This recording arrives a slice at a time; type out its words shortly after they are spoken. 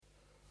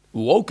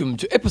Welcome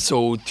to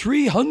episode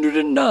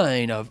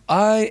 309 of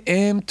I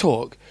Am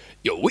Talk,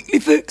 your weekly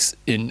fix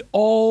in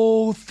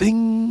all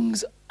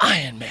things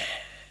Iron Man.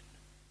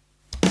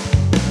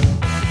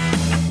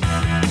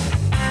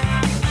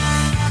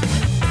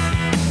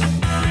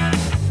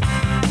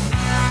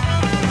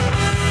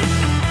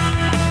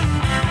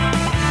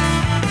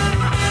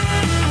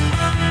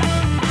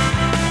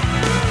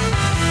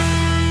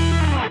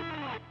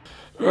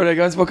 Righto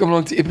guys, welcome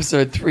along to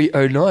episode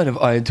 309 of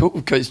Iron Talk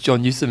with Coach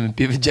John Newsom and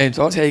Bevan James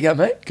Hodge. How you going,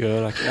 mate?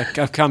 Good.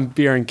 I've come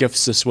bearing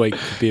gifts this week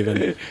for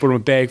Bevan. Brought him a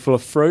bag full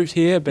of fruit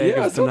here, a bag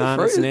of bananas and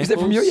apples. Is that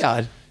from your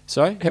yard?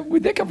 Sorry?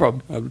 Where'd that come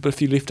from? A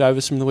few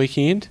leftovers from the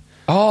weekend.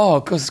 Oh,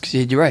 of course, because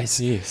you had your race.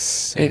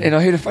 Yes. And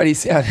I heard a funny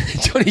sound.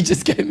 Johnny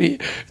just gave me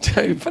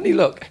a funny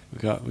look.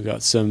 We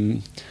got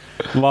some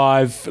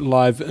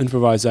live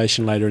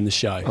improvisation later in the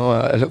show. Oh,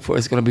 I look for it.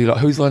 It's going to be like,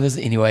 whose line is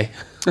it anyway?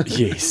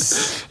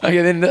 Yes.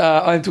 Okay, then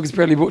Iron Talk is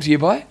proudly brought to you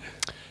by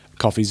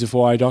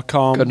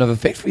coffeesofhawaii.com. Got another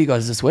fact for you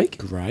guys this week.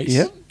 Great.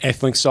 Yeah.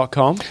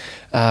 Athlinks.com.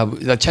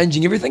 They're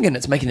changing everything and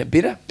it's making it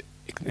better.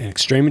 And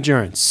Extreme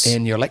Endurance.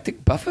 And your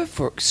lactic buffer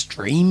for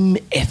extreme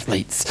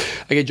athletes.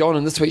 Okay, John,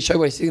 in this week's show,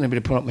 we're going to be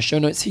putting up my show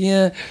notes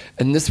here.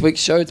 In this week's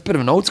show, it's a bit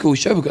of an old school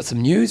show. We've got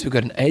some news. We've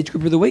got an age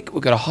group of the week.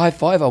 We've got a high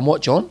five on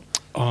what, John?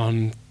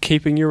 On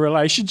keeping your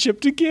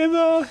relationship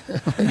together.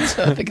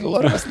 I think a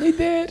lot of us need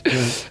that.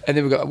 Yeah. And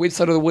then we've got a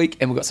website of the week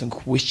and we've got some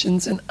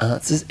questions and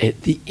answers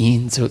at the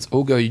end. So it's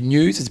All Go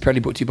News. It's proudly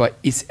brought to you by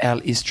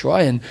SLS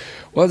Try. And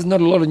well, there's not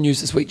a lot of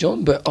news this week,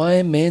 John, but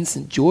Ironman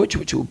St. George,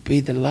 which will be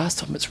the last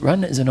time it's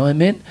run as an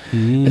Ironman,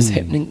 is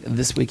happening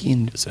this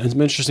weekend. So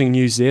some interesting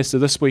news there. So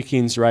this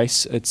weekend's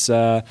race, it's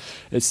the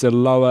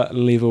lower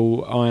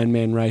level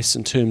Ironman race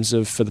in terms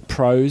of for the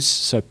pros.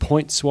 So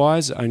points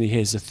wise, it only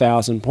has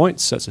 1,000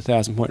 points. So it's a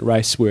 1,000-point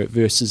race where it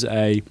versus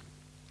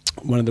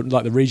one of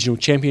the regional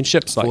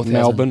championships like 4,000.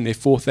 Melbourne, they're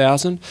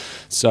 4,000.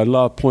 So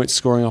lower point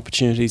scoring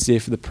opportunities there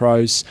for the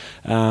pros,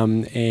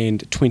 and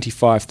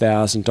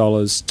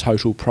 $25,000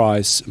 total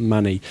prize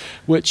money,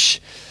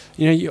 which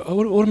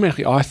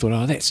automatically I thought,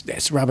 oh,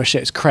 that's rubbish,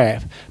 that's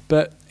crap.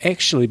 But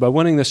actually, by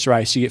winning this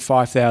race, you get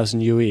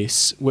 $5,000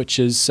 US, which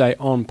is, say,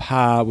 on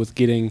par with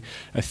getting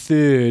a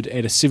third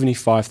at a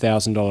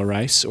 $75,000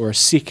 race or a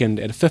second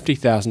at a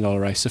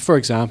 $50,000 race. So, for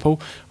example,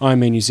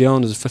 Ironman New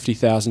Zealand is a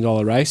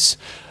 $50,000 race.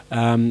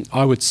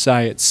 I would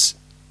say it's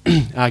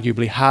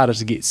arguably harder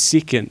to get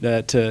second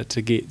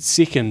to get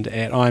second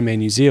at Ironman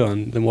New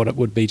Zealand than what it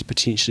would be to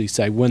potentially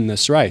say win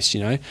this race.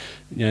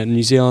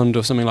 New Zealand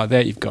or something like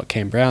that. You've got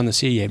Cam Brown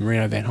this year. You have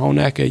Marino van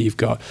Holnacker. You've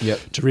got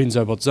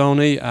Terenzo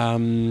Bozzoni.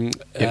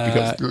 You've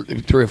got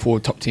 3 or 4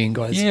 top 10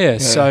 guys. Yeah.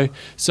 So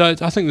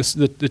I think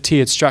the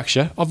tiered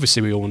structure.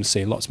 Obviously, we all want to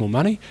see lots more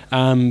money,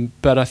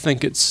 but I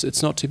think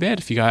it's not too bad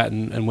if you go out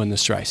and win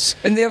this race.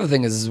 And the other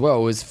thing is as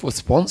well is for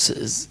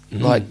sponsors.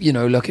 Like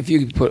look, if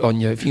you go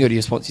to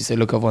your sponsor, you say,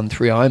 look, I've won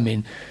 3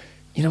 Ironmen.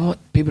 You know what?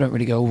 People don't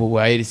really go, well,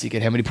 wait a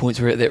second, how many points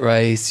were at that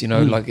race?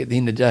 Like at the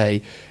end of the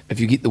day, if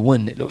you get the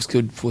win, it looks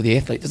good for the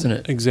athlete, doesn't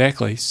it?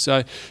 Exactly.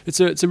 So it's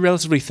a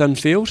relatively thin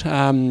field.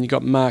 You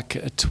got Mike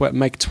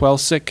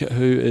Twelsick,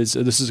 who is,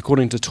 this is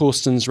according to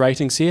Torsten's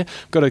ratings here.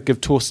 I've got to give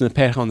Torsten a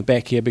pat on the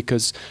back here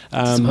because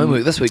some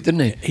homework this week, didn't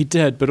he? He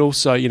did, but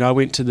also, I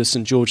went to the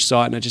St. George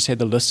site and I just had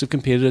the list of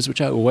competitors,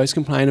 which I always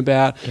complain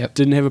about. Yep.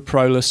 Didn't have a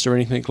pro list or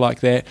anything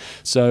like that.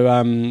 So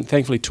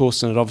thankfully,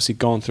 Torsten had obviously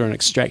gone through and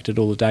extracted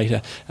all the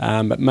data.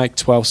 But Mike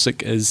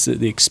Twelsick is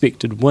the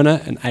expected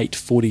winner in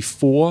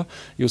 8:44.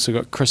 You also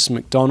got Chris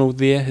McDonald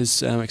there,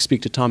 his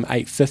expected time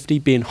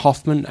 8:50. Ben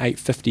Hoffman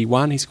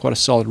 8:51. He's quite a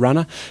solid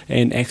runner,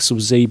 and Axel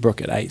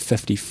Zeebrook at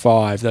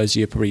 8:55. Those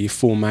are probably your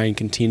 4 main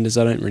contenders.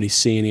 I don't really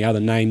see any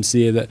other names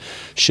there that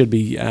should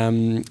be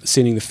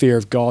sending the fear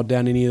of God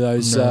down any of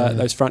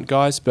those front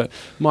guys. But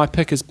my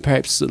pick is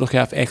perhaps look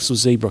out for Axel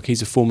Zeebrook.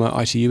 He's a former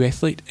ITU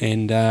athlete,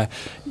 and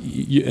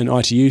in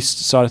ITU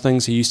side of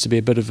things, he used to be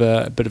a bit of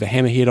a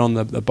hammerhead on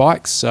the bikes.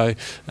 So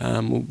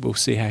we'll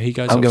see how he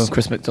goes. I'm going with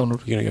Chris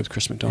McDonald. You're going to go with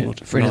Chris McDonald.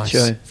 Yeah, friend of the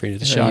show. Friend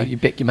of the show. You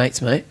back your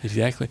mates, mate.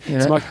 Exactly.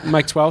 So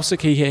Mike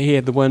Twelsick, he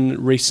had the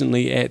win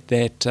recently at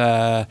that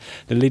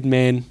the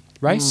Leadman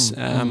race.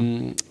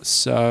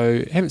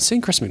 So haven't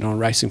seen Chris McDonald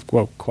racing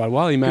for quite a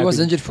while. He was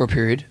injured for a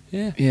period.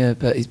 Yeah,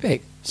 but he's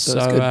back.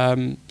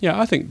 So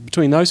I think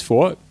between those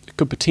 4, it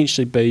could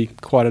potentially be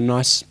quite a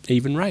nice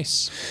even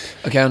race.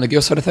 Okay, on the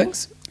girls' side of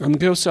things? On the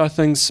girls' side of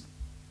things,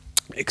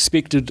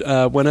 expected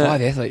winner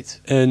 5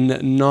 athletes in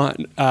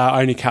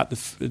I only cut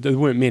there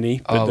weren't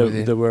many,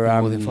 but there were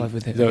more than 5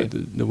 with that.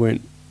 There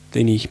weren't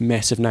any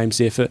massive names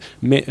there. For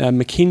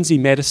Mackenzie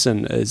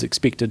Madison is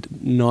expected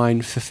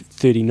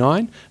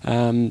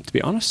 9:39. To be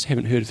honest,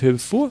 haven't heard of her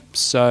before.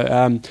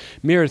 So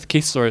Meredith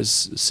Kessler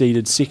is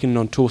seeded second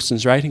on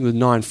Torsten's rating with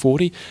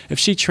 9:40. If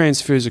she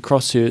transfers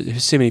across her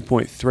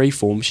 70.3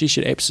 form, she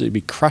should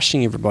absolutely be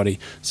crushing everybody.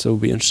 So we'll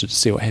be interested to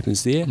see what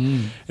happens there.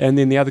 And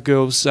then the other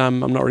girls,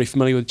 I'm not really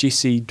familiar with.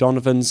 Jessie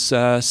Donovan's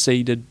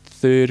seeded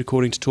third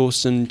according to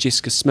Torsten.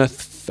 Jessica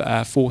Smith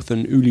fourth,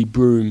 and Uli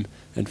Broom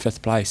in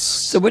 5th place.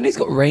 So when he's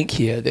got rank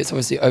here, that's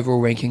obviously overall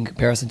ranking in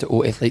comparison to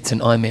all athletes in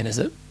Ironman, is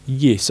it?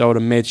 Yes, I would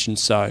imagine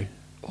so.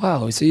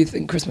 Wow, so you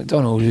think Chris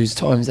McDonald, whose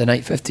time's an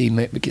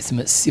 8:50, gets him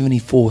at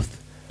 74th?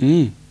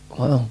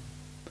 Wow,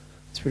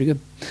 that's pretty good.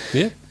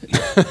 Yeah.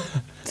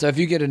 So if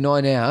you get a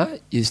 9 hour,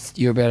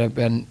 you're about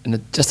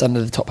just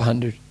under the top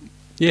 100.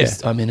 Yeah.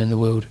 In the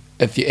world.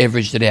 If you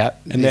averaged it out,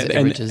 and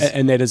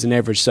that is an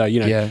average. So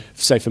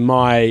so for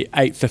my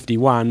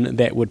 8:51,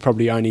 that would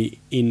probably only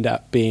end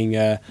up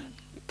being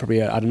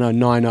probably I don't know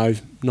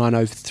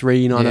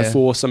 903,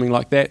 904, something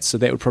like that. So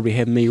that would probably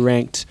have me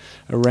ranked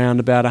around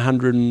about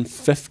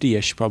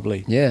 150ish,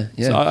 probably. Yeah.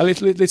 So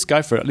let's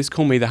go for it. Let's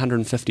call me the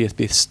 150th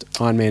best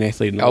Ironman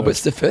athlete in the world.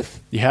 Albert's the 5th.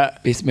 Yeah.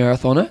 Best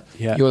marathoner.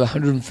 Yeah. You're the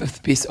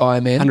 105th best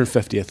Ironman.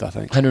 150th, I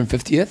think.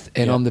 150th,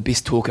 and I'm the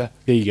best talker.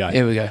 There you go.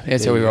 There we go.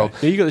 That's how we roll.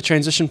 Now you got the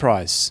transition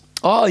prize.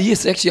 Oh,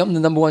 yes, actually, I'm the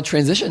number one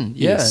transition.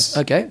 Yeah. Yes.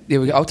 Okay, there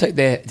we go. I'll take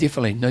that,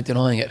 definitely. No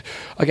denying it.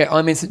 Okay,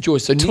 Ironman St.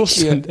 George. So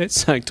next year...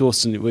 That's something,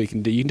 Torsten, we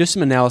can do. You can do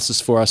some analysis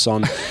for us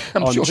on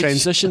sure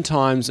transition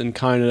times in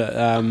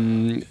Kona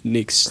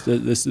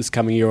this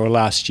coming year or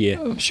last year.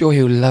 I'm sure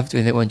he'll love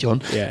doing that one,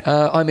 John. Yeah.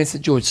 Ironman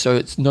St. George, so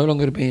it's no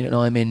longer to be an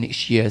Ironman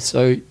next year.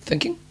 So,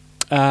 thinking?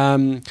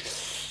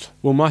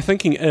 Well, my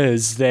thinking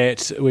is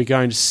that we're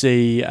going to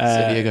see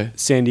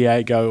San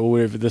Diego or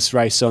wherever this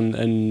race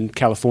in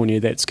California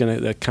that's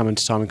going to come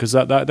into timing, because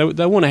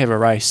they want to have a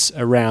race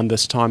around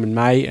this time in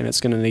May, and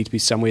it's going to need to be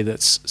somewhere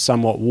that's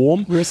somewhat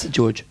warm. Where is St.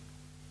 George?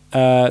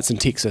 It's in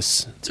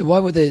Texas. So why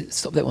would they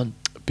stop that one?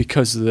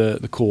 Because of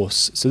the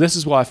course. So this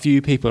is why a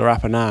few people are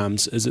up in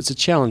arms, is it's a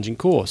challenging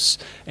course,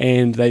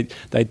 and they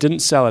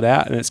didn't sell it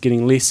out, and it's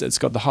getting less. It's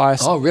got the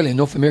highest. Oh, really? In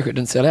North America it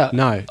didn't sell out?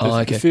 No.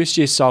 The first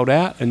year sold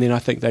out, and then I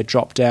think they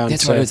dropped down.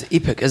 That's right. It's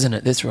epic, isn't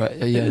it? That's right.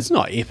 Yeah. It's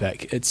not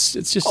epic. It's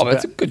just. Oh,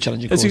 it's a good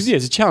challenging course.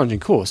 It's a challenging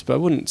course, but I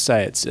wouldn't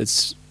say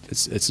it's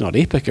not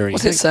epic or anything.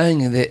 What's that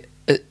saying?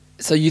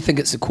 So you think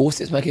it's the course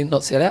that's making it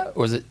not sell out,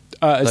 or is it?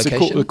 It's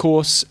the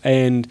course,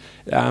 and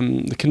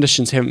the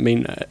conditions haven't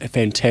been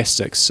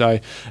fantastic. So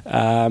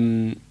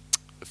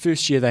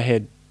first year they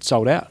had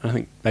sold out, I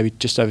think maybe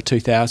just over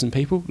 2,000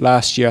 people.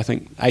 Last year I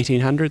think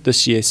 1,800,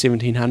 this year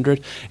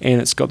 1,700,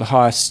 and it's got the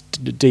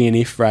highest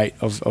DNF rate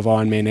of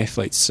Ironman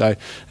athletes. So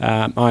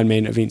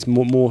Ironman events,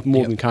 more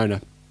than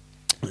Kona.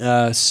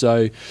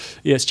 So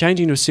it's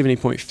changing to a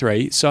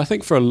 70.3. So I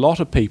think for a lot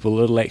of people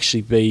it'll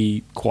actually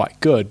be quite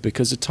good,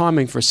 because the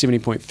timing for a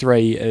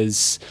 70.3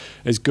 is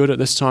good at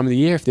this time of the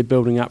year if they're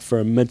building up for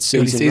a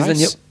mid-season race.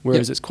 Yep.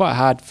 Whereas it's quite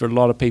hard for a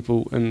lot of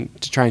people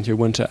to train through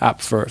winter up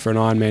for an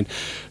Ironman.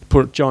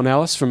 Put John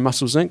Ellis from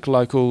Muscles Inc.,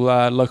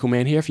 local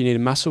man here. If you need a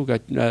muscle, go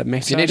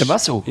massage. You need a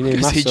muscle. You need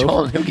a muscle. See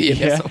John, he'll get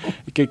you a muscle.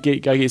 Go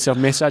get yourself a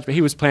massage. But he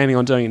was planning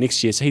on doing it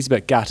next year, so he's a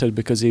bit gutted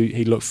because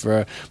he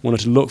wanted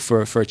to look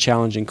for a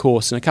challenging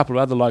course. And a couple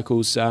of other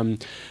locals,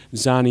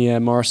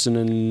 Zania Morrison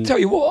and... Tell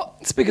you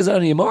what, speaking of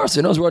Zania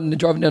Morrison, I was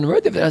driving down the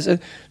road the other day. I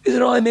said, there's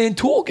an Ironman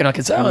Talk, and I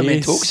can say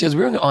Ironman Talk. She was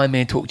wearing an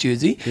Ironman Talk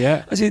jersey.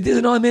 Yeah. I said, there's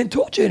an Ironman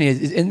Talk journey,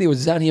 and there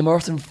was Zania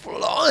Morrison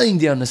flying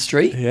down the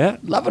street. Yeah.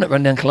 Loving it,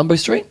 running down Colombo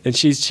Street. And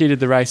she did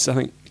the race, I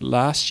think,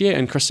 last year,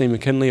 and Christine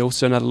McKinley,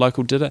 also another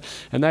local, did it.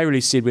 And they really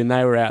said when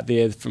they were out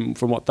there, from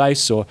what they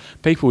saw,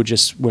 people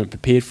just weren't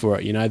prepared for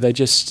it. You know, they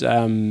just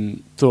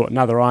thought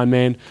another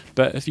Ironman.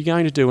 But if you're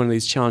going to do one of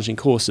these challenging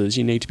courses,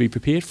 you need to be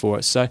prepared for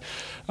it. So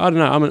I don't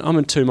know. I'm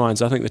in two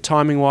minds. I think the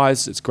timing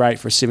wise, it's great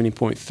for a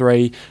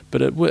 70.3,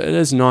 but it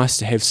is nice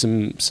to have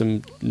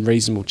some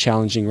reasonable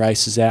challenging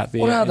races out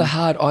there. What are the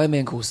hard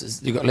Ironman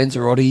courses? You've got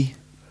Lanzarote.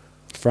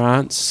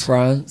 France.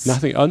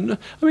 Nothing. I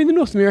mean, the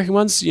North American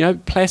ones, you know,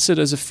 Placid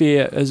is a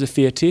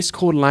fair test.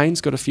 Coeur d'Alene's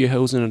got a few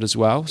hills in it as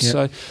well. Yep.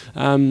 So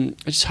I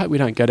just hope we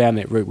don't go down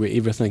that route where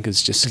everything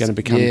is just going to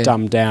become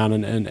dumbed down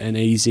and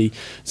easy.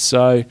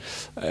 So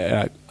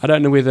I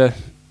don't know whether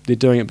they're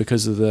doing it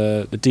because of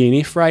the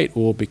DNF rate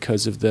or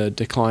because of the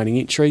declining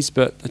entries,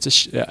 but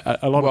it's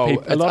a lot of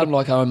people. It's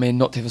unlike Ironman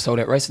not to have a sold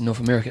out race in North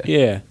America.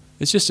 Yeah.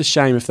 It's just a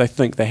shame if they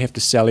think they have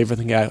to sell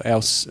everything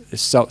else,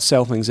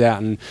 sell things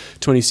out in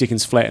 20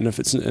 seconds flat, and if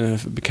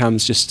it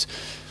becomes just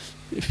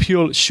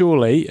pure.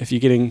 Surely, if you're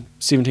getting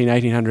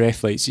 1,700-1,800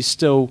 athletes, you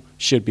still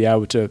should be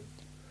able to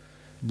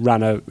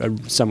run a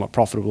somewhat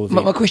profitable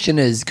event. My question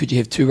is, could you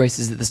have two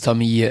races at this time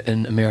of year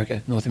in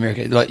America, North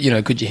America? Like, you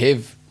know, could you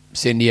have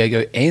San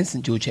Diego and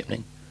St. George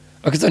happening?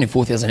 Like, it's only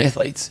 4,000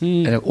 athletes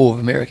in all of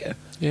America.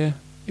 Yeah,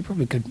 you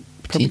probably could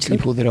potentially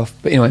pull that off.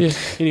 But anyway. Yeah.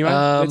 Anyway,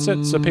 that's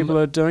it. So people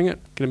are doing it.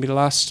 Going to be the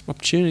last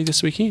opportunity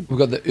this weekend. We've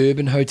got the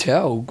Urban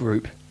Hotel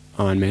group.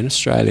 Ironman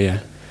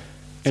Australia.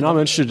 And I'm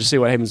interested to see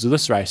what happens with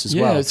this race as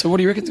well. Yeah, so what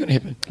do you reckon is going to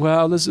happen?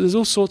 Well, there's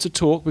all sorts of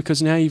talk,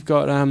 because now you've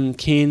got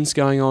Cairns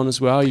going on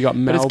as well. You've got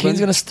Melbourne. But is Cairns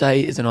going to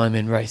stay as an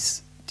Ironman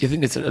race? Do you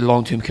think it's a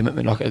long-term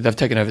commitment? Like, they've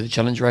taken over the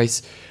challenge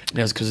race.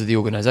 Now it's because of the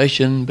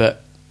organisation,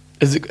 but...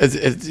 Is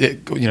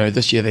it, you know,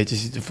 this year they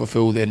just need to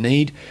fulfil their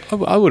need?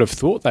 I would have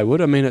thought they would.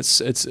 I mean, it's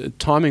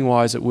timing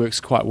wise, it works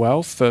quite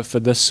well for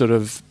this sort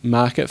of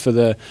market, for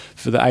the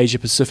Asia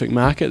Pacific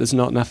market. There's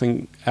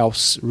nothing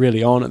else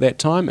really on at that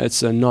time.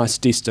 It's a nice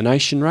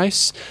destination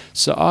race,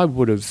 so I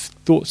would have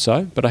thought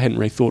so, but I hadn't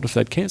really thought if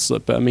they'd cancel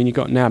it. But I mean, you've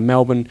got now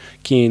Melbourne,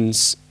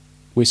 Cairns,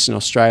 Western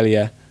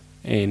Australia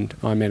and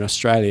Ironman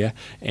Australia,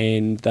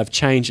 and they've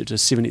changed it to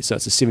 70, so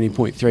it's a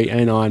 70.3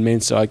 and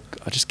Ironman. So I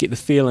just get the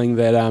feeling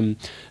that, and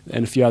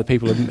a few other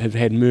people have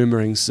had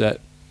murmurings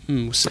that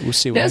we'll see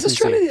what now, happens. Is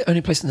Australia the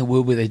only place in the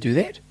world where they do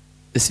that?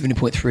 The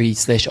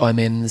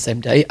 70.3/Ironman in the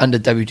same day under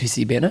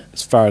WTC banner?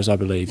 As far as I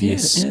believe,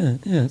 yes. Yeah,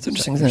 it's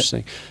interesting,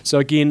 isn't it? So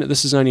again,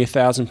 this is only a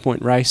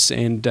 1,000-point race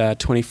and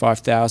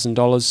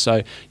 $25,000.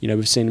 So,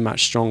 we've seen a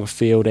much stronger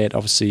field at,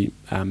 obviously,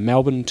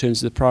 Melbourne in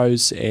terms of the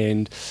pros,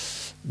 and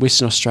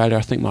Western Australia,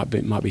 I think, might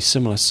be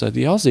similar. So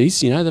the Aussies,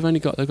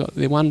 they've got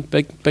their one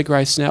big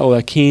race now.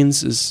 Although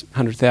Cairns is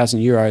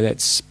 €100,000,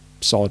 that's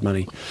solid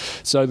money.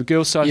 So the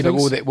girls' side, Yeah, but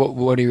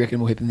what do you reckon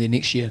will happen there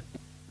next year?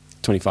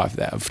 25,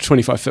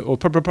 or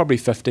probably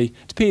 50.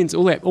 Depends.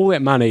 All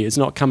that money is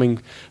not coming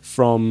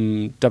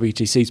from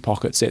WTC's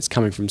pockets. That's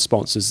coming from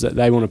sponsors that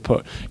they want to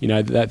put.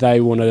 That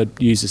they want to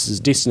use this as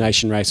a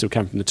destination race. It'll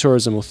come from the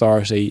tourism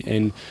authority,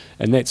 and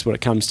that's what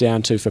it comes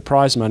down to for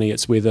prize money.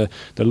 It's whether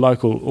the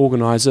local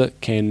organizer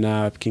can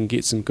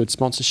get some good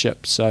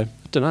sponsorship. So I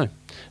don't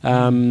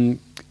know.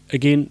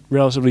 Again,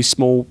 relatively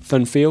small,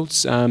 thin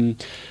fields.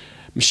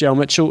 Michelle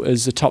Mitchell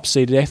is the top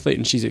seeded athlete,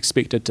 and she's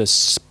expected to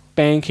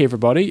spank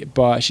everybody,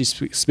 but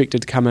she's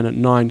expected to come in at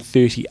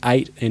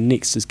 9:38, and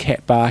next is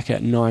Kat Barker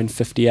at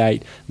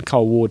 9:58,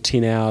 Nicole Ward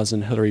 10 hours,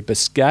 and Hilary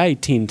Biscay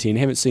 10:10.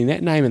 Haven't seen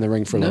that name in the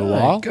ring for a little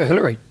while. Go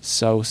Hilary.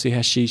 So we'll see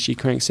how she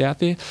cranks out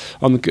there.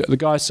 On the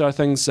guys' side of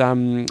things,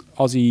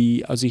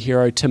 Aussie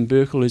hero Tim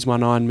Burkle, who's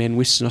won Ironman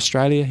Western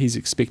Australia, he's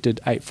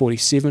expected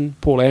 8:47.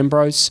 Paul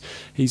Ambrose,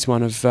 he's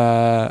one of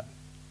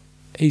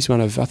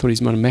I thought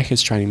he's one of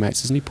Macca's training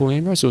mates, isn't he, Paul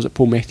Ambrose, or was it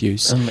Paul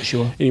Matthews? I'm not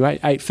sure. Anyway,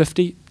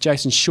 8:50.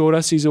 Jason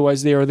Shortus, he's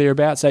always there or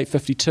thereabouts,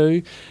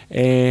 8:52.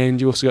 And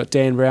you also got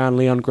Dan Brown,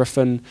 Leon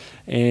Griffin,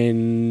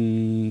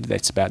 and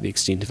that's about the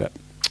extent of it.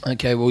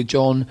 Okay, well,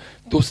 John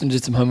Dawson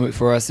did some homework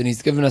for us, and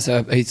he's given us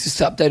he's just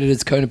updated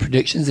his Kona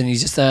predictions, and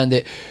he's just saying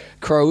that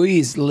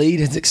Crowe's lead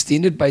has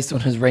extended based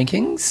on his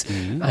rankings.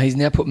 Mm-hmm. He's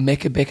now put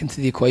Macca back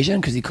into the equation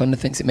because he kind of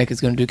thinks that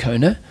Macca's going to do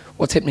Kona.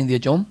 What's happening there,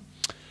 John?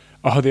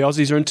 Oh, the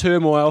Aussies are in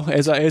turmoil,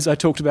 as I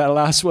talked about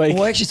last week.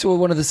 Well, I actually saw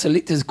one of the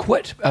selectors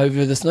quit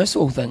over the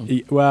snowstorm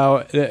thing.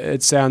 Well,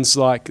 it sounds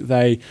like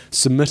they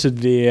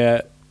submitted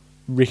their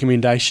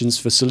recommendations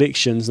for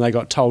selections, and they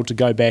got told to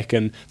go back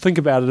and think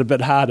about it a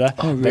bit harder.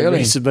 Oh, really?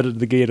 They resubmitted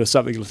the gear or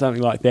something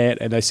like that,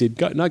 and they said,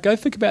 go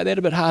think about that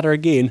a bit harder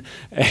again.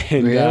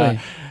 And, really?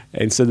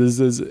 And so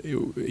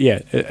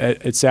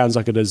it sounds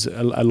like it is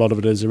a lot of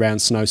it is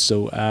around snow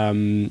still.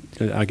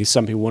 I guess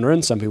some people want her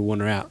in, some people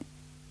want her out.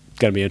 It's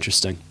going to be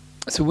interesting.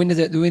 So when do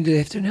they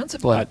have to announce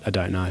it by? I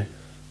don't know.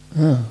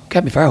 Oh,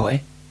 can't be far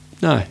away.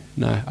 No.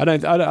 I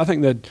don't. I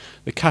think that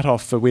the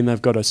cutoff for when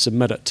they've got to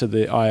submit it to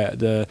the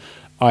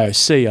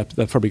IOC,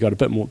 they've probably got a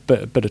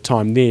bit of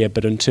time there.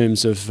 But in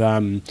terms of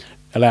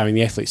allowing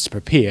the athletes to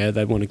prepare,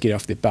 they want to get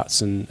off their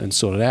butts and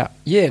sort it out.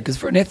 Yeah, because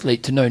for an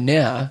athlete to know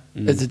now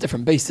is a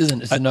different beast, isn't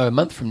it? It's to know a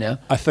month from now.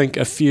 I think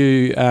a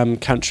few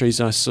countries,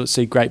 I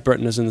see Great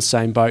Britain is in the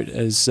same boat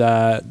as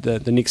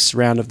the next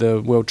round of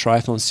the World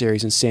Triathlon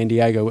Series in San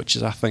Diego, which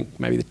is, I think,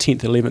 maybe the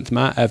 10th,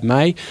 11th of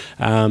May.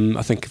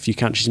 I think a few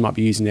countries might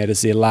be using that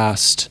as their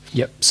last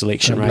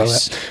selection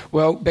race.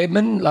 Well,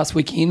 Badman, last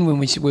weekend when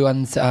we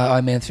won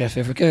Ironman South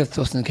Africa,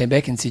 Thorsten came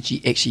back and said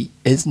she actually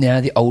is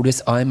now the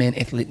oldest Ironman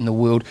athlete in the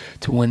world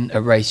to win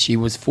a race. She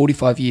was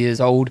 45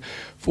 years old,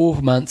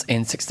 4 months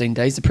and 16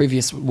 days. The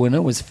previous winner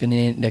was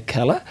Fernanda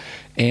Keller,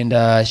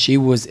 and she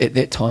was at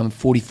that time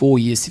 44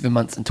 years, 7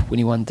 months and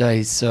 21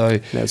 days. So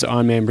that was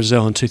Ironman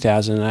Brazil in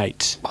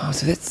 2008. Wow,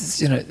 so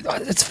that's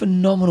it's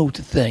phenomenal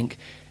to think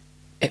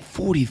at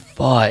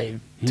 45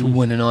 to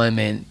win an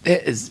Ironman.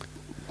 That is,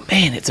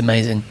 man, it's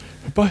amazing.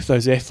 Both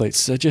those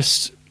athletes are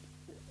just.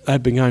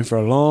 They've been going for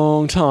a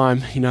long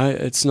time.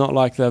 It's not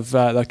like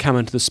they've come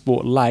into the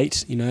sport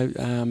late.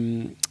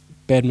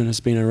 Badman has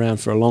been around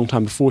for a long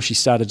time. Before she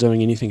started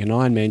doing anything in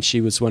Ironman, she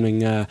was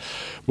winning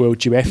world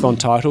duathlon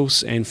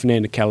titles, and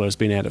Fernanda Keller has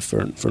been at it for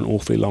an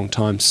awfully long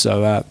time.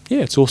 So,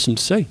 it's awesome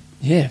to see.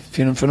 Yeah,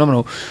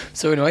 phenomenal.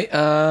 So anyway,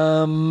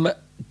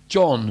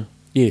 John.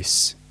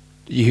 Yes.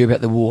 Did you hear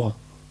about the war?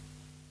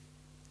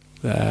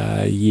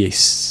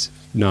 Yes.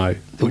 No.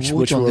 Which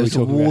war are we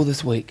talking about? War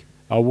this week.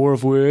 A war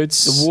of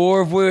words. The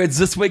war of words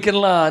this week in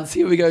Lance.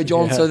 Here we go,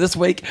 John. Yeah. So this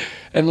week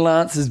in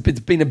Lance, it's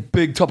been a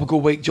big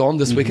topical week, John,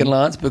 this week in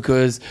Lance,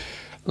 because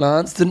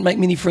Lance didn't make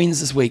many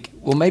friends this week.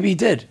 Well, maybe he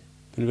did.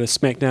 Bit of a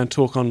smackdown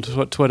talk on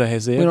Twitter,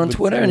 has there? Went on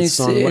Twitter and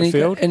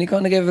he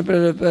kind of gave a bit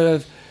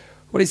of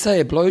what did he say,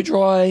 a blow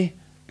dry?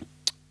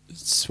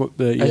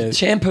 A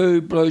shampoo,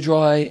 blow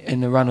dry,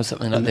 and a run or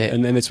something like that.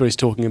 And then that's what he's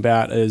talking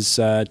about is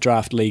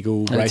draft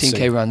legal and racing. A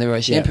 10K run. There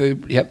was shampoo,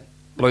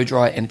 blow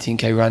dry, and a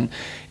 10K run.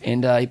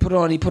 And he put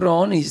it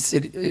on. He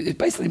said, it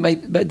basically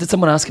did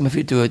someone ask him if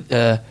he'd do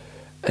an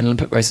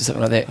Olympic race or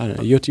something like that? I don't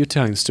know. You're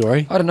telling the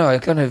story. I don't know. I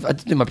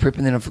did do my prep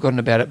and then I've forgotten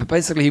about it. But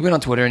basically, he went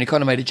on Twitter and he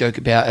kind of made a joke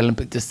about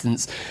Olympic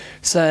distance,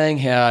 saying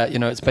how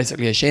it's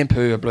basically a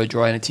shampoo, a blow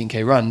dry, and a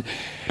 10K run.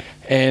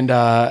 And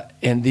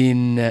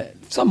then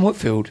Simon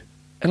Whitfield,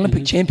 an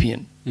Olympic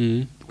champion,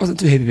 Wasn't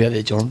too happy about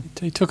that, John.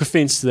 He took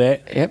offence to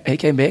that. Yep, he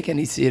came back and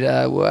he said,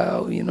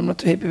 well, I'm not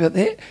too happy about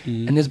that.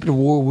 And there's a bit of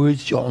war of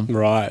words, John.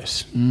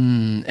 Right.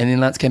 And then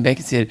Lance came back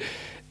and said,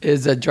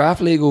 is a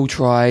draft legal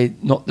try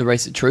not the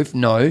race of truth?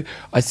 No,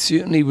 I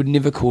certainly would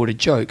never call it a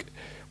joke.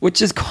 Which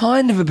is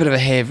kind of a bit of a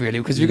have, really,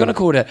 because if you're going to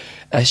call it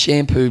a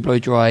shampoo, blow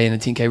dry, and a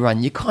 10K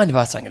run, you kind of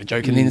are saying it a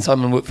joke. And then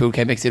Simon Whitfield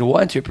came back and said, well,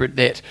 I interpret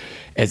that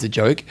as a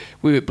joke.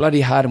 We work bloody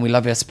hard and we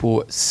love our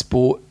sport,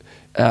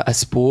 a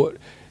sport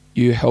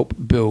you help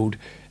build.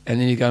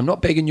 And then you go, I'm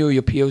not begging you or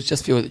your peers,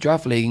 just feel that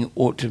draft leaguing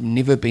ought to have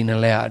never been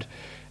allowed.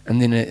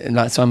 And then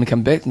like Simon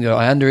come back and go,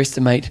 I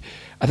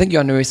think you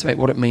underestimate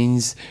what it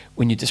means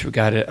when you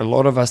disregard it. A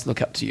lot of us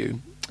look up to you.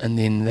 And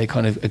then they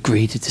kind of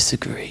agree to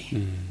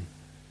disagree.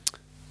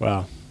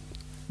 Wow.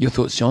 Your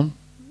thoughts, John?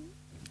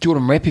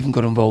 Jordan Rapp even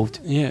got involved.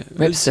 Yeah.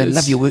 Rapp said,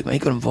 love your work, mate. He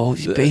got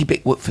involved. He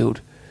beat Whitfield.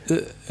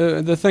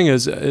 The thing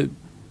is, I'd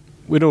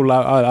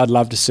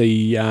love to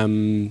see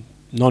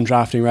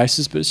non-drafting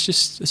races, but it's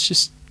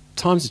just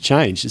times have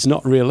changed. It's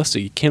not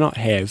realistic. You cannot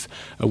have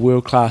a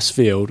world-class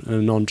field in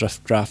a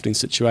non-drafting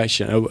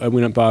situation. I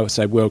would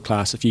say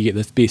world-class, if you get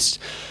the best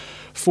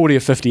 40 or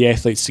 50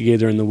 athletes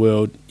together in the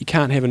world, you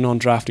can't have a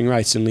non-drafting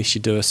race unless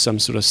you do some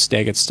sort of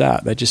staggered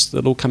start.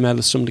 They'll all come out of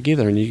the swim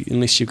together, and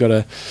unless you've got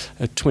a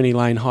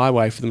 20-lane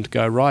highway for them to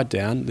go ride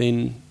down,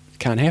 then it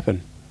can't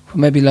happen. Well,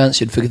 maybe Lance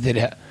should figure that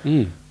out.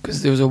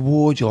 Because there was a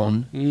war,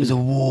 John. There was a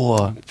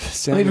war.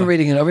 I'm even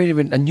reading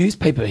a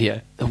newspaper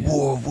here. The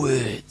war of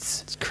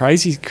words. It's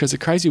crazy, because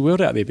it's a crazy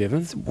world out there,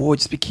 Bevan. It's a war.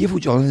 Just be careful,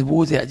 John. The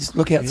war's out. Just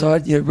look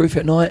outside, roof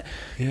at night.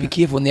 Yeah. Be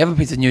careful. And the other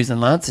piece of news in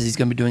Lance is he's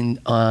going to be doing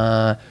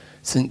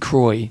St.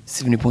 Croix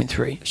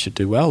 70.3. Should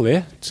do well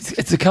there.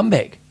 It's a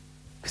comeback.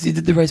 Because he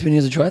did the race when he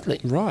was a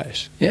triathlete.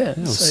 Right. Yeah.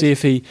 We'll see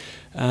if he...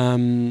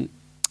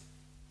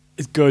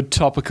 good,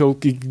 topical,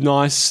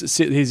 nice.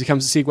 Here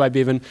comes the segue,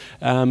 Bevan.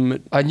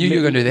 I knew you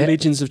were going to do that.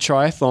 Legends of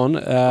Triathlon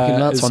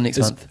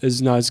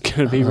is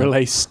going to be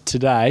released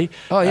today.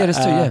 Oh, yeah, that's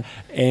too, yeah.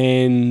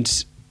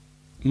 And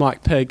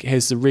Mike Pigg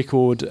has the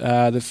record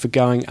for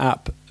going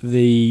up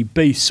the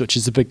Beast, which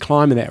is the big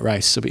climb in that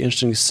race. So it'll be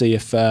interesting to see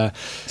if...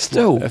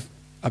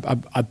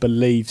 I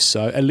believe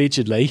so.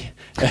 Allegedly,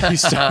 he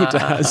still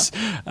does.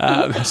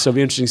 So it'll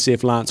be interesting to see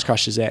if Lance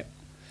crushes that.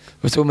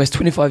 It's almost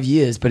 25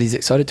 years, but he's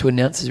excited to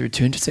announce his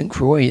return to St.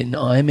 Croix in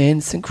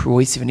Ironman St.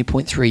 Croix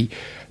 70.3,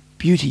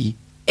 Beauty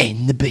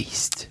and the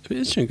Beast. It's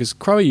interesting because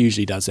Croix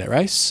usually does that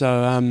race.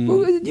 So,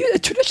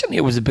 traditionally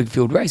it was a big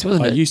field race,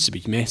 wasn't it? It used to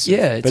be massive.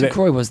 Yeah, St.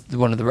 Croix was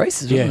one of the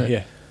races, wasn't it?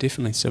 Yeah,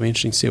 definitely. So it'll be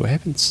interesting to see what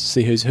happens.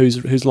 See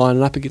who's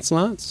lining up against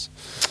Lance.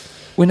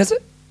 When is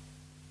it?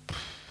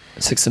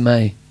 6th of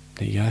May.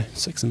 There you go,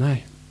 6th of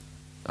May.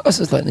 Oh,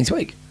 so it's like next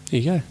week. There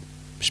you go.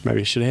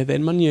 Maybe I should have had that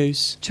in my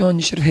news. John,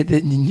 you should have had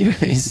that in the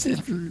news.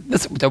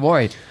 Don't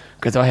worry,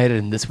 because I had it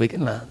in This Week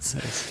in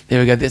Lance. There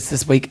we go, that's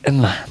This Week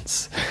in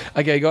Lance.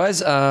 Okay,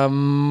 guys, what do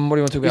you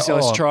want to talk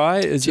about? Let's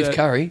try. Jeff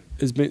Curry.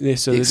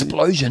 The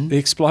explosion. The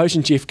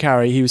explosion, Jeff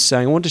Curry. He was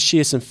saying, I want to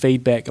share some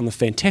feedback on the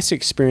fantastic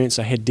experience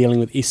I had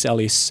dealing with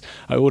SLS.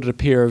 I ordered a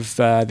pair of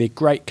their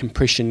great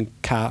compression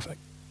calf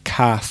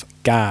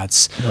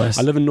guards. Nice.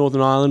 I live in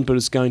Northern Ireland, but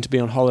was going to be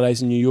on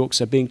holidays in New York,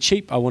 so being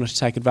cheap, I wanted to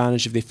take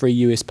advantage of their free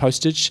US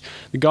postage.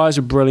 The guys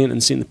were brilliant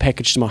and sent the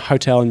package to my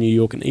hotel in New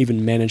York and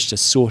even managed to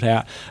sort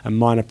out a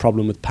minor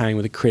problem with paying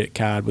with a credit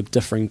card with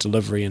differing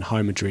delivery and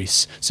home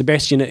address.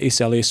 Sebastian at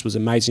SLS was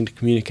amazing to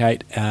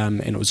communicate,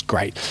 and it was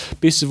great.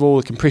 Best of all,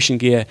 the compression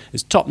gear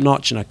is top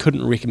notch and I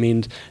couldn't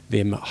recommend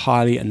them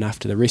highly enough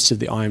to the rest of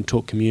the I Am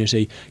Talk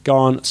community. Go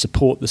on,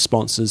 support the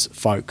sponsors,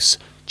 folks.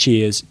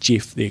 Cheers,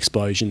 Jeff the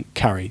Explosion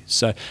Curry.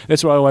 So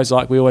that's what I always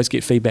like. We always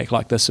get feedback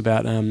like this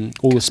about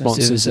all the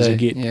sponsors as we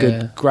get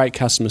good, great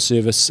customer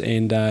service.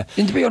 And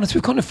to be honest,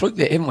 we've kind of fluked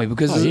that, haven't we?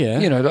 Because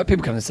like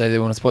people come and say they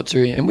want to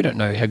sponsor you, and we don't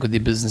know how good their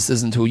business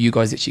is until you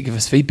guys actually give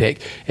us feedback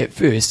at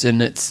first.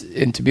 And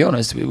to be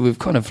honest, we've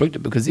kind of fluked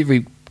it because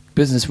every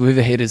business we've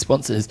ever had as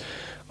sponsors,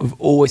 we've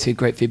always had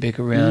great feedback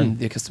around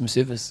their customer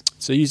service.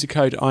 So use the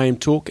code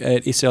IMTalk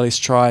at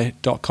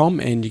slstry.com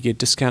and you get a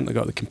discount. They've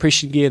got the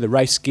compression gear, the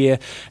race gear.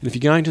 And if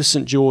you're going to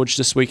St. George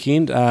this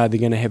weekend, they're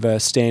going to have a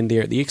stand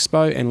there at the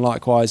Expo. And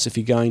likewise, if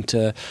you're going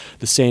to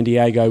the San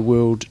Diego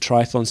World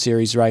Triathlon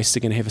Series race,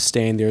 they're going to have a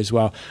stand there as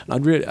well.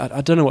 And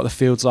I don't know what the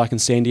field's like in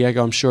San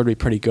Diego. I'm sure it'll be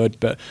pretty good.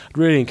 But I'd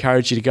really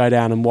encourage you to go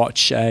down and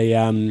watch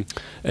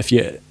if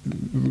you're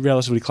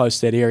relatively close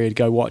to that area, to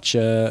go watch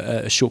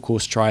a short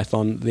course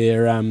triathlon.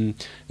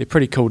 They're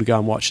pretty cool to go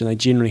and watch, and they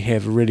generally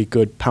have a really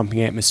good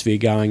pumping atmosphere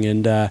going,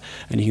 and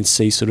you can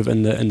see sort of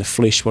in the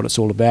flesh what it's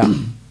all about.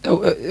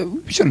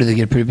 Surely they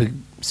get pretty big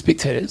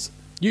spectators.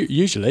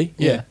 Usually,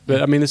 yeah.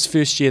 But I mean, this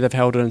first year they've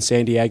held it in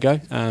San Diego,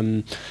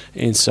 and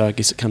so I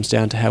guess it comes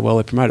down to how well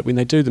they promote it. When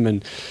they do them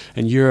in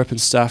Europe and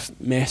stuff,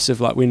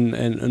 massive. Like when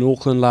in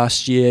Auckland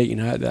last year,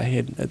 they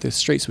had the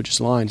streets were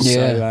just lined.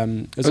 Yeah, so,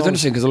 it was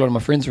interesting because a lot of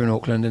my friends are in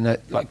Auckland, and they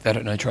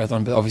don't know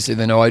triathlon, but obviously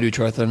they know I do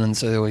triathlon, and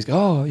so they always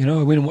go,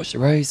 I went and watched the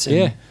race.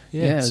 And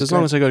Yeah. So as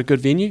long as they've got a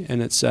good venue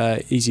and it's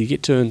easy to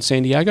get to in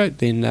San Diego,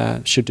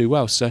 then should do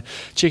well. So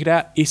check it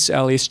out,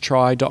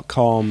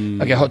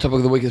 slstry.com. Okay, Hot Topic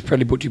of the Week is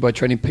proudly brought to you by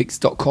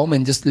trainingpeaks.com,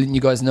 and just letting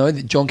you guys know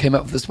that John came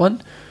up with this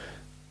one.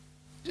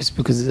 Just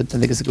because I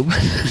think it's a good one.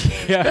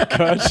 Yeah,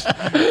 good.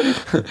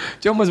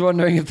 John was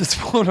wondering if the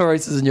smaller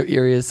races in your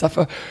area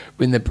suffer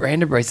when the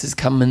branded races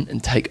come in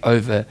and take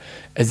over.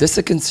 Is this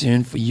a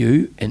concern for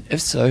you? And if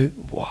so,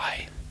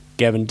 why?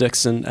 Gavin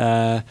Dixon.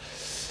 There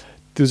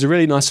was a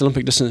really nice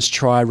Olympic distance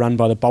try run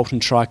by the Bolton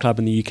Tri Club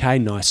in the UK.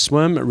 Nice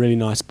swim, a really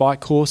nice bike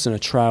course, and a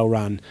trail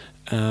run.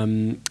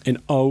 And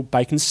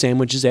bacon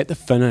sandwiches at the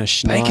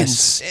finish. Bacon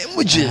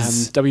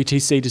sandwiches.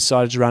 WTC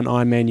decided to run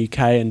Ironman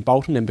UK in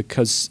Bolton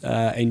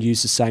and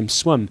use the same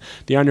swim.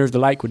 The owner of the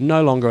lake would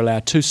no longer allow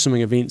 2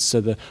 swimming events,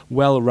 so the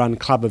well-run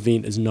club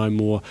event is no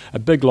more. A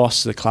big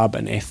loss to the club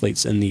and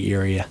athletes in the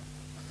area.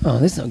 Oh,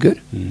 that's not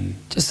good.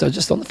 Just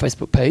on the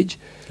Facebook page,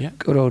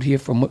 good old here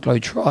from Wicklow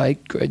Tri,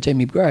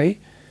 Jamie Gray.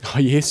 Oh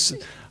yes.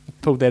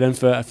 Pulled that in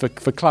for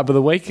Club of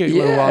the Week a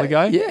little while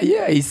ago.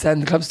 Yeah. He's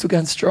saying the club's still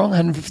going strong,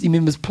 150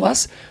 members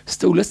plus.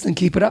 Still listening,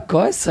 keep it up,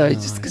 guys. So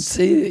just good to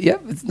see. Yeah,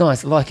 it's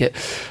nice. I like it.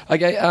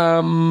 Okay,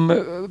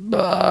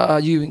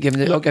 you given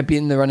it. Okay,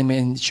 Ben, the running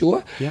man,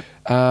 sure. Yep.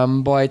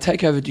 By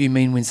takeover, do you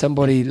mean when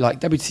somebody like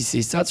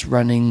WTC starts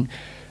running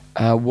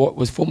what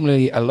was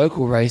formerly a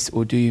local race,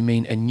 or do you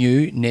mean a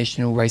new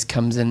national race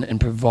comes in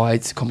and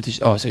provides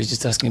competition? Oh, so he's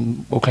just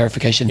asking more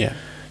clarification. Yeah.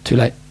 Too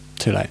late.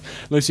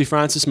 Lucy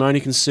Francis, my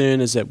only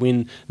concern is that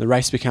when the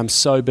race becomes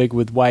so big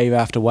with wave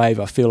after wave,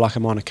 I feel like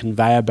I'm on a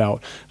conveyor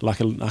belt, like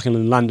a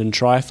London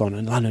Triathlon,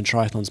 and London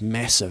Triathlon's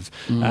massive.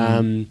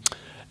 In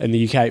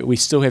the UK, we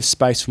still have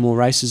space for more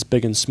races,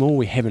 big and small.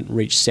 We haven't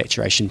reached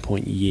saturation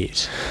point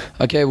yet.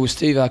 Okay, well,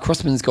 Steve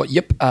Crossman's got,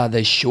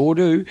 they sure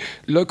do.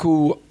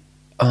 Local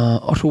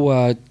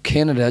Ottawa,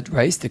 Canada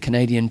race, the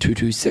Canadian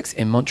 226,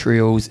 and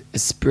Montreal's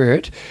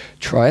Spirit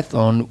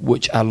Triathlon,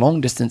 which are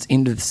long-distance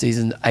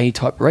end-of-the-season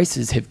A-type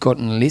races, have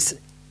gotten less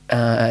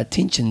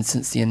attention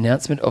since the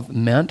announcement of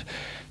Mount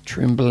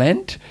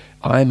Tremblant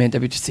Ironman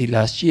WTC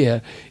last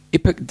year.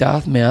 Epic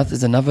Dartmouth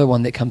is another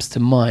one that comes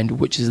to mind,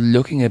 which is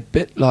looking a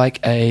bit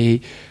like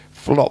a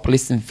flop,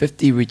 less than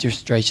 50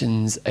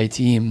 registrations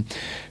ATM.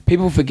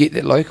 People forget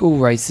that local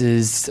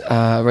races,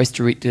 race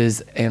directors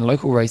and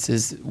local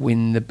races,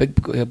 when the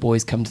big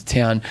boys come to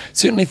town,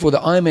 certainly for the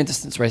Ironman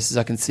distance races,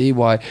 I can see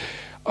why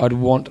I'd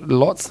want a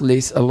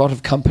lot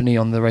of company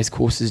on the race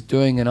courses.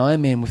 Doing an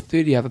Ironman with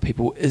 30 other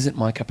people isn't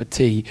my cup of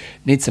tea.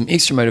 Need some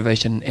extra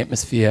motivation and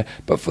atmosphere.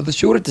 But for the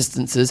shorter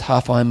distances,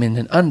 half Ironman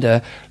and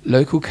under,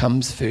 local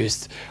comes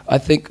first. I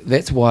think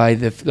that's why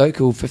the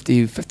local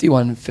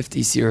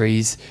 5150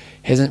 series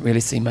hasn't really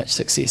seen much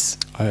success.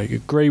 I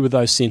agree with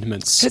those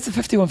sentiments. Has the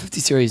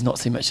 5150 series not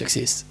seen much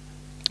success?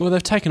 Well,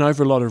 they've taken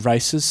over a lot of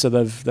races, so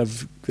they've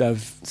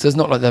So it's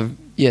not like they've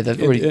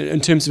already...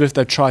 In terms of if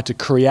they've tried to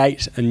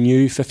create a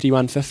new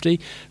 5150,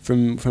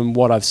 from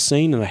what I've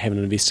seen, and I haven't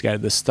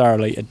investigated this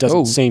thoroughly, it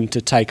doesn't seem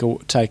to take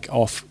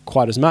off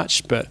quite as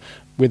much, but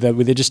whether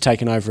they're just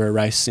taken over a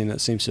race, then it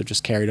seems to have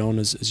just carried on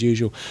as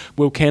usual.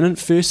 Will Cannon,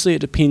 firstly, it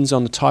depends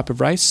on the type of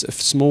race.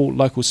 If small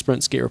local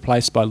sprints get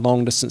replaced by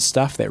long-distance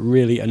stuff, that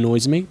really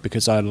annoys me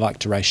because I like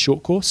to race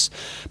short course.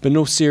 But in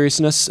all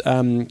seriousness,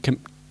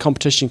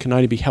 competition can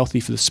only be healthy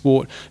for the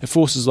sport. It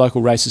forces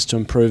local races to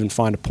improve and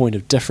find a point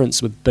of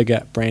difference with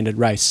bigger branded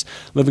race.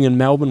 Living in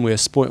Melbourne, we're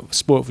spoilt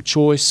for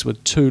choice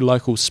with 2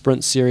 local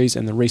sprint series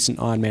and the recent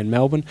Ironman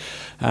Melbourne.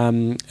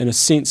 In a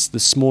sense, the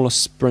smaller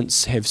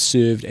sprints have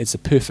served as a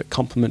perfect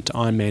complement to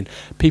Ironman.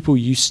 People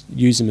use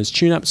them as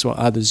tune-ups, while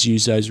others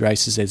use those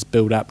races as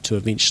build-up to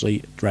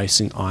eventually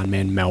racing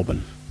Ironman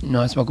Melbourne.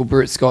 Nice, Michael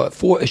Burrett's got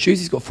 4 issues.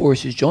 He's got 4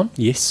 issues, John.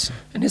 Yes.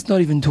 And it's not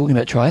even talking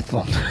about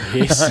triathlon.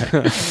 Yes.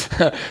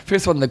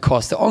 First one, the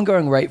cost. The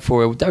ongoing rate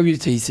for a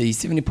WTC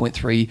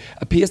 70.3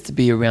 appears to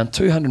be around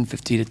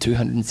 $250 to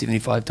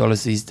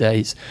 $275 these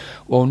days,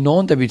 while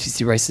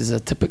non-WTC races are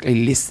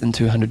typically less than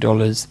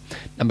 $200.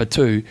 Number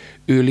 2,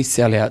 early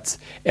sellouts.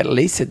 At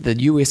least at the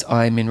US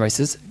Ironman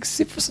races,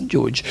 except for St.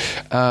 George,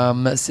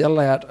 sell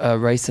out a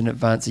race in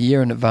advance, a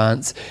year in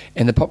advance,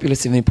 and the popular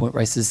 70-point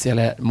races sell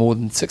out more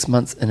than 6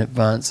 months in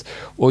advance.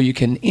 Or you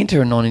can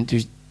enter a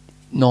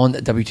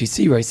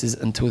non-WTC races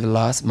until the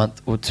last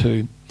month or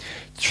 2.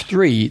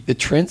 3, the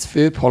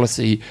transfer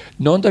policy.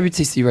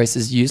 Non-WTC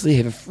races usually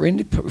have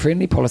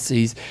friendly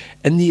policies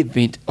in the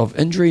event of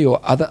injury or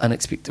other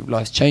unexpected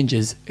life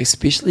changes,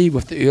 especially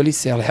with the early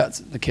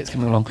sellouts. The cat's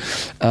coming along.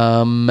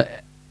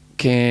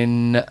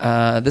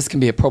 This can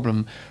be a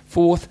problem.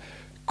 4th,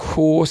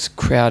 course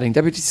crowding.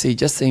 WTC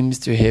just seems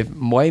to have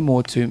way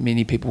more too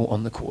many people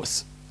on the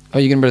course. Oh,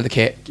 you're getting rid of the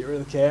cat? Get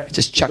rid of the cat.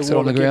 Just chucks it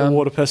on the ground. Get the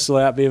water pistol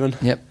out, Bevan.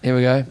 Yep, here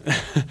we go.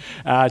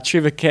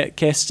 Trevor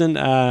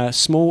Caston,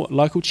 small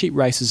local cheap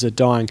races are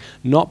dying,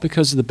 not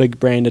because of the big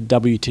branded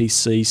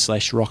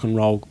WTC/rock and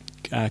roll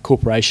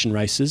corporation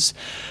races,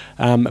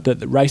 but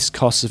the race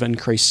costs have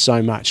increased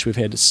so much. We've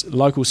had a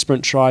local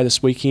sprint try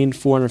this weekend,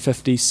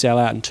 450 sell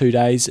out in 2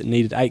 days. It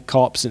needed 8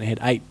 cops and it had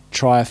 8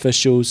 tri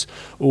officials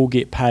all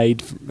get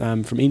paid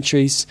from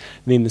entries.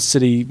 Then the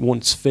city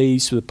wants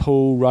fees for the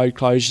pool, road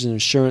closures and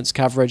insurance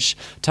coverage.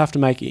 Tough to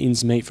make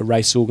ends meet for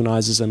race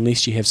organisers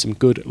unless you have some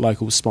good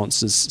local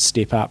sponsors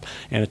step up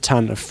and a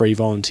ton of free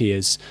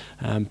volunteers.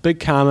 Big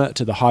karma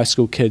to the high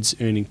school kids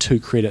earning 2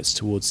 credits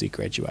towards their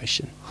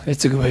graduation.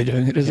 That's a good way of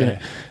doing it, isn't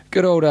it?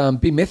 Good old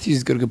Ben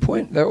Matthews got a good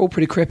point. They're all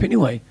pretty crap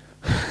anyway.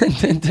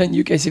 And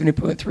UK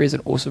 70.3 is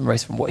an awesome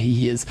race from what he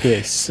hears.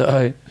 Yes.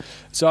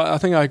 So I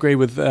think I agree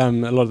with a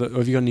lot of the...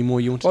 Have you got any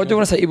more you want to I do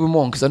want to say Edwin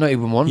Wong, because I know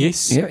Edwin Wong.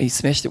 Yes. Yeah, he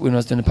smashed it when I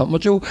was doing the pump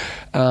module.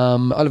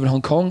 I live in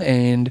Hong Kong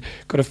and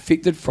got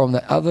affected from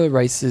the other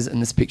races in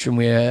the spectrum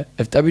where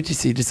if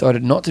WTC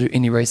decided not to do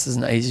any races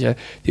in Asia,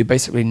 there are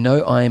basically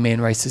no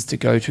Ironman races to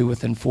go to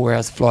within 4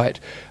 hours flight.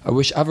 I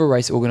wish other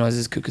race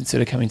organisers could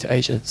consider coming to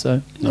Asia.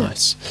 So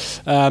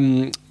nice.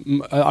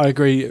 I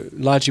agree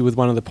largely with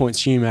one of the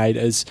points you made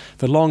is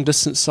the long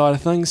distance side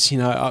of things.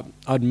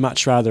 I'd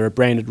much rather a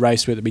branded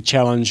race, whether it be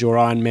Challenge or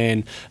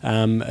Ironman,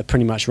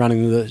 pretty much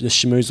running the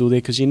schmoozle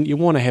there, because you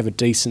want to have a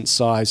decent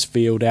sized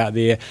field out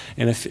there.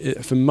 And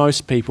if for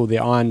most people,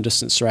 their iron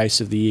distance race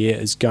of the year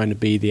is going to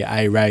be their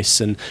A race,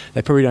 and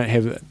they probably don't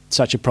have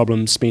such a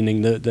problem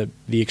spending the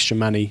extra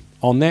money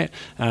on that.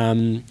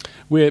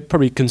 Where it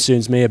probably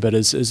concerns me a bit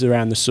is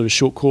around the sort of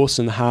short course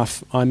and the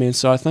half Ironman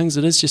side of things.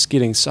 It is just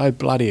getting so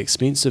bloody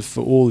expensive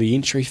for all the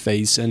entry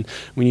fees, and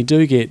when you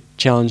do get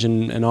Challenge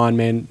and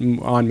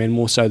Ironman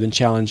more so than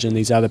Challenge and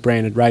these other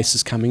branded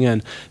races coming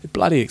in, they're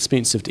bloody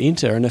expensive to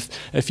enter. And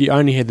if you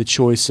only had the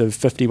choice of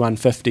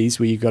 5150s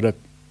where you've got to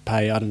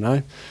pay, I don't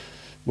know,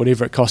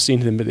 whatever it costs to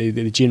enter them, but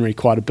they're generally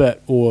quite a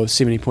bit, or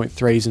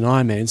 70.3s and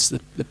Ironmans,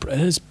 it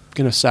is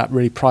going to start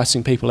really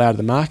pricing people out of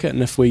the market.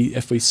 And if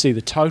we see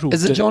the total...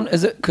 Is it, John?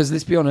 Is it? Because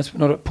let's be honest,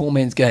 we're not at poor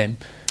man's game.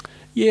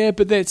 Yeah,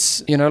 but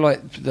that's...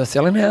 like they're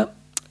selling out.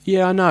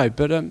 Yeah, I know,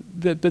 but then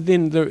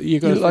you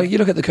got you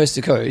look at the coast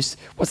to coast.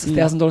 What's the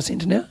 $1,000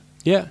 centre now?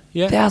 Yeah.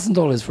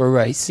 $1,000 for a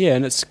race. Yeah,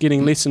 and it's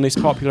getting less and less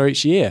popular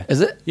each year.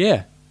 Is it?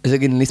 Yeah. Is it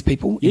getting less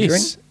people entering?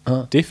 Yes,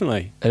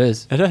 definitely. It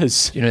is. It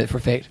is. You know that for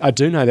a fact? I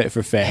do know that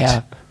for a fact.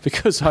 How?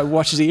 Because I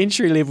watch the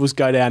entry levels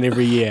go down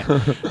every year.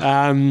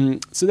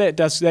 So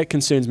that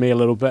concerns me a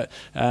little bit.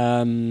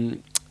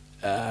 But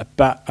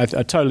I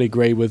totally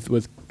agree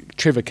with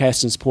Trevor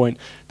Caston's point.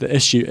 The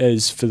issue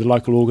is for the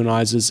local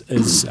organisers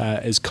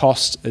is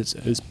cost.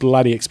 It's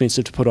bloody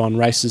expensive to put on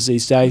races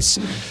these days.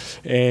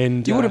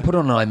 And you wouldn't put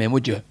on an Ironman,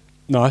 would you?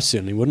 No, I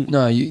certainly wouldn't.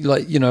 No,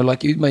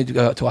 you made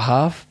go up to a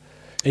half.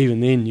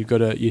 Even then, you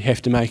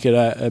have to make it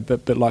a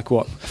bit like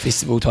what? A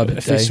festival type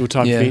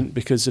event,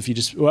 because if you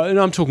just... Well, and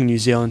I'm talking New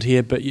Zealand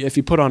here, but if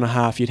you put on a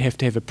half, you'd have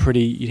to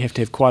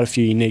have quite a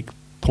few unique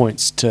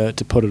points to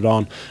put it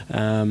on.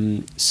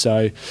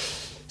 So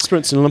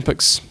sprints and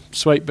Olympics,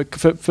 sweet, but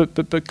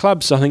for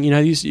clubs, I think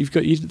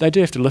they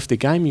do have to lift their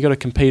game. You've got to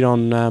compete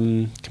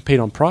on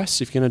price.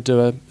 If you're going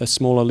to do a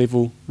smaller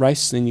level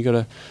race, then you've got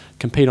to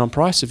compete on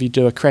price. If you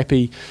do a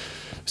crappy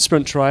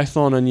sprint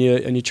triathlon and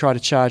you try to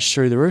charge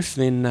through the roof,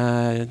 then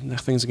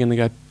things are going to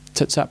go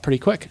tits up pretty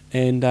quick.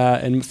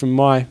 And from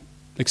my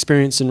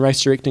experience in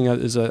race directing,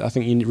 I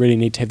think you really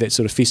need to have that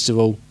sort of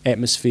festival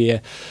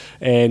atmosphere.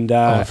 And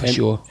for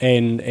sure.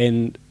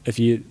 And if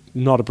you're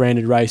not a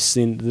branded race,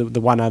 then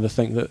the one other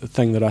thing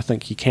that I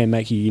think you can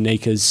make you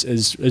unique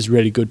is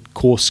really good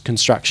course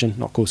construction,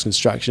 not course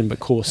construction, but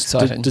course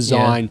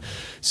design. Yeah.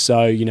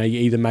 So you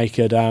either make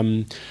it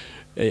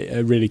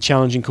a really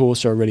challenging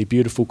course or a really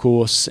beautiful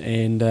course,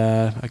 and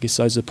I guess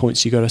those are the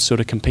points you got to sort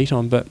of compete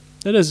on. But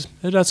it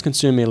does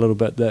concern me a little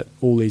bit that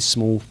all these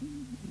small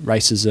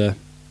races are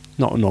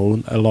not a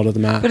lot of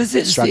them are. But it's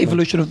just the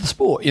evolution of the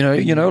sport,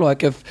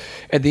 like if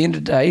at the end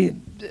of the day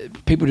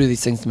people do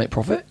these things to make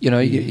profit,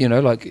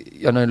 like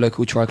I know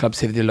local tri clubs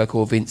have their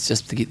local events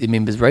just to get their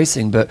members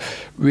racing, but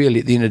really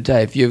at the end of the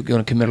day, if you're going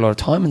to commit a lot of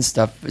time and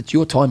stuff, it's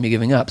your time you're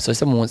giving up, so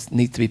someone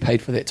needs to be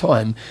paid for that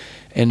time.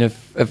 And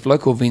if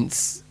local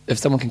events, if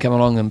someone can come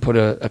along and put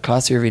a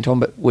classier event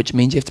on, but which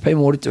means you have to pay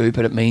more to do,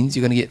 but it means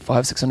you're going to get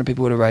 500-600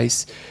 people at a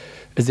race.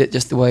 Is that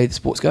just the way the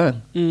sport's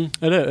going?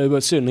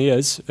 It certainly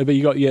is. But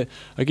you got the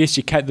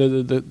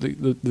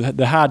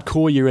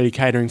hardcore you're really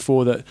catering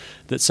for.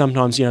 That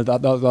sometimes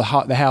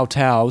the Hal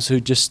Towels who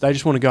just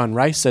want to go and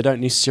race. They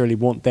don't necessarily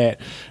want that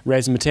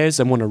razzmatazz.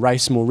 They want to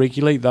race more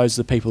regularly. Those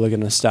are the people who are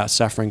going to start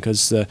suffering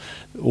because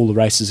all the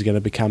races are going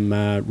to become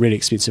really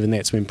expensive, and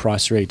that's when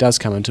price really does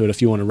come into it.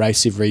 If you want to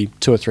race every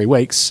 2 or 3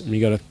 weeks and you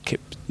got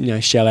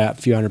to shell out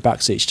a few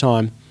 $100 each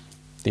time,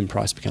 then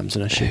price becomes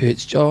an issue. It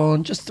hurts,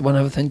 John. Just one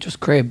other thing, just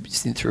Crab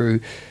sent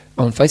through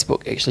on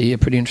Facebook, actually, a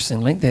pretty interesting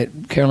link that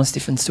Carolyn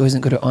Steffen still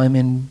hasn't got her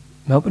Ironman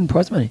Melbourne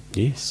prize money.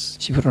 Yes.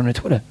 She put it on her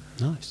Twitter.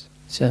 Nice.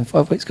 So in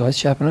 5 weeks, guys,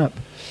 sharpen up.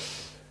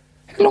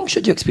 How long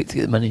should you expect to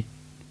get the money?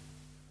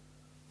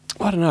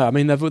 I don't know. I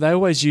mean, they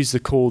always use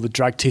the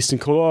drug testing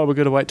call. Oh, we've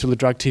got to wait till the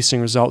drug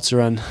testing results are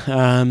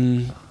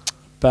in.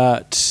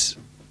 But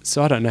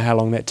so I don't know how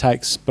long that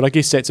takes. But I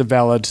guess that's a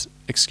valid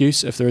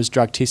excuse. If there is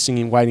drug testing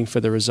and waiting for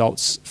the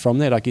results from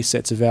that, I guess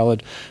that's a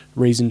valid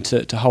reason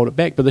to hold it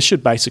back. But there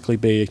should basically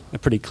be a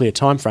pretty clear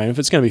time frame. If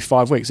it's going to be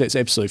 5 weeks, that's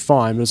absolutely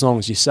fine. But as long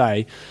as you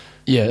say,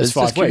 yeah, it's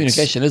 5 just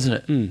communication, isn't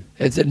it?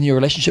 Is it in your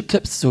relationship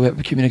tips? It's all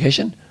about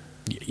communication.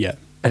 Yeah,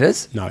 it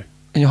is. No.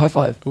 In your high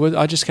five? Well,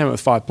 I just came up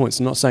with 5 points.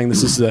 I'm not saying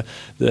this is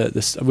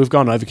we've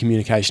gone over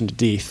communication to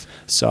death,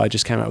 so I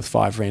just came up with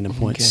 5 random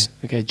points.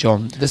 Okay,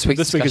 John. This week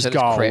is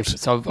gold. Crap,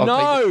 so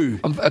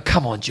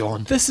come on,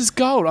 John. This is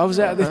gold. I was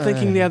out there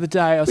thinking the other day.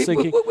 I was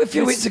thinking a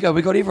few weeks ago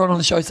we got everyone on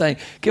the show saying,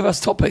 "Give us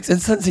topics,"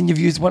 and since then you've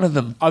used one of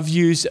them. I've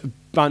used a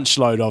bunch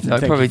load of them. No,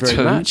 thank probably you very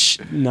 2. much.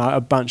 No,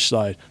 a bunch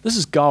load. This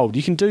is gold.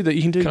 You can do that.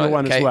 You can do the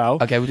one as well.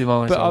 Okay, we'll do my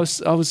one. But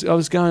as well. I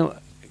was going.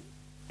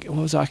 What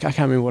was I can't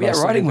remember what I was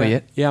saying. Writing, were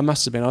you? Yeah, I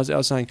must have been. I was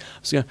going,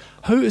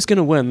 who is going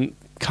to win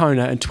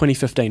Kona in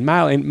 2015,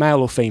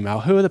 male or female?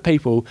 Who are the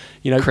people,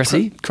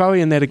 Chrissy?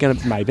 Crowy and that are going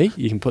to, maybe,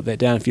 you can put that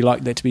down if you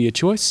like that to be your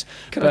choice.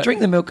 Can I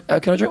drink the milk?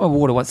 Can I drink my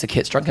water once the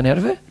cat's drunken out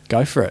of it?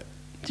 Go for it.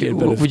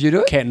 Would you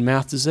do it? Cat and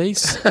mouth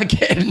disease.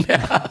 Cat and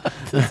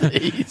mouth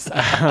disease.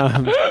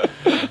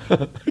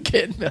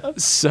 Cat and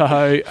mouth.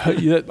 So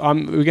we're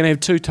going to have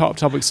 2 top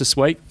topics this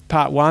week.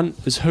 Part 1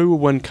 is who will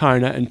win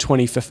Kona in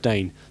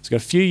 2015. It's got a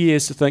few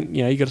years to think.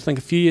 You got to think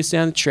a few years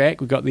down the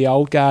track. We've got the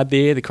old guard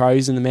there, the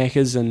Crows and the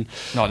Maccas and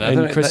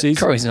Chrissy's.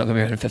 Crowy's not going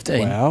to be around in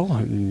 15.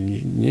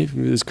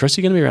 Well, is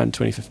Chrissy going to be around in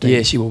 2015?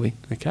 Yeah, she will be.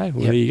 Okay,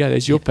 well, there you go.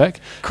 There's your pick.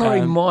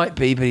 Crowy might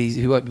be, but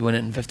he won't be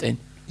winning in 15.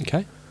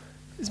 Okay.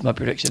 It's my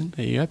prediction.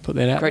 There you go. Put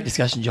that out. Great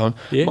discussion, John.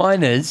 Yeah.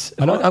 Mine is...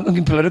 I'm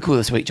going political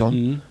this week,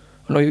 John.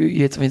 I know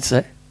you had something to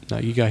say. No,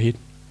 you go ahead.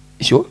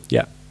 You sure?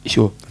 Yeah. You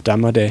sure? I've done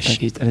my dash.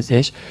 Thank you. He's done his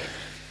dash.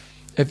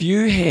 If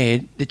you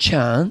had the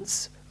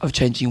chance of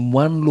changing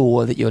one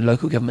law that your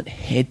local government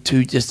had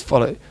to just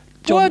follow...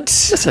 John, what?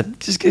 Listen.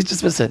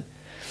 Just listen.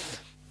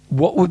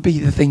 What would be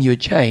the thing you would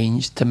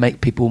change to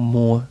make people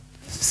more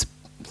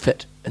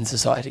fit in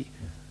society?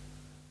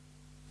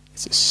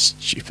 It's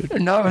stupid.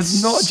 No,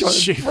 it's not, John.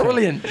 It's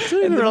brilliant. It's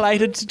not even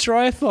related to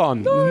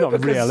triathlon. No,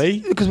 not really.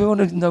 Because we want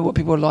to know what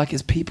people are like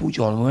as people,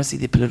 John. We want to see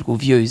their political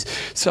views.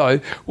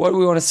 So what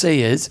we want to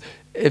see is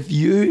if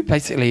you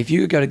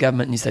go to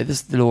government and you say,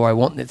 this is the law I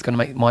want that's going to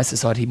make my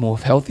society more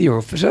healthier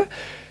or fitter,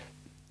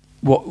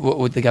 what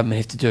would the government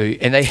have to do?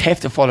 And they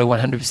have to follow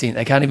 100%.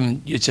 They can't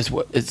even,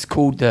 it's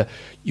called the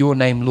Your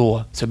Name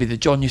Law. So it'd be the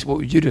John, what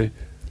would you do?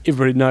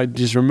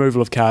 Just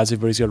removal of cars.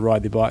 Everybody's got to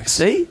ride their bikes.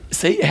 See,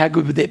 how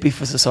good would that be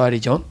for society,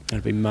 John?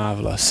 That'd be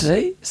marvellous.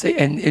 See,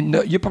 and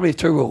no, you probably have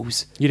 2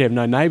 rules. You'd have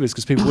no neighbours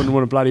because people wouldn't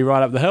want to bloody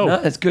ride up the hill.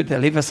 No, it's good. They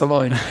leave us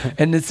alone.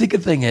 And the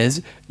second thing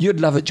is, you'd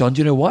love it, John.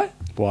 Do you know why?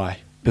 Why?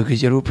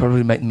 Because you'd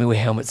probably make them wear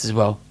helmets as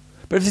well.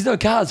 But if there's no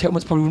cars,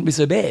 helmets probably wouldn't be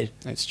so bad.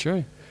 That's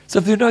true. So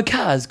if there are no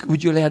cars,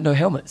 would you allow no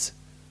helmets?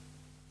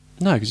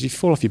 No, because if you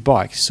fall off your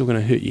bike, it's still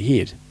going to hurt your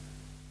head.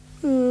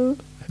 Do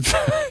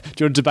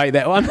you want to debate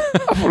that one?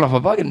 I fall off my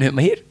bike and hurt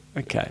my head.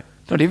 Okay.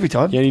 Not every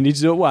time. You only need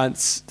to do it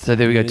once. So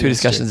there we go, 2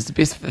 discussions. It's the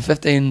best for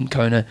 15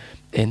 Kona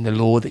and the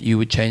law that you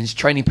would change.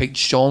 Training Peaks,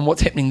 Sean,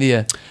 what's happening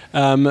there?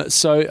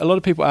 So a lot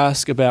of people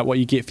ask about what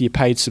you get for your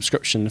paid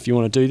subscription. If you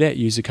want to do that,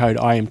 use the code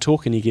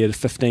IAMTalk and you get a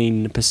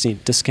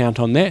 15% discount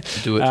on that.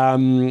 Do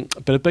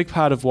it. But a big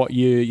part of what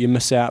you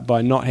miss out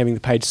by not having the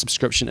paid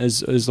subscription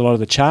is a lot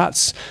of the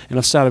charts. And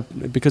I've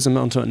started, because I'm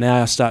onto it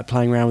now, I start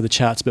playing around with the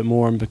charts a bit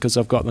more, and because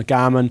I've got my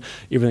Garmin,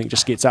 everything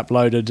just gets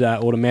uploaded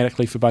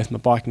automatically for both my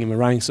biking and my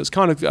running. So it's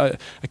kind of a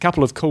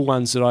couple of cool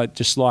ones that I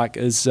just like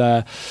is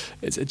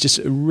it's just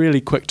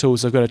really quick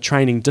tools. I've got a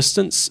training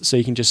distance, so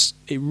you can just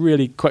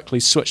really quickly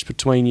switch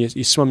between your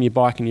swim, your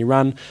bike, and your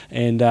run,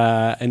 and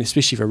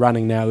especially for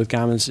running now with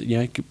Garmin's,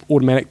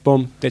 automatic,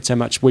 boom, that's how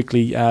much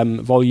weekly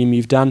volume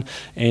you've done,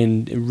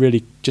 and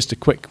really just a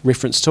quick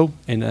reference tool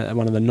and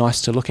one of the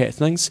nice to look at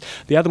things.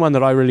 The other one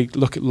that I really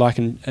like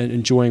and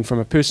enjoying from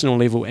a personal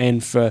level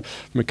and from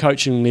a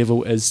coaching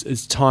level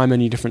is time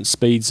in your different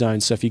speed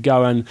zones. So if you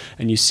go in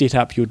and you set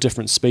up your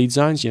different speed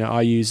zones,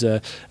 I use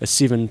a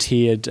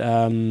 7-tiered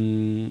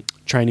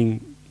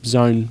training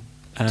zone.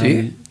 Do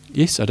you?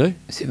 Yes, I do.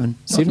 7.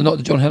 Not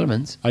the John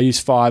Hellermans. I use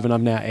 5, and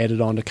I've now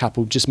added on a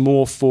couple, just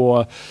more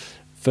for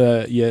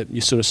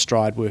your sort of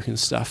stride work and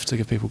stuff to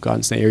give people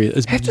guidance in that area.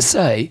 I have to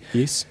say,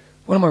 yes,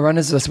 one of my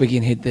runners this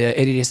weekend had the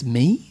Adidas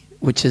Me,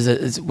 which is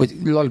a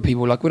lot of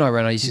people, like when I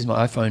run, I use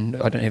my iPhone.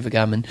 I don't have a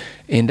Garmin,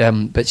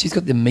 and but she's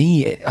got the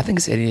Me. I think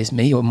it's Adidas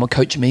Me or my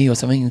Coach Me or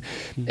something,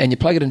 and you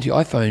plug it into your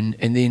iPhone,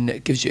 and then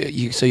it gives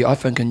you so your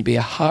iPhone can be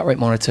a heart rate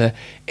monitor,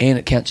 and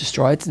it counts your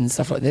strides and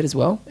stuff like that as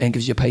well, and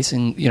gives you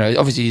pacing.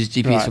 Obviously you use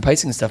GPS for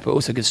pacing and stuff, but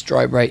also gives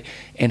stride rate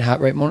and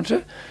heart rate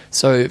monitor.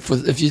 So if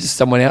you're just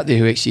someone out there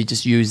who actually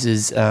just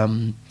uses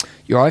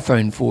your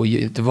iPhone for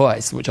your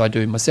device, which I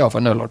do myself. I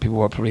know a lot of people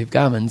will probably have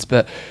Garmin's,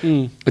 but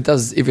it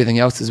does everything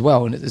else as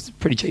well, and it's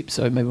pretty cheap,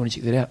 so maybe I want to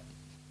check that out.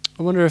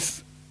 I wonder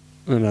if,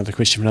 another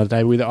question for another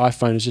day, whether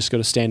iPhone has just got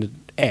a standard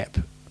app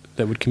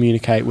that would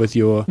communicate with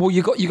your. Well,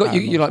 you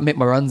like Met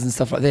My Runs and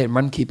stuff like that, and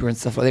Runkeeper and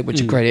stuff like that,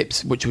 which are great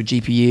apps, which will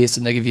GPS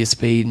and they give you a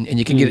speed, and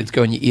you can get it to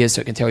go in your ear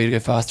so it can tell you to go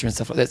faster and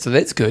stuff like that. So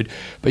that's good,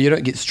 but you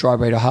don't get stride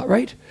rate or heart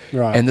rate.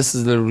 Right. And this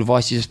is the little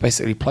device you just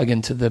basically plug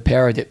into the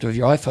power adapter of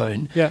your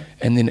iPhone. Yeah.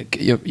 And then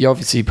you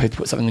obviously put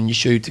something on your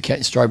shoe to count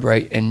your stride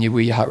rate and you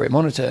wear your heart rate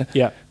monitor.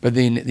 Yeah. But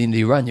then at the end of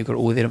your run, you've got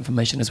all that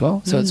information as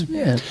well. So it's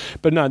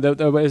But no, as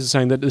I was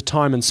saying, that the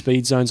time and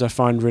speed zones I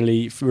find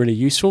really, really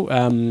useful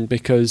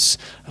because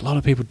a lot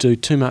of people do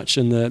too much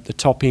in the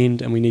top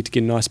end, and we need to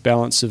get a nice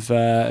balance of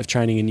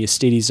training in your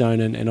steady zone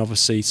and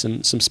obviously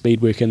some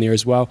speed work in there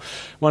as well.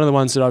 One of the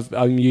ones that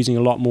I'm using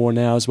a lot more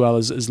now as well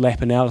is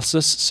lap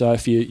analysis. So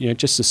if you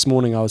just this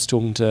morning I was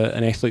talking to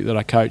an athlete that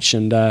I coach,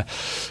 and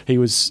he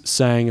was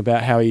saying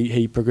about how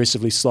he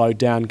progressively slowed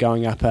down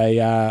going up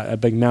a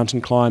big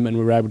mountain climb, and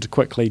we were able to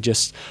quickly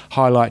just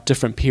highlight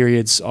different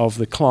periods of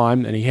the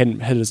climb, and he hadn't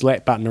hit his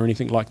lap button or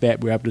anything like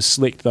that. We were able to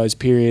select those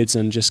periods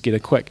and just get a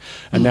quick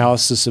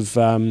analysis of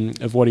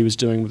what he was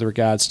doing with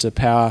regards to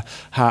power,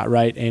 heart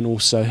rate, and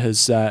also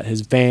his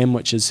VAM,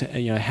 which is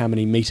how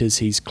many meters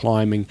he's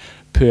climbing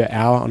per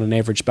hour on an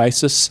average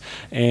basis.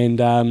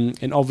 And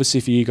obviously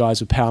for you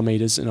guys with power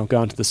meters, and I'll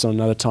go into this on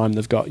another time,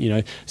 they've got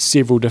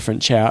several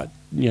different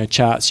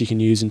charts you can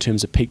use in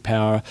terms of peak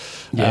power,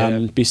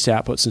 best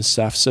outputs and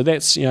stuff. So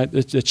that's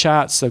the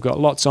charts, they've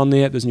got lots on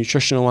there. There's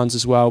nutritional ones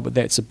as well, but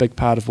that's a big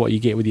part of what you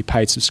get with your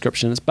paid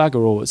subscription. It's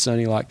bugger all. It's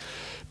only like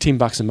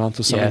 $10 a month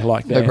or something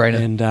like that,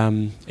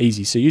 and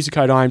easy. So use the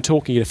code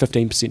IAMTalk and you get a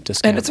 15%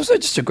 discount. And it's also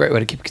just a great way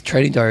to keep a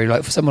training diary.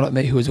 Like for someone like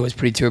me who was always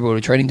pretty terrible at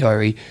a training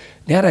diary,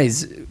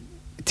 nowadays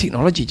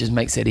technology just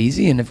makes that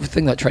easy, and if a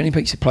thing like Training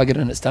Peaks, you plug it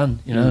in, it's done,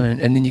 and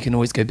then you can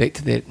always go back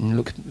to that and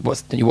look at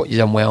what you've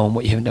done well and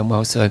what you haven't done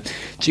well. So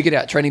check it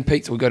out, Training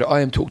Peaks, or go to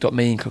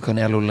iamtalk.me and click on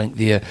our little link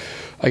there.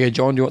 Okay,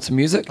 John, do you want some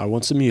music? I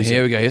want some music.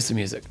 Here we go, here's some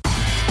music.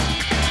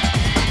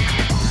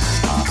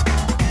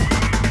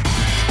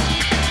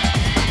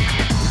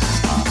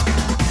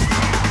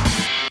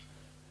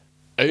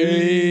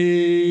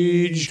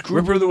 Age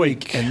Grouper of the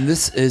Week. And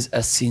this is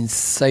a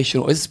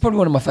sensational, this is probably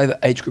one of my favourite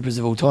age groupers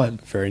of all time.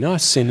 Very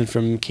nice. Sent in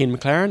from Ken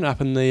McLaren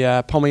up in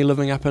the Pommy,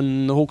 living up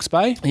in the Hawke's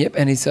Bay. Yep,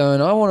 and he's saying,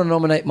 I want to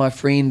nominate my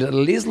friend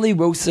Leslie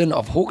Wilson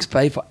of Hawke's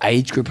Bay for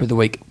Age Grouper of the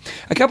Week.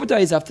 A couple of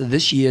days after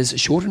this year's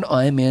shortened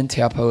Ironman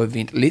Taupo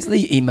event,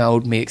 Leslie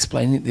emailed me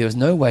explaining that there was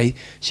no way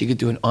she could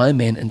do an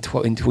Ironman in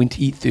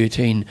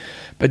 2013,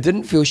 but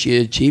didn't feel she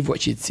had achieved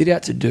what she had set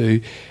out to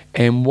do.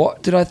 And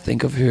what did I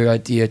think of her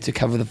idea to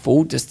cover the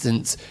full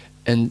distance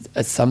in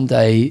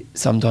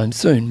sometime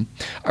soon?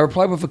 I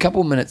replied with a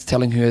couple of minutes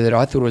telling her that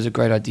I thought it was a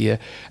great idea.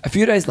 A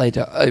few days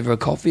later, over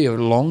a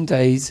long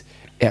day's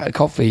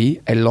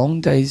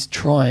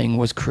trying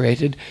was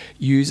created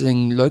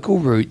using local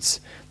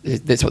routes.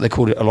 That's what they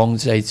called it. A long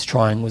day's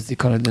trying was the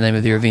name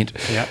of their event.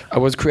 Yep. I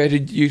was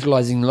created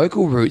utilizing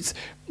local routes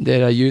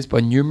that are used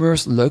by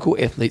numerous local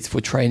athletes for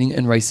training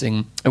and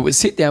racing. It was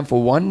set down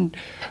for one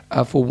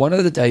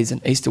of the days in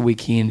Easter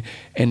weekend,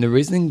 and the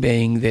reasoning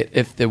being that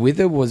if the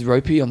weather was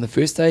ropey on the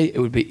first day, it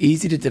would be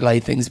easy to delay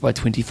things by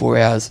 24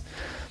 hours.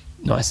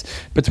 Nice.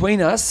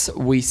 Between us,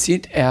 we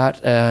sent out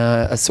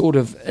a sort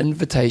of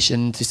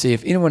invitation to see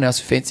if anyone else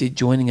fancied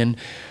joining in,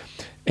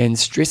 and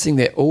stressing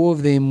that all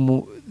of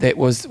them...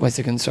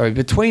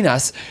 Between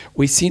us,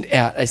 we sent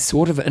out a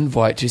sort of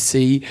invite to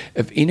see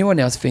if anyone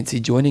else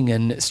fancied joining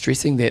in,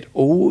 stressing that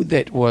all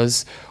that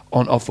was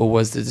on offer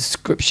was the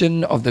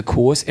description of the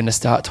course and a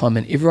start time,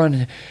 and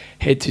everyone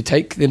had to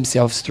take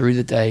themselves through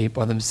the day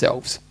by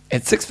themselves.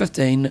 At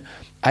 6:15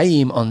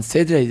 a.m. on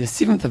Saturday the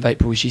 7th of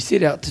April, she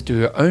set out to do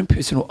her own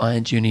personal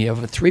iron journey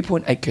of a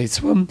 3.8k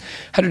swim,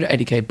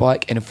 180k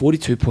bike and a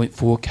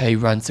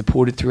 42.4k run,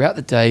 supported throughout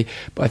the day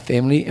by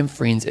family and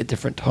friends at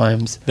different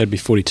times. That'd be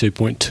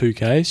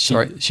 42.2k.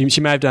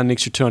 She may have done an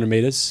extra 200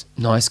 metres.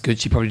 Nice,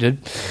 good, she probably did.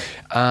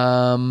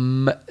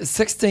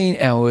 16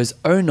 hours,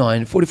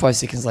 09, 45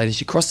 seconds later,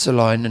 she crossed the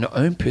line in her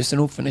own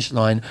personal finish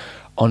line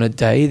on a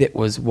day that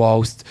was,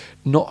 whilst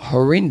not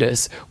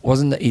horrendous,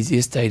 wasn't the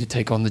easiest day to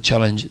take on the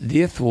challenge.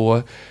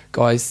 Therefore,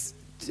 guys,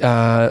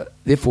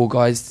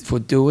 for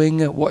doing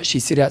what she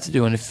set out to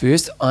do in her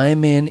first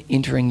Ironman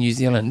entering New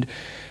Zealand,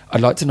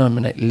 I'd like to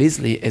nominate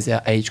Leslie as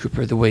our Age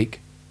Grouper of the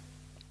Week.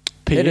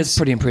 That is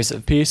pretty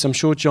impressive. P.S. I'm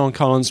sure John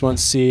Collins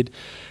once said,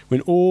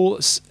 when all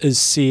is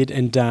said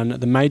and done,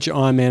 the major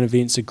Ironman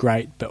events are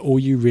great, but all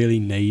you really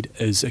need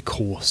is a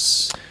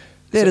course.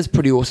 That is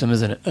pretty awesome,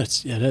 isn't it?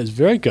 That is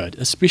very good,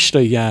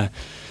 especially if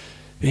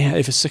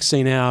it's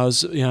 16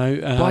 hours,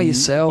 by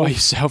yourself. By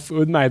yourself.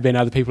 There may have been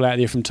other people out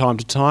there from time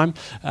to time,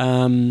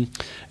 and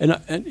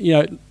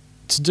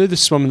to do the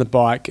swim and the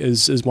bike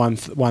is one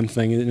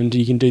thing, and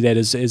you can do that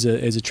as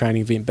a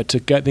training event. But to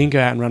then go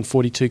out and run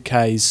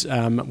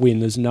 42Ks when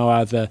there's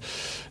not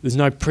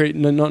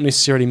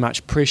necessarily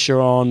much pressure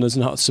on, there's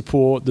not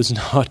support, there's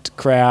not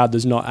crowd,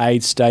 there's not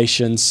aid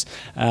stations,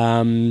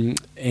 and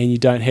you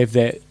don't have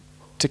that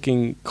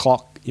ticking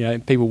clock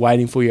people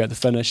waiting for you at the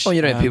finish. Oh,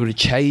 you don't have people to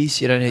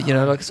chase. You don't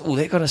have, like, it's all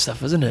that kind of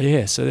stuff, isn't it?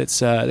 Yeah, so that's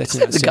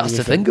the guts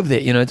to think of that,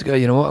 to go,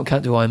 you know what, I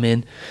can't do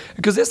Ironman.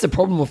 Because that's the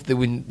problem with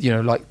when,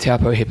 like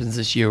Taupo happens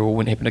this year, or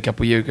when it happened a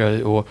couple of years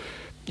ago, or,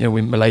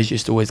 when Malaysia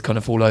used to always kind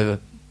of fall over.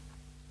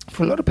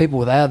 For a lot of people,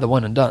 they are the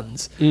one and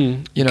dones.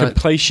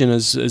 Completion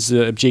is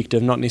the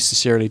objective, not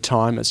necessarily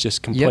time. It's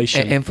just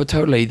completion. Yep. And for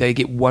totally, they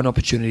get one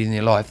opportunity in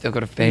their life. They've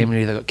got a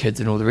family, they've got kids,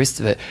 and all the rest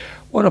of it.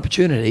 One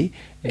opportunity,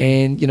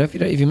 and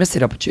if you miss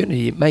that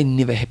opportunity, it may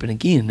never happen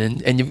again.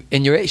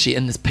 And you're actually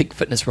in this peak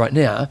fitness right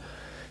now.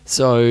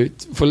 So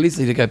for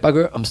Leslie to go,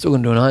 bugger it, I'm still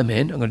going to do an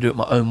Ironman. I'm going to do it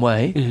my own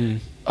way.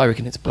 I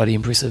reckon it's bloody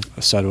impressive.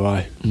 So do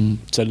I.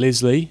 So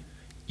Leslie,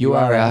 you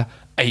are our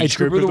Age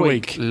Group of the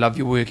Week. Love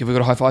your work. Have we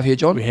got a high five here,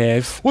 John? We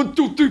have. 1,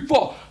 2, 3,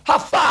 4. High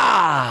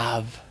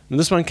five! And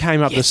this one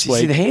came up this week. You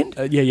see the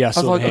hand? Yeah, I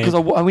saw the hand. Because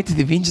I went to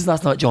the Avengers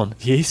last night, John.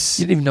 Yes.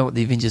 You didn't even know what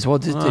the Avengers was,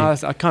 did you?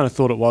 I kind of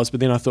thought it was, but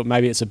then I thought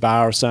maybe it's a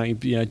bar or something.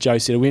 Joe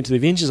said, I went to the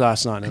Avengers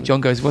last night. And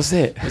John goes, what's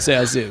that?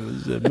 Is it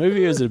a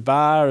movie? Is it a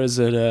bar? Is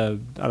it a...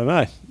 I don't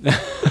know.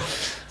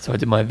 So I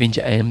did my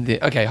Avenger AM there.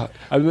 Okay.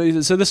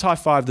 So this high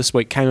five this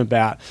week came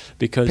about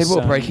because...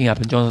 People are breaking up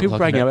and John's people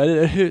breaking up.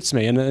 It hurts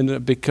me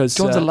and because...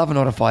 John's a lover,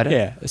 not a fighter.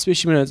 Yeah,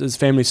 especially when it's a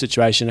family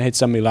situation. I had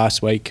somebody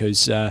last week who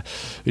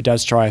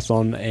does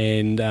triathlon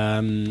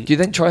and... Do you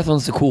think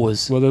triathlon's the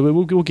cause? Well,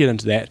 we'll get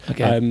into that.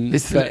 Okay.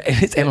 Let's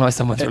analyse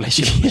someone's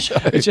relationship on the show.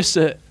 It's just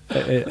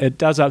it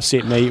does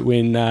upset me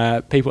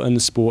when people in the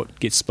sport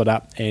get split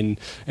up and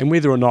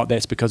whether or not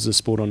that's because of the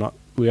sport or not.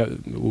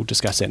 We'll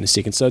discuss that in a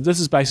second. So this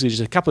is basically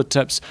just a couple of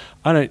tips.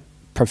 I don't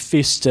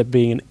profess to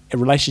being a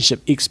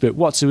relationship expert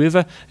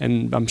whatsoever,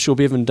 and I'm sure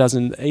Bevan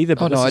doesn't either.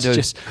 But I do.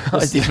 I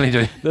definitely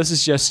do. This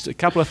is just a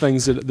couple of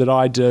things that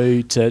I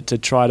do to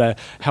try to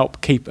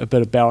help keep a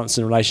bit of balance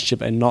in a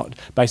relationship, and not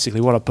basically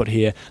what I put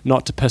here,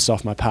 not to piss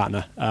off my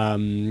partner,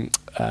 and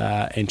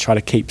try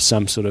to keep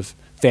some sort of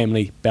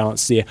family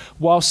balance there,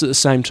 whilst at the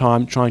same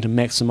time trying to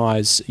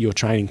maximise your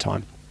training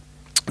time.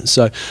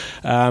 So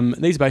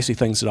these are basically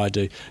things that I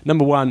do.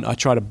 Number one, I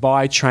try to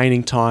buy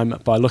training time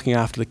by looking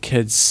after the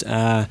kids,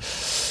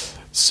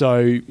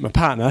 so my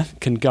partner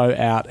can go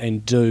out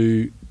and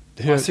do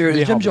her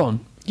Gym hobby.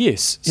 John?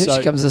 Yes. Yeah, so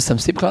she comes to some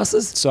step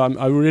classes? So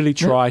I really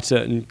try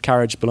to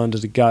encourage Belinda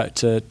to go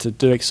to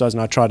do exercise,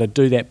 and I try to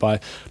do that by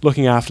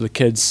looking after the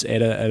kids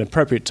at an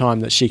appropriate time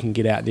that she can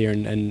get out there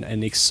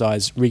and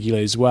exercise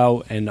regularly as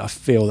well, and I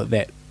feel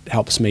that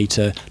helps me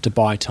to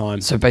buy time.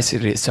 So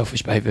basically it's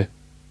selfish behaviour.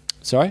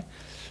 Sorry?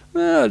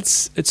 Well,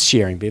 it's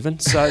sharing, Bevan.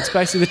 So it's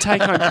basically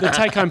the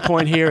take home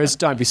point here is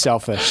don't be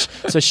selfish.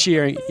 So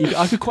sharing,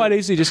 I could quite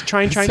easily just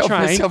train.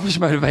 Selfish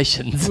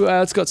motivations.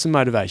 Well, it's got some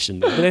motivation,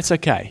 but that's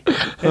okay.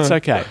 It's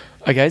okay.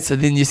 Okay, so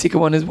then your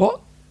second one is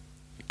what?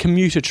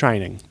 Commuter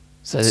training.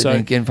 So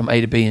then getting from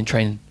A to B and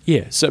training.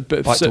 Yeah. So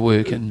bike to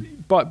work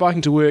and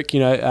biking to work.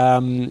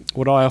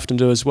 What I often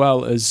do as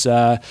well is.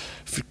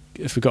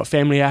 If we've got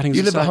family outings,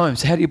 you live at home.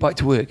 So how do you bike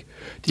to work?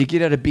 Do you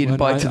get out of bed and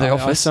bike to the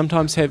office?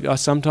 I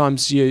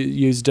sometimes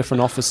use a different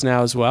office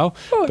now as well.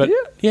 Oh, but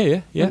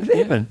yeah. What did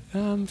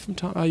happen? From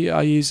time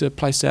I use a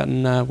place out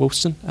in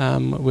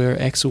Wilston where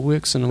Axel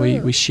works, and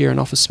we share an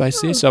office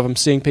space there. So if I'm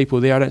seeing people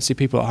there, I don't see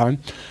people at home.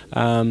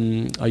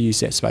 I use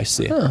that space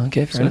there. Oh,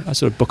 okay, fair enough. I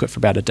sort of book it for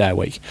about a day a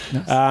week.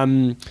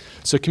 Nice.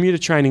 So commuter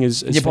training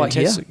is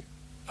fantastic.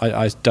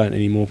 I don't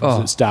anymore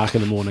because it's dark in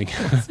the morning.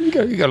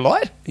 You got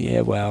light?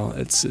 Yeah, well,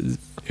 it's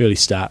early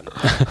start.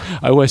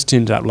 I always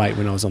turned up late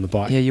when I was on the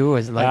bike. Yeah, you're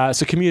always late.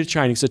 So commuter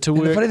training. So to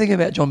work. The funny thing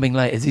about John being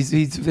late is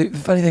the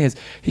funny thing is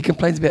he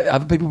complains about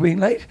other people being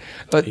late.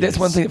 But that's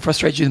one thing that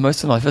frustrates you the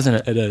most in life, isn't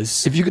it? It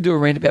is. If you could do a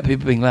rant about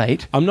people being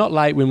late. I'm not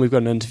late when we've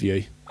got an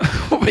interview.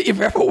 But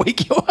every other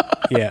week you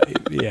are.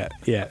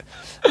 Yeah.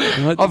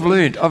 I've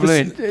learned.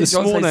 This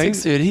morning,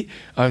 6:30.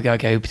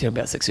 Okay, we'll be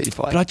about 6:35.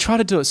 But I try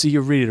to do it so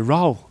you're ready to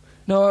roll.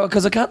 No,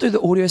 because I can't do the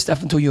audio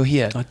stuff until you're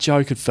here.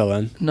 Joe could fill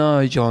in.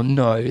 No, John,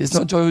 no. It's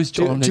not Joe's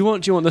John. Do you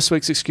want this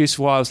week's excuse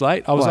for why I was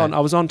late? I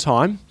was on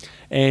time,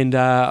 and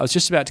I was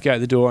just about to go out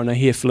the door, and I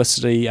hear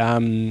Felicity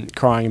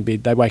crying in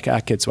bed.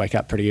 Our kids wake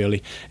up pretty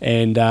early,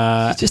 and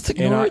just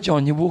ignore it,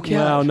 John. You walk out.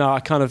 Well, no, I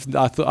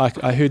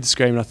thought I heard the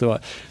scream, and I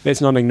thought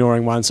that's not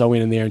ignoring one. So I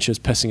went in there, and she was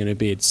pissing in her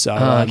bed. So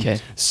okay.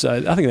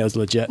 So I think that was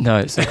legit. No,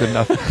 it's not good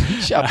enough.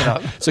 Shut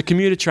up. So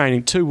commuter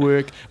training to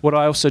work. What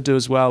I also do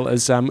as well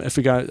is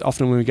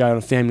often when we go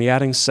on family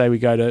outings, say we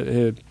go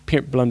to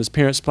Belinda's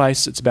parents'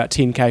 place, it's about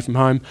 10k from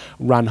home,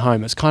 run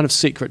home. It's kind of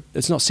secret.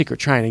 It's not secret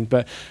training,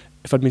 but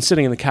if I'd been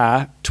sitting in the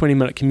car,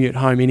 20-minute commute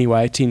home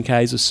anyway,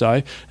 10k's or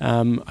so,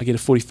 I get a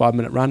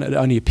 45-minute run. It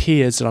only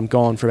appears that I'm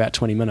gone for about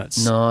 20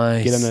 minutes.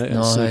 Nice. Get in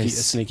a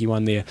sneaky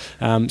one there.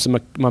 So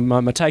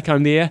my take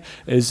home there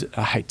is,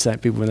 I hate saying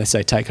people when they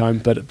say take home,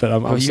 but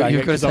I'm saying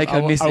you've got a take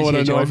home message. I want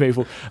to here, annoy John.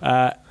 people.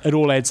 It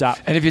all adds up.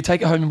 And if you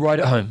take it home, ride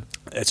it home.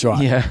 That's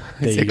right. Yeah,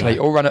 There you exactly.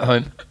 go. Or run at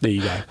home. There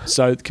you go.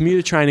 So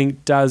commuter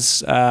training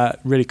does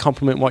really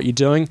complement what you're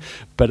doing,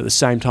 but at the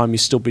same time you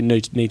still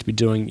need to be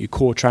doing your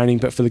core training.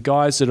 But for the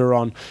guys that are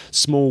on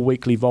small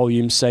weekly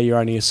volumes, say you're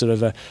only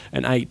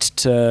an 8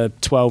 to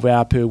 12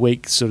 hour per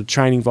week sort of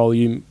training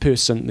volume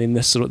person, then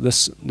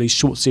these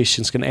short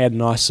sessions can add a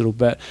nice little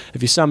bit.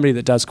 If you're somebody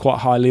that does quite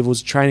high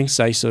levels of training,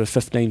 say sort of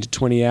 15 to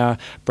 20 hour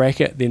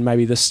bracket, then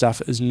maybe this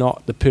stuff is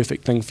not the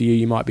perfect thing for you.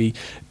 You might be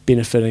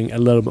benefiting a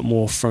little bit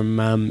more from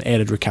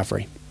added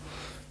recovery.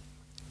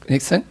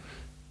 Next thing.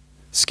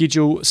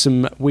 Schedule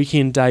some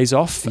weekend days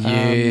off,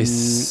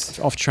 Yes.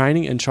 off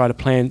training, and try to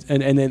plan.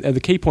 And then the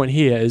key point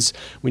here is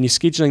when you're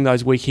scheduling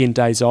those weekend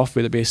days off,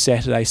 whether it be a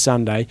Saturday,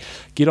 Sunday,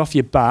 get off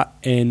your butt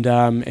and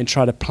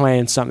try to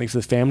plan something for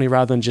the family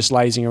rather than just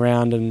lazing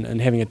around and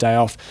having a day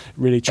off.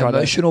 Really try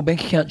Emotional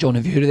bank account, John.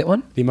 Have you heard of that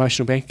one? the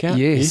emotional bank account.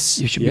 Yes.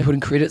 You should be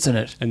putting credits in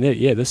it. And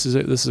this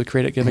is a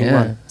credit giving Yeah.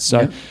 one.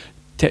 So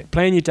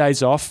plan your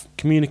days off,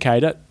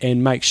 communicate it,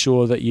 and make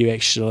sure that you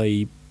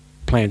actually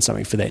plan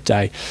something for that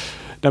day.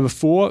 Number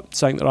 4,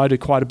 something that I do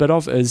quite a bit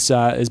of is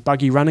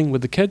buggy running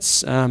with the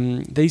kids.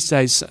 These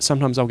days,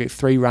 sometimes I'll get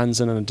 3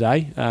 runs in a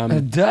day. A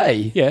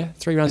day? Yeah,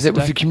 3 runs Is that a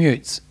day. with your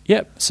commutes?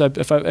 Yep. So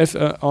if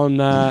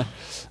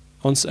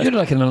You're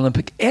like an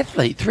Olympic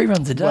athlete, 3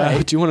 runs a day.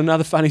 well, do you want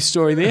another funny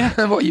story there?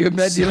 What, you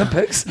made the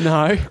Olympics?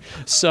 No.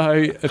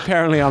 So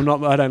apparently I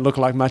don't look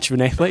like much of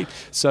an athlete.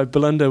 So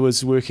Belinda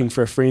was working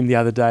for a friend the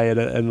other day at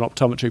an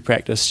optometry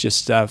practice,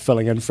 just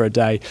filling in for a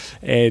day.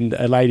 And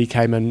a lady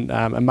came in,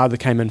 a mother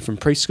came in from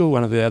preschool,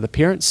 one of the other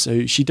parents,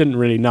 who she didn't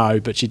really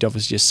know, but she'd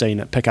obviously just seen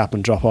it pick up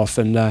and drop off.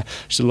 And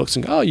she looks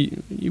and goes, oh,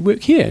 you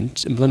work here?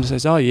 And Belinda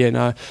says, oh, yeah,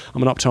 no,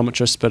 I'm an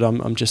optometrist, but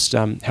I'm just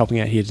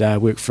helping out here today. I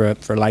work for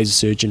a laser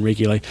surgeon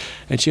regularly.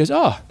 And she goes,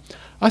 oh,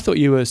 I thought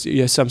you were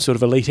some sort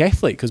of elite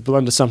athlete, because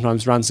Belinda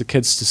sometimes runs the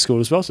kids to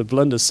school as well. So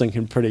Belinda's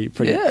thinking pretty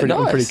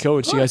cool.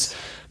 And she goes,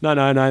 no,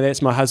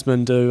 that's my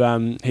husband.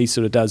 He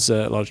sort of does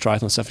a lot of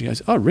triathlon stuff. And he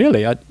goes, oh,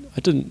 really? I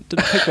didn't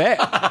pick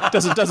that.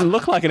 doesn't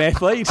look like an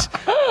athlete.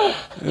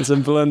 And so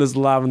Belinda's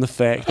loving the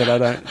fact that I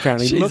don't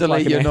apparently She's look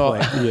like elite, an you're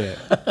athlete.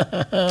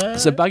 Yeah.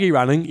 So buggy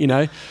running,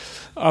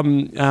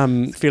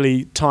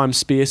 fairly time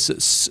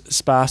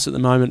sparse at the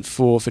moment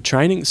for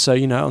training. So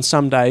on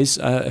some days,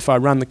 if I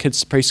run the kids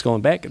to preschool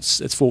and back,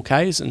 it's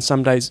 4Ks, and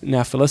some days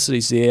now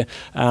Felicity's there.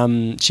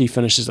 She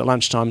finishes at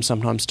lunchtime.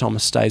 Sometimes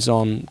Thomas stays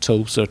on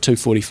till sort of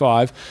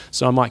 2:45.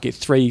 So I might get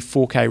 3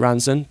 4K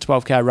runs in,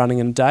 12K running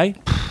in a day.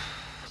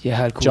 Yeah,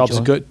 hardcore.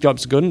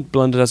 Jobs are good. And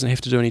Belinda doesn't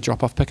have to do any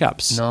drop-off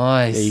pickups.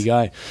 Nice. There you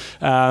go.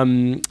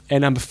 And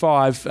number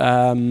 5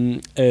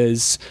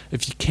 is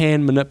if you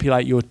can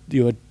manipulate your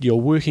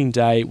working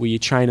day where you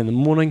train in the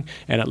morning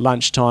and at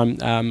lunchtime.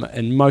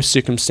 In most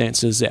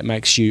circumstances, that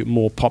makes you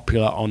more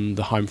popular on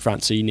the home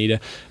front. So you need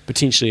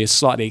potentially a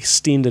slightly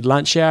extended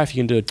lunch hour if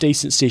you can do a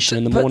decent session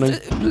in the morning.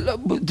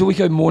 Do we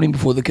go morning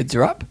before the kids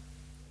are up?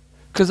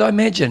 Because I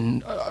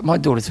imagine my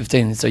daughter's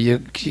 15, so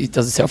she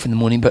does herself in the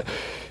morning, but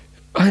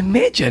I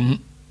imagine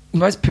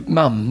most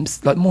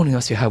mums, like morning, I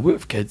see hard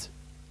work for kids.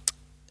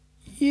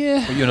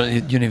 Yeah. Well,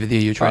 you're never there,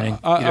 you're training. You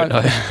don't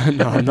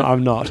know. No,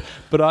 I'm not.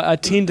 But I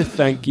tend to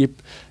think you're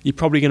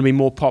probably going to be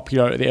more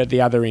popular at the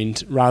other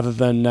end rather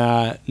than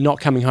not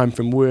coming home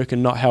from work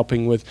and not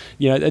helping with,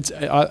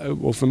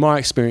 from my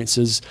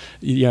experiences,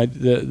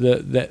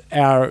 the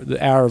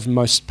hour of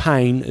most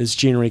pain is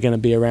generally going to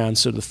be around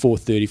sort of the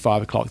 4:30,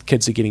 5 o'clock. The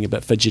kids are getting a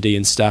bit fidgety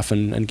and stuff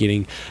and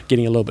getting a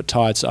little bit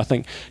tired. So I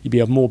think you'd be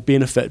of more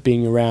benefit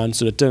being around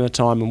sort of dinner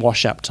time and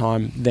wash up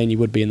time than you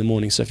would be in the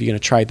morning. So if you're going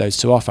to trade those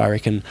two off, I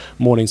reckon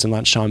mornings and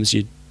lunchtimes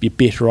you'd be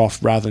better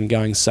off rather than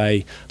going,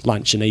 say,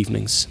 lunch and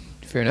evenings.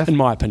 Fair enough. In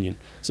my opinion.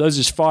 So those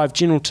are just 5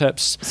 general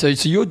tips. So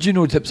your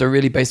general tips are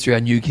really based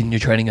around you getting your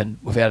training in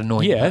without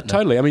annoying your partner.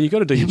 Totally. I mean, you've got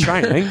to do your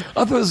training.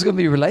 I thought it was going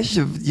to be a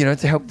relationship,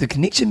 to help the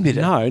connection better.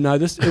 No,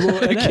 it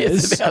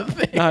is.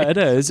 No, it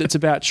is. It's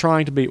about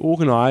trying to be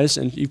organised,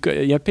 and you've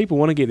got people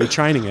want to get their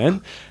training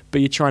in,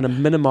 but you're trying to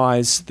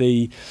minimise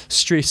the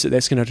stress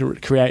that's going to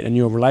create in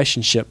your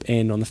relationship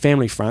and on the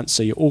family front.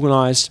 So you're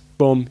organised,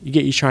 boom, you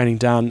get your training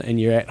done,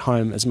 and you're at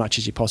home as much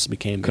as you possibly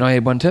can be. Can I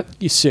add one tip?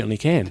 You certainly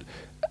can.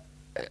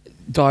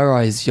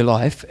 Diarise your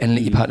life and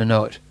let your partner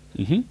know it.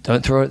 Mm-hmm.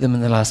 Don't throw at them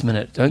in the last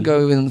minute. Don't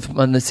go in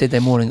on the Saturday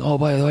morning. Oh,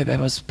 by the way, babe,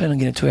 I was planning on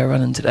getting a 2-hour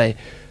run in today.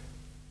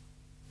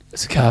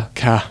 It's a car.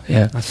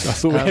 Yeah. I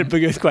thought we had a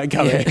big earthquake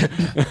coming.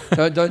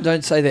 Yeah.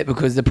 don't say that,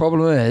 because the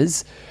problem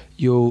is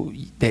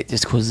that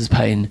just causes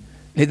pain.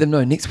 Let them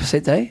know next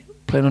Saturday,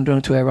 plan on doing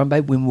a 2-hour run,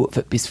 babe. When will it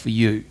fit best for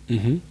you?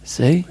 Mm-hmm.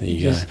 See? There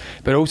you go.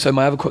 But also,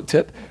 my other quick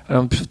tip, and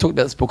I've talked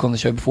about this book on the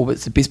show before, but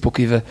it's the best book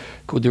ever,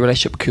 called The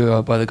Relationship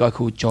Cure by the guy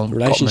called John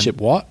Relationship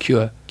Gottman. what?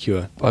 Cure.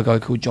 By a guy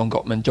called John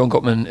Gottman. John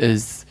Gottman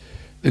is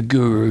the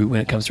guru when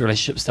it comes to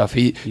relationship stuff.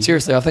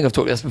 Seriously, I think I've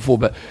talked about this before,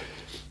 but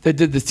they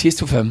did this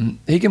test with him.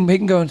 He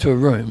can go into a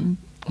room.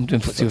 I'm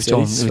doing footsie with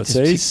John.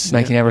 Just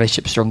making our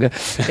relationship stronger.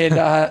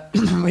 And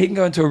he can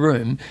go into a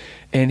room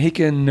and he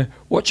can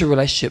watch a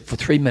relationship for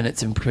 3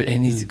 minutes and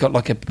he's got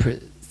like a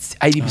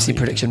 80%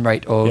 prediction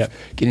rate of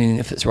getting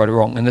if it's right or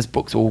wrong. And this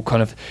book's all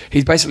kind of,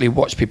 he's basically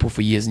watched people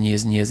for years and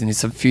years and years, and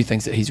there's a few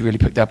things that he's really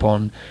picked up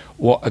on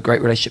what a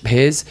great relationship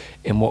has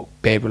and what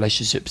bad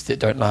relationships that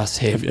don't last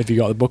have. Have you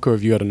got the book, or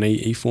have you got an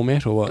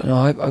e-format, or what? No,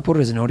 I bought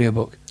it as an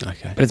audiobook.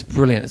 Okay. But it's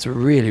brilliant. It's a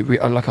really,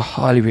 I like a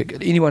highly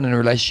recommend anyone in a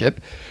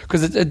relationship,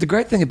 because the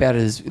great thing about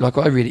it is, like,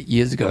 I read it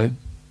years ago.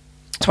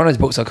 It's one of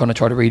those books I kind of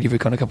try to read every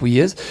kind of couple of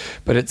years,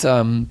 but it's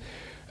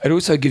it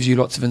also gives you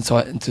lots of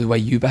insight into the way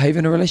you behave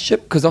in a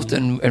relationship, because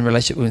often in a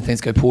relationship when things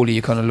go poorly,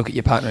 you kind of look at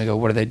your partner and go,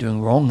 what are they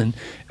doing wrong? And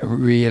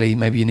really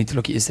maybe you need to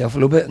look at yourself a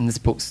little bit, and this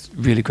book's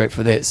really great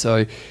for that.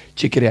 So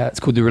check it out. It's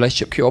called The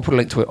Relationship Cure. I'll put a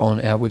link to it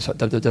on our website,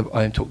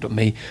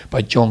 www.iamtalk.me,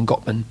 by John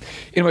Gottman.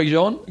 Anyway,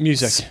 John,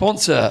 music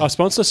sponsor. Oh,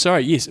 sponsor.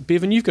 Sorry, yes,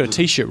 Bevan, you've got a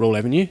t-shirt rule,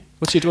 haven't you?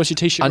 What's your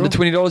t-shirt under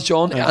rule? $20,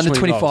 John. Under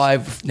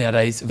 $25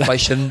 nowadays.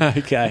 Inflation.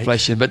 Okay.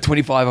 Inflation. But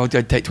 25, I'll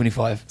take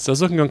 25. So I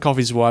was looking on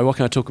Coffees Why. What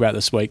can I talk about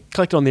this week?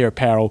 Clicked on their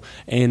apparel,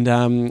 and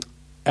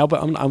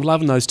Albert, I'm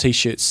loving those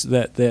t-shirts.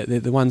 That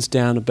the ones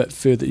down a bit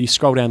further. You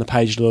scroll down the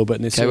page a little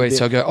bit, and okay, wait.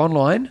 So I go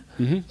online.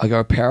 Mm-hmm. I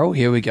go apparel.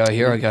 Here we go.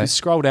 Here I go. You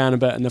scroll down a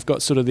bit, and they've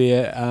got sort of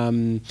their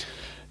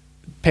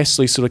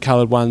pastely sort of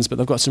coloured ones, but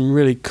they've got some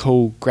really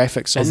cool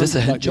graphics on them. Is this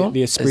a hint, like John?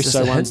 The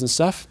espresso ones and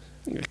stuff.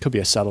 It could be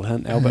a subtle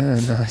hint, Albert.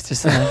 No, it's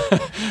just saying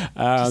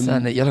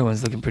that yellow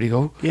one's looking pretty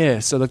cool. Yeah,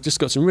 so they've just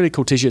got some really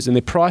cool t-shirts, and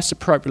they're priced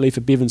appropriately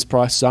for Bevan's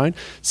price zone,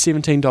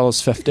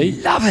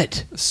 $17.50. Love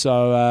it.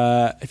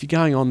 So if you're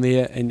going on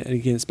there, and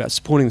again, it's about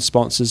supporting the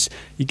sponsors,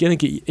 you're going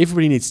to get,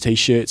 everybody needs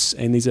t-shirts,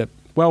 and these are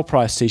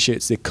well-priced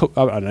t-shirts. They're cool.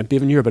 I don't know,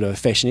 Bevan, you're a bit of a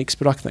fashion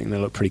expert. I think they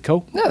look pretty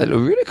cool. No, they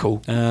look really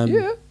cool.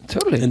 Yeah,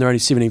 totally. And they're only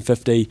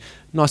 $17.50.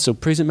 Nice little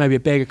present, maybe a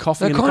bag of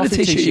coffee. The kind of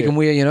t-shirt you can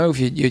wear, if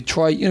you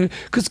try,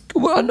 because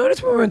I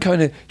noticed when we're in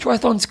kind of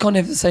triathlons, kind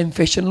of have the same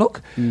fashion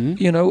look.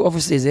 Mm-hmm.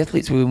 Obviously as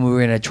athletes, when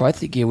we're in our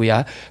triathlete gear, we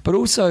are, but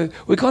also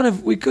we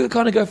could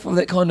kind of go for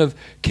that kind of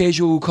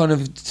casual kind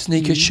of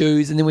sneaker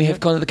shoes, and then we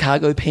have kind of the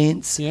cargo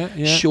pants,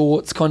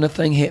 shorts kind of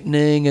thing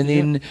happening, and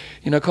then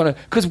kind of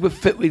because we're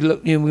fit, we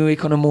look, we wear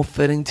kind of more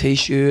fitting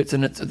t-shirts,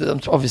 and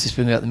I'm obviously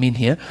speaking about the men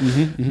here,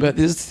 but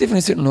there's definitely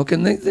a certain look,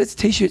 and those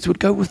t-shirts would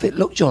go with that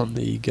look, John.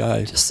 There you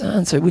go. Just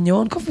saying. So when you're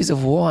on Coffees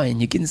of Hawaii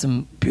and you're getting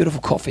some beautiful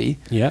coffee,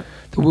 the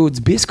world's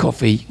best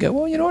coffee, you go,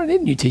 well, you know what, I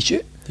need a new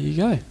t-shirt. There you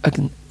go. I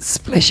can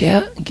splash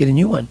out and get a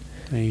new one.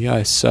 There you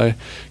go. So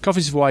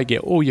Coffees of Hawaii,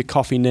 get all your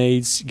coffee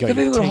needs. They've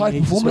even got a high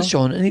performance,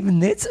 John, and even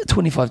that's at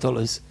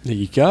 $25. There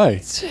you go.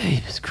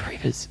 Jeepers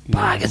creepers.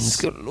 Bargains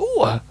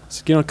galore.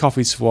 So get on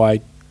Coffees of Hawaii,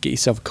 get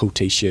yourself a cool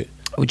t-shirt.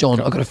 Well,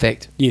 John, I've got a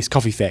fact. Yes,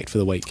 coffee fact for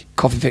the week.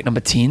 Coffee fact number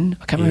 10.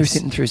 I can't remember who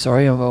sent them through,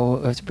 sorry.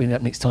 I'll have to bring it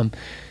up next time.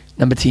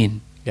 Number 10.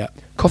 Yeah.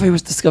 Coffee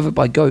was discovered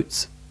by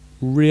goats.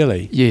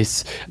 Really?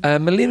 Yes. A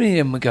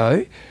millennium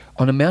ago,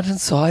 on a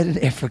mountainside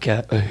in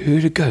Africa, a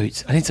herd of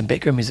goats, I need some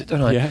background music,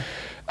 don't I?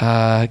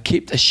 Yeah.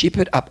 Kept a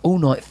shepherd up all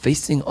night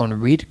feasting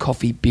on red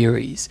coffee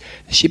berries.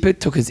 The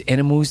shepherd took his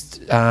animals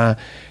and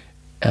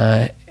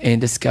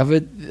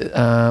discovered,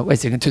 to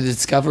the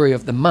discovery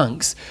of the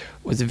monks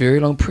was a very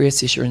long prayer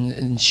session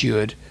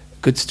ensured.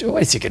 Good story.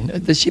 Wait a second.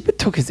 The shepherd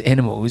took his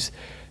animals,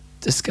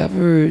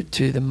 discoveries.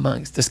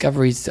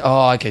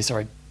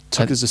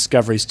 Took his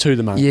discoveries to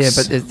the monks. Yeah,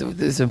 but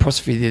there's an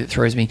apostrophe there that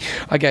throws me.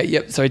 Okay,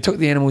 yep. So he took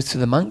the animals to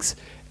the monks,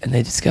 and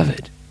they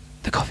discovered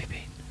the coffee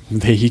bean.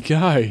 There you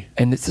go.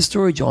 And it's a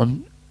story,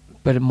 John,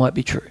 but it might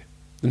be true.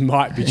 It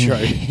might be true.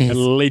 Yes.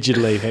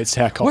 Allegedly, that's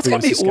how coffee was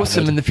discovered. What's going to be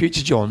awesome in the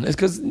future, John, is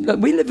because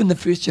we live in the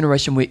first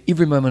generation where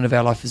every moment of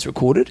our life is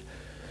recorded.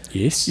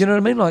 Yes. You know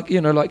what I mean? Like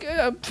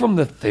from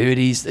the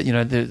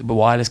 30s, the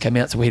wireless came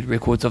out, so we had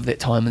records of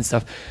that time and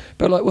stuff.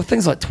 But like with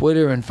things like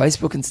Twitter and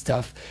Facebook and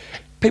stuff,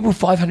 people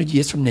 500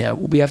 years from now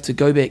will be able to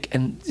go back,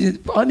 and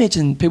I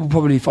imagine people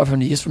probably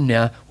 500 years from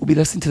now will be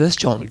listening to this,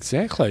 John.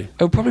 Exactly.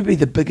 It'll probably be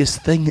the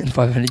biggest thing in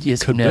 500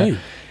 years from now.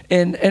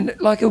 And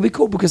like it'll be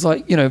cool because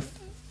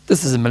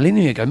this is a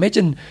millennium ago.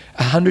 Imagine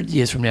 100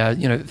 years from now,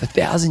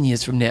 1,000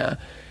 years from now,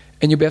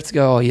 and you'll be able to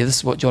go, oh yeah, this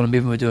is what John and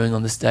Bevan were doing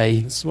on this day.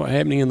 This is what's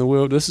happening in the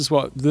world. This is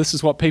what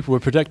people were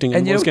predicting,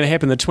 and what's going to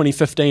happen in the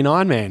 2015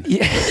 Ironman.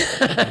 Yeah,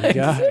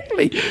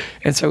 exactly.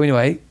 And so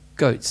anyway,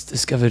 goats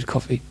discovered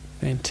coffee.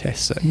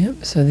 Fantastic.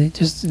 Yep. So they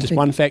just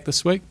one fact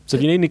this week. So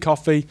if you need any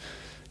coffee, you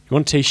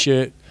want a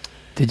t-shirt,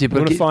 you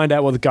want to find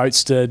out what the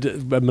goats did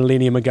a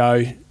millennium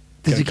ago.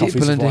 Did you get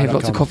Belinda to have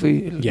lots of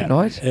coffee at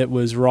night? It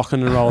was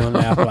rocking and rolling in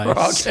our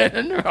place. Rocking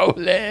and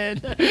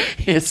rolling.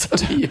 Yes,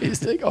 something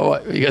music. Oh,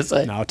 what were you going to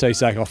say? No, I'll tell you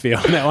something off here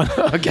on that one.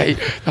 Okay,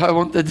 I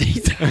want the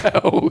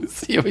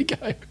details. Here we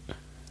go.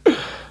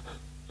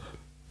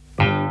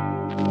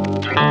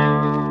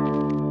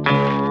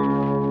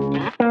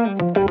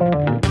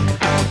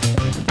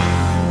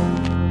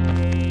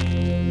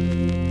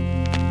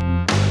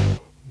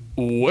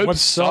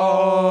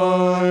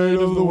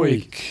 Website of the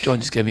week. John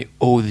just gave me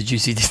all the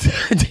juicy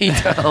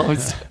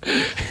details.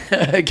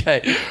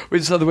 Okay.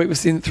 Website of the week was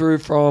sent through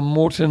from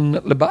Morton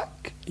Lebuck.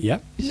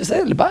 Yep. Did you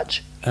say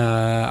Labash?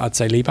 I'd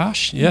say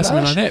Libash. Yeah,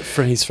 something like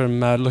that. He's from,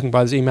 looking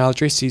by his email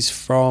address, he's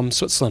from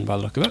Switzerland by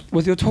the look of it.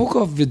 With your talk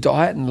of the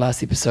diet in the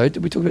last episode,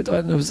 did we talk about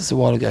diet? Or was this a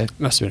while ago?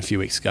 Must have been a few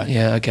weeks ago.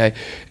 Yeah, okay.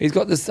 He's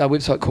got this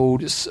website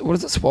called, what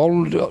is it,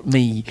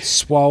 swole.me.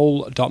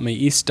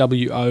 Swole.me,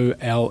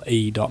 SWOLE.me.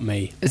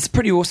 It's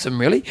pretty awesome,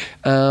 really,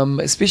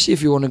 especially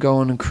if you want to go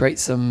on and create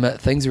some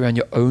things around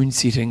your own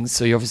settings.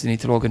 So you obviously need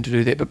to log in to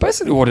do that. But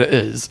basically what it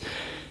is,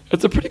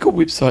 it's a pretty cool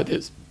website.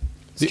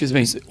 Excuse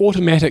me. It's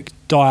automatic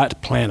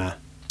diet planner.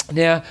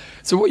 Now,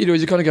 so what you do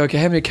is you kind of go, okay,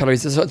 how many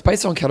calories? So it's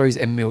based on calories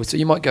and meals. So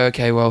you might go,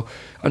 okay, well,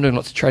 I'm doing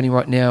lots of training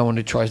right now. I want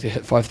to try to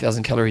hit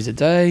 5,000 calories a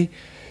day.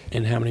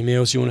 And how many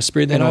meals you want to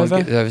spread that and over?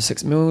 I'll get over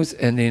 6 meals.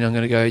 And then I'm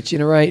going to go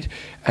generate.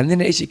 And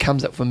then it actually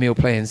comes up for meal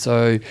plan.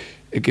 So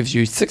it gives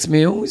you 6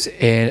 meals.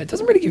 And it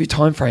doesn't really give you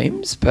time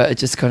frames, but it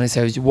just kind of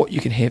shows you what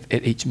you can have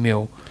at each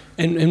meal.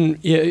 And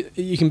yeah,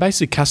 you can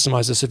basically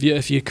customize this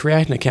if you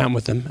create an account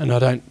with them, and I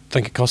don't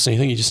think it costs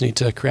anything. You just need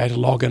to create a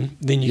login.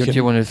 Then you can.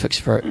 You want to fix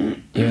for it.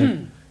 Yeah.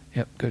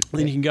 Yep, good.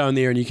 Then you can go in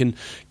there and you can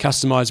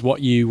customize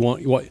what you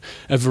want, what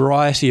a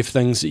variety of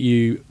things that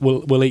you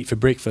will eat for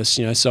breakfast.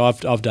 You know, so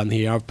I've done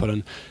here. I've put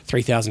in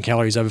 3,000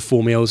 calories over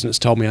 4 meals, and it's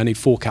told me I need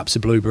 4 cups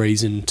of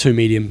blueberries and 2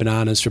 medium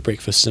bananas for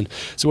breakfast. And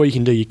so what you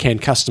can do, you can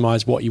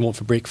customize what you want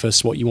for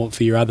breakfast, what you want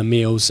for your other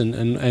meals,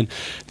 and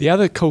the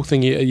other cool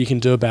thing you can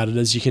do about it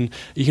is you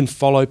can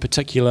follow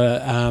particular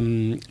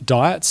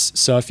diets.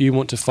 So if you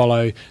want to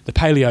follow the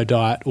paleo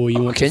diet, or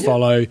you want to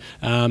follow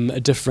a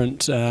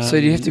different. So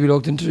do you have to be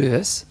logged in to do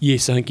this?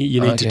 Yes, I think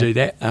you need to do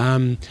that.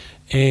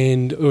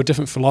 Or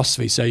different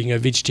philosophy. So you can go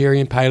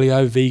vegetarian,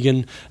 paleo,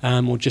 vegan,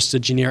 or just a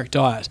generic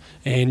diet.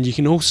 And you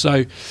can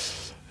also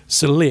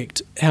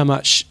select how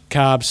much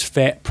carbs,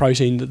 fat,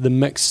 protein, the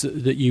mix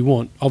that you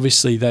want.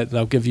 Obviously,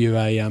 they'll give you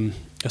a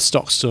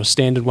stock sort of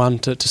standard one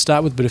to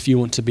start with, but if you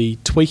want to be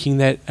tweaking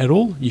that at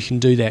all, you can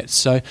do that.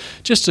 So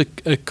just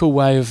a cool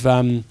way of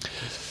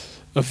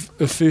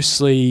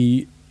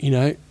firstly, you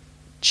know,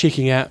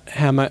 checking out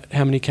how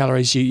many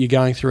calories you're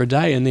going through a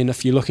day, and then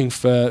if you're looking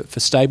for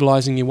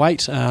stabilising your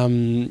weight,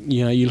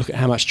 you know, you look at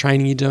how much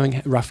training you're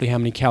doing, roughly how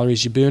many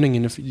calories you're burning,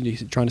 and if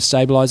you're trying to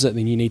stabilise it,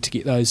 then you need to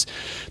get those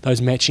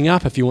matching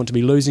up. If you want to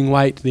be losing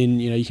weight,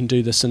 then you know you can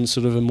do this in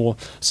sort of a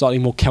slightly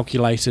more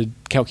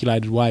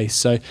calculated way.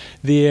 So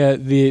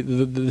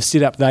the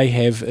setup they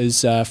have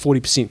is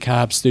 40%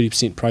 carbs,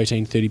 30%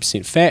 protein,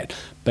 30% fat.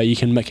 But you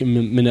can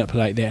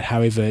manipulate that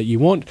however you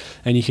want,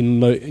 and you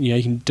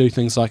can do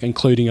things like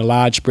including a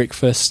large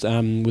breakfast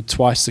with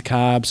twice the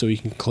carbs, or you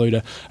can include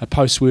a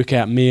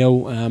post-workout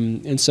meal,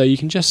 and so you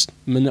can just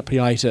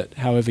manipulate it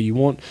however you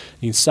want.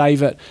 You can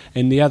save it,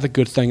 and the other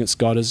good thing it's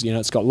got is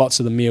it's got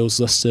lots of the meals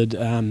listed.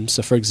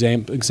 So for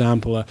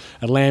example,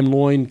 a lamb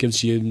loin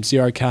gives you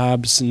 0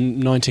 carbs and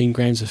 19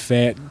 grams of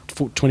fat,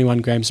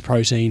 21 grams of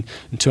protein,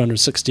 and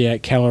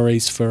 268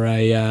 calories for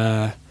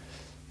a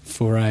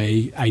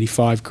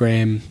 85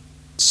 gram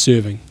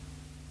serving.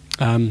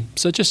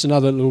 So just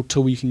another little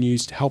tool you can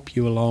use to help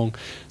you along.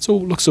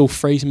 Looks all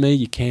free to me.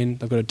 They've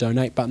got a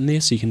donate button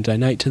there, so you can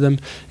donate to them,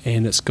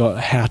 and it's got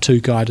a how-to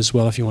guide as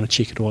well if you want to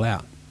check it all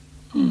out.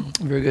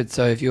 Very good.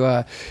 So if you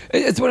are,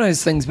 it's one of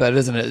those things about it,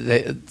 isn't it?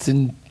 That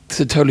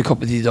to totally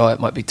copy the diet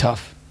might be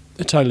tough.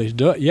 Totally to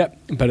do it, yep.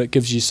 But it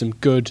gives you some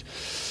good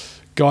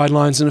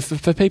guidelines, and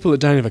for people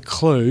that don't have a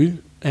clue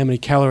how many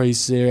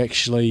calories they're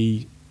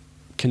actually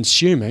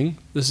consuming,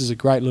 this is a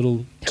great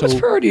little tool. How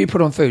much priority do you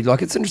put on food?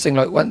 Like, it's interesting.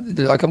 Like I'm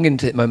getting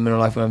to that moment in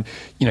life where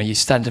you're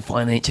starting to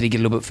financially get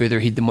a little bit further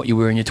ahead than what you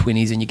were in your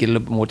 20s, and you get a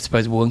little bit more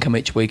disposable income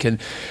each week.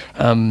 And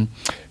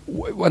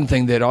one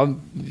thing that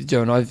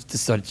Joe and I've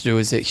decided to do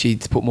is actually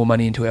to put more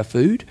money into our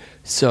food.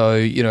 So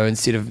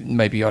instead of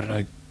maybe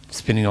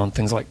spending on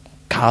things like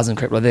cars and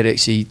crap like that,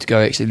 actually to go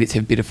let's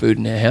have better food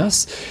in our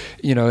house,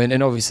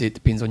 and obviously it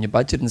depends on your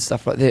budget and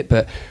stuff like that.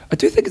 But I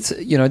do think it's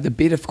the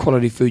better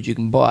quality food you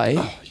can buy.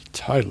 Oh,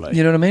 totally.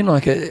 You know what I mean?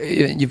 Like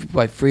you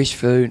buy fresh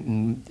food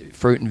and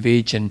fruit and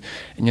veg and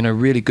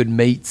really good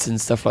meats and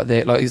stuff like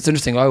that. Like, it's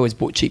interesting. I always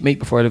bought cheap meat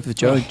before I lived with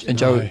Joe,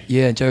 Joe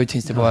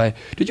tends to buy.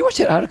 Did you watch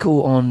that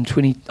article on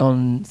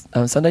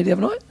Sunday the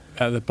other night?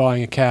 The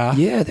buying a car.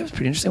 Yeah, that was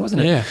pretty interesting,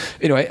 wasn't it? Yeah.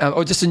 Anyway,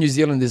 just in New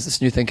Zealand, there's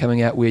this new thing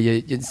coming out where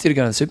you instead of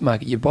going to the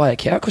supermarket, you buy a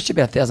cow. It costs you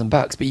about $1,000,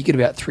 but you get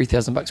about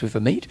 $3,000 worth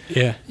of meat.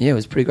 Yeah. Yeah, it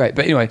was pretty great.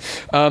 But anyway,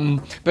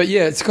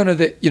 it's kind of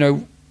that,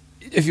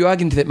 if you are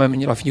getting to that moment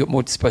in your life and you've got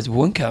more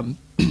disposable income,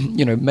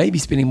 maybe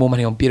spending more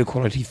money on better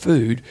quality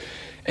food,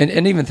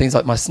 and even things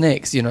like my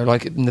snacks.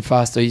 Like in the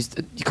past, I used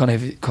to, you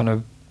kind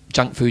of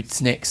junk food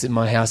snacks in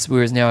my house,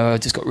 whereas now I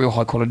just got real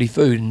high quality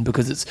food, and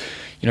because it's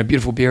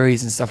beautiful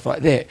berries and stuff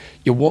like that,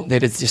 you want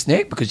that as your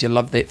snack because you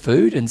love that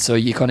food, and so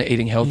you're kind of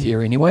eating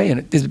healthier anyway.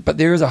 But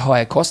there is a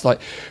higher cost,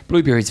 like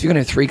blueberries. If you're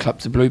going to have 3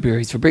 cups of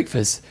blueberries for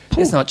breakfast,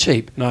 that's not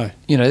cheap. No,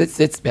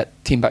 that's about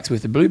 $10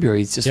 worth of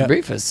blueberries just for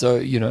breakfast.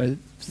 So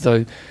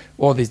so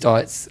while these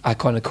diets are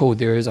kind of cool,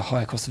 there is a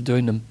higher cost of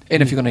doing them,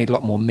 and if you're going to eat a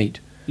lot more meat.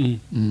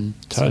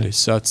 Totally.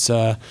 So it's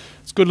a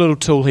good little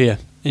tool here.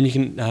 And you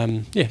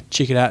can,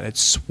 check it out at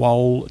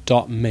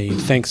swole.me.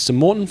 Thanks to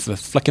Morton for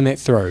flicking that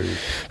through.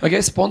 Okay,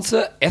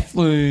 sponsor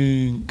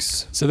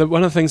Athlinks. So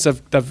one of the things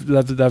they've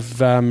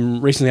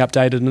recently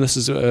updated, and this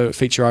is a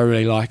feature I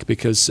really like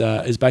because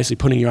is basically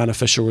putting your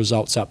unofficial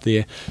results up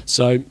there.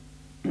 So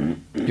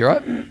you're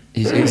right.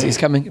 He's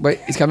coming. Wait,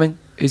 he's coming.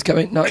 He's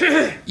coming. No.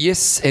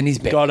 Yes, and he's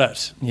back. Got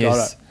it. Yes.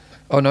 Got it.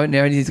 Oh no,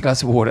 now he needs a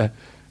glass of water.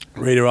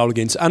 Ready to roll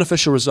again. So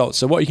unofficial results.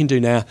 So what you can do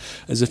now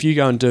is if you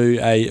go and do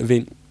a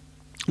event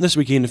this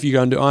weekend, if you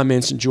go and do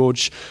Ironman St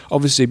George,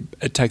 obviously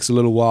it takes a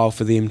little while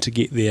for them to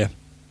get their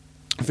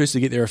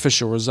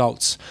official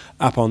results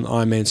up on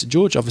Ironman St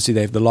George. Obviously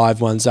they have the live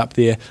ones up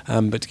there,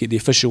 but to get the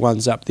official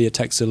ones up there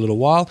takes a little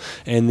while,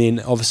 and then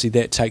obviously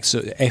that takes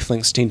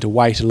athletes tend to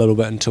wait a little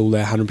bit until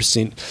they're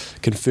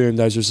 100% confirm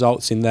those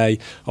results, and they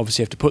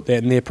obviously have to put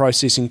that in their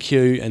processing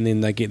queue, and then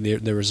they get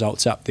their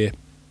results up there.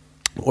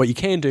 What you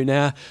can do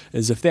now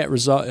is if that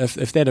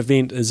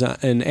event is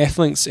in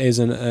Athlinks as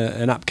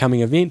an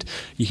upcoming event,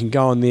 you can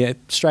go on there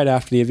straight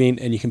after the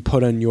event and you can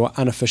put in your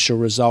unofficial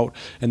result,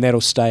 and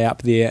that'll stay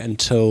up there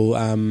until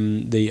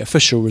the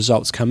official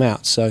results come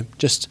out. So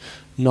just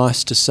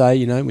nice to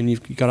say, when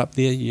you've got up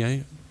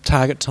there,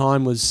 target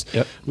time was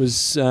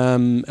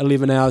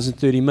 11 hours and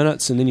 30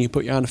 minutes, and then you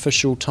put your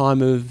unofficial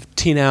time of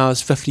 10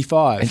 hours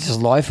 55. And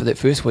just live for that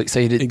first week, so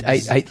you did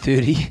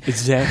 8:30.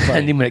 Exactly.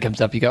 And then when it comes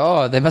up, you go,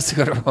 oh, they must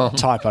have got it wrong.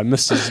 Typo,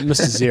 Mr.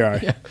 Zero.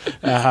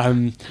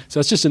 So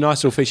it's just a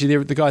nice little feature.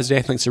 The guys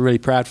at Athlinks are really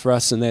proud for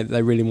us, and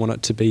they really want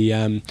it to be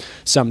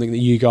something that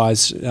you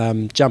guys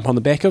jump on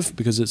the back of,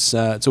 because it's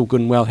all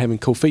good and well having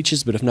cool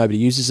features, but if nobody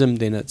uses them,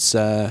 then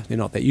they're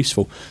not that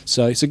useful.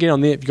 So get on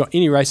there. If you've got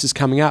any races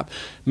coming up,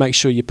 make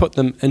sure you put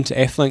them into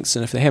Athlinks,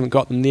 and if they haven't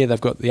got them there, they've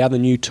got the other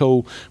new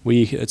tool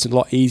where it's a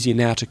lot easier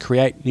now to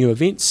create new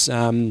events.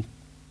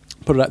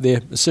 Put it up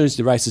there as soon as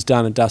the race is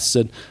done and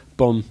dusted,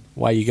 boom,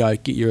 away you go.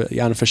 Get your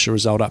unofficial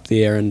result up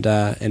there and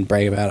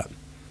brag about it.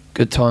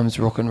 Good times,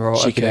 rock and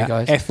roll. Check it out,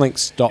 guys.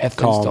 Athlinks.com.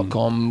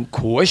 Athlinks.com.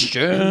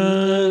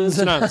 Questions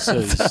and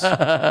answers.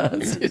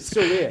 It's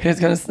still there. He's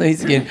going to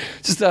sneeze again.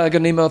 Just got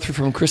an email through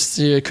from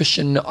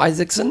Christian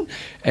Isaacson,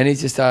 and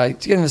he's just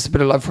giving us a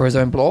bit of love for his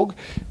own blog.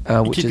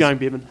 Keep going,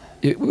 Bevan.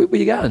 Where are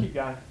you going? Keep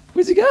going.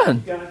 Where's he going?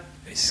 Keep going.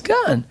 He's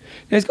gone.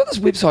 Now, he's got this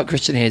website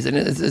Christian has, and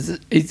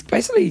he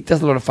basically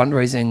does a lot of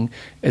fundraising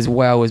as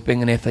well as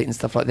being an athlete and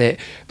stuff like that.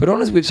 But on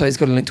his website, he's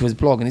got a link to his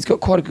blog, and he's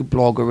got quite a good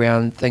blog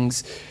around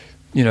things,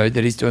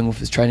 that he's doing with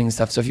his training and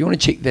stuff. So if you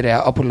want to check that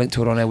out, I'll put a link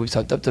to it on our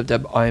website,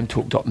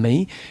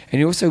 www.imtalk.me. And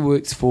he also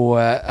works for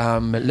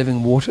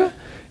Living Water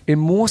in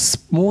More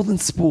Than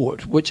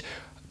Sport, which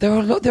they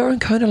were in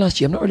Kona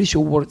last year. I'm not really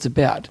sure what it's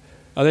about.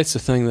 Oh, that's the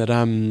thing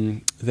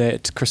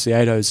that Chris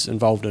Liato's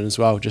involved in as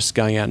well, just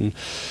going out and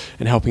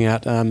helping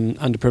out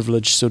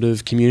underprivileged sort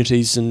of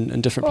communities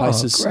in different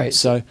places. Great.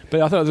 So,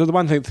 but I thought the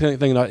one thing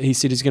that he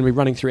said he's going to be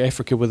running through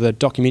Africa with a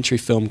documentary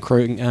film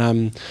crew,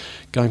 going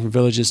from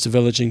villages to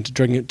villaging to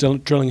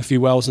drilling a few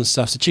wells and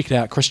stuff. So check it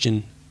out,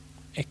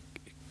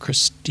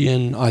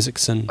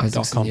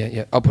 ChristianIsaacson.com.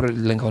 Yeah. I'll put a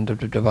link on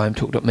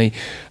www.imtalk.me.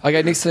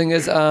 Okay, next thing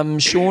is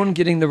Sean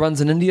getting the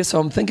runs in India. So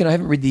I'm thinking, I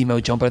haven't read the email,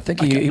 John, but I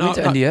think he went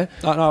to India.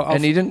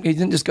 And he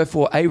didn't just go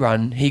for a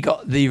run, he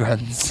got the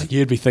runs.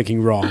 You'd be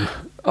thinking wrong.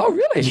 Oh,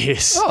 really?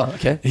 Yes. Oh,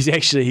 okay. He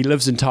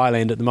lives in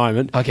Thailand at the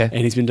moment. Okay.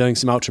 And he's been doing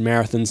some ultra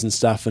marathons and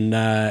stuff,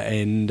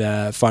 and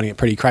finding it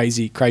pretty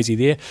crazy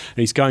there. And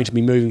he's going to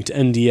be moving to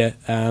India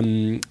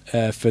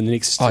for the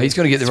next. He's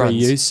going to get the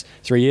runs.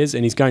 3 years,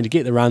 and he's going to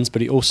get the runs,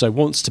 but he also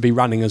wants to be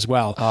running as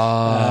well.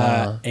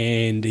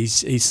 And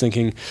he's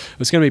thinking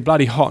it's going to be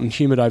bloody hot and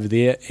humid over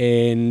there,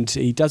 and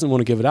he doesn't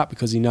want to give it up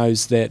because he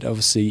knows that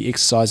obviously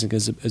exercising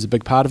is a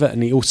big part of it,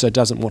 and he also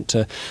doesn't want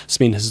to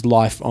spend his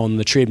life on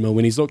the treadmill.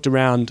 When he's looked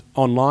around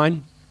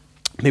online,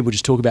 people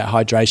just talk about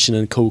hydration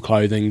and cool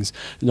clothing,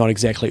 not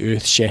exactly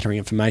earth-shattering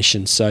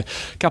information. So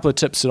a couple of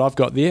tips that I've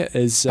got there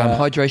is...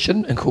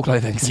 hydration and cool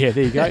clothing. Yeah,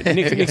 there you go.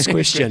 Next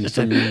question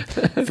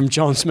from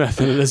John Smith,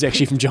 and it is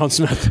actually from John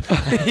Smith.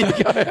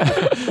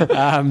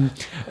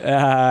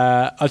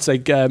 I'd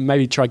say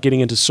maybe try getting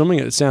into swimming.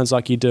 It sounds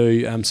like you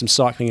do some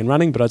cycling and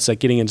running, but I'd say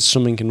getting into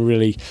swimming can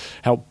really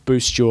help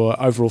boost your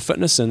overall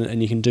fitness,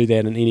 and you can do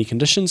that in any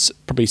conditions.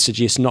 Probably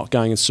suggest not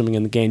going and swimming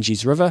in the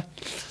Ganges River.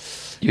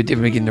 You're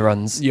definitely getting the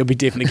runs. You'll be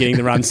definitely getting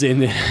the runs in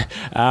there.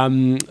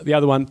 The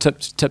other one,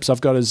 tips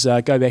I've got is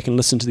go back and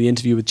listen to the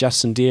interview with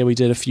Justin Dare we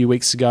did a few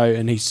weeks ago,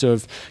 and he sort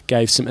of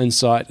gave some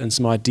insight and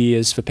some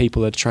ideas for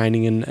people that are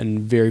training in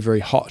very, very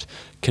hot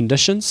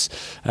conditions.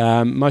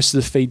 Most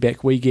of the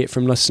feedback we get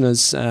from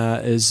listeners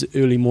is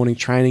early morning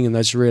training in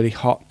those really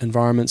hot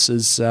environments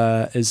is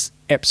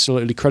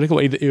absolutely critical,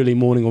 either early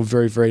morning or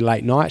very, very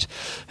late night.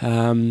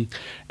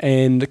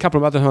 And a couple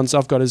of other ones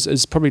I've got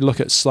is probably look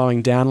at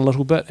slowing down a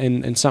little bit,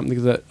 and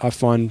something that I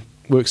find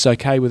works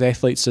okay with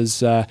athletes is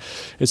to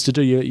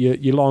do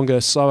your longer,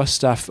 slower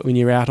stuff when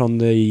you're out on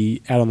the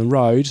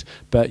road.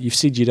 But you've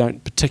said you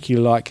don't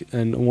particularly like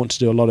and want to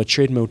do a lot of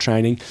treadmill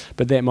training,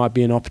 but that might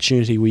be an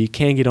opportunity where you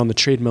can get on the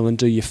treadmill and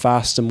do your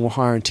faster, more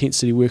higher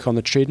intensity work on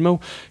the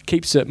treadmill.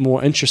 Keeps it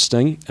more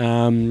interesting,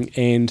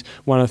 and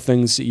one of the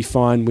things that you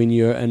find when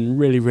you're in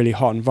really, really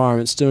hot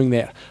environments doing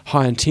that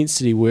high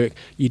intensity work,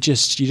 you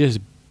just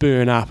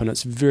burn up, and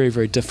it's very,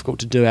 very difficult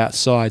to do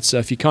outside. So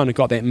if you kind of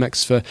got that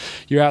mix for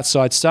your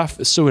outside stuff,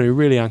 it's still going to be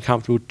really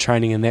uncomfortable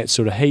training in that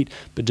sort of heat,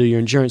 but do your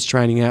endurance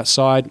training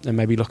outside and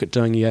maybe look at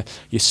doing your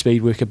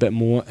speed work a bit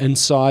more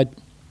inside.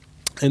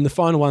 And the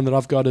final one that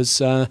I've got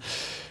is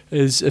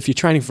if you're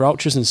training for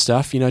ultras and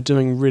stuff,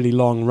 doing really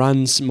long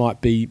runs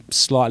might be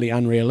slightly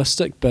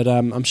unrealistic, but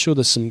I'm sure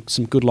there's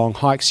some good long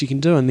hikes you can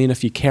do. And then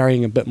if you're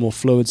carrying a bit more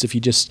fluids, if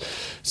you just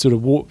sort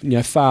of walk,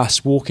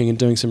 fast walking and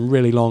doing some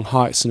really long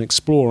hikes and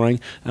exploring,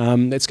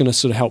 that's going to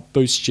sort of help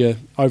boost your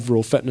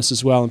overall fitness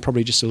as well, and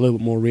probably just a little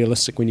bit more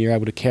realistic when you're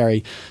able to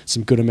carry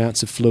some good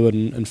amounts of fluid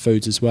and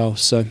foods as well.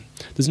 So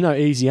there's no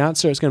easy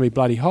answer. It's going to be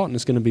bloody hot, and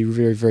it's going to be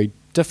very, very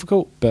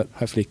difficult, but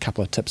hopefully a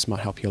couple of tips might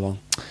help you along.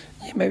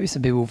 Yeah, maybe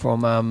some people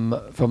from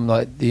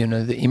like the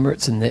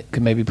Emirates and that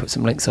could maybe put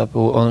some links up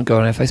or go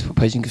on our Facebook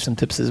page and give some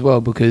tips as well,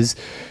 because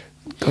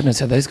God knows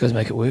how those guys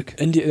make it work.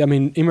 India,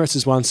 Emirates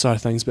is one side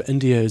of things, but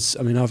India is.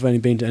 I've only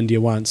been to India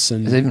once,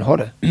 and it's even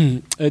hotter.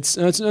 It's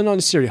not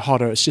necessarily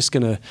hotter. It's just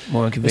going to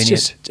more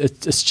inconvenient.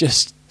 It's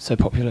just so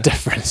popular.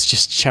 Different. It's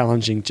just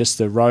challenging. Just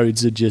the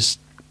roads are just.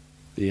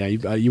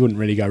 You wouldn't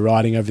really go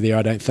riding over there,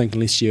 I don't think,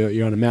 unless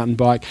you're on a mountain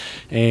bike,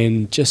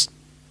 and just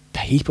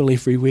people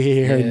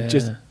everywhere, and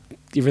just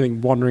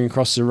everything wandering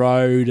across the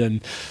road,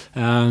 and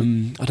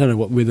I don't know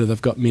whether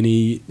they've got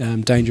many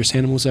dangerous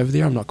animals over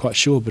there. I'm not quite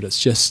sure, but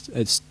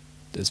it's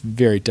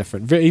very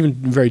different,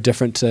 very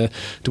different to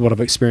what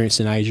I've experienced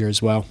in Asia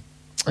as well.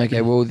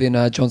 Okay, well then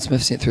John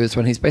Smith sent through this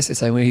one. He's basically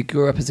saying when he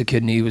grew up as a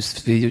kid and he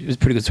was a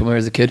pretty good swimmer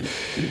as a kid,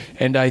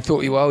 and he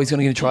thought, well, he's going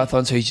to get a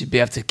triathlon, so he should be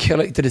able to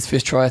kill it. He did his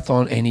first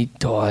triathlon and he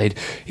died.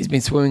 He's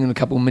been swimming in a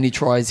couple of mini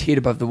tries, head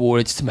above the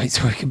water, just to make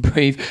sure he can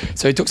breathe.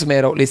 So he took some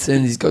adult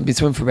lessons. He's been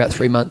swimming for about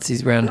 3 months.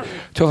 He's around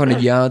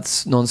 1,200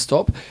 yards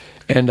non-stop.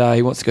 And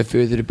he wants to go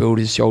further to build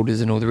his shoulders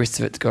and all the rest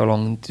of it to go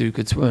along and do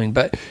good swimming.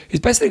 But he's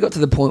basically got to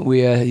the point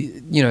where,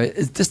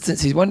 his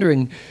distance, he's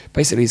wondering,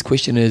 basically his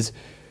question is,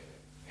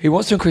 he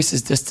wants to increase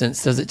his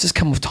distance. Does it just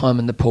come with time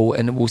in the pool,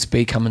 and will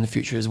speed come in the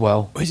future as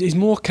well? He's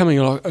more coming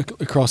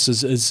across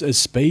as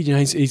speed.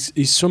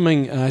 He's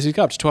swimming. He's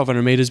got up to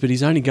 1,200 metres, but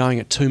he's only going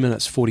at 2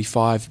 minutes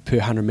 45 per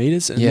 100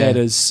 metres, and that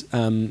is.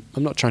 I'm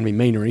not trying to be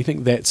mean or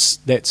anything. That's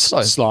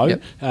slow.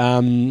 Yep.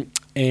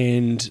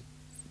 And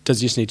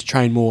does he just need to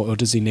train more, or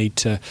does he need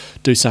to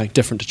do something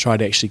different to try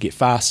to actually get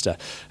faster?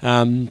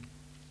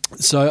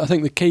 So I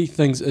think the key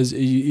things is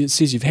it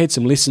says you've had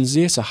some lessons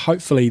there, so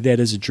hopefully that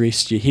is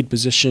addressed, your head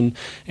position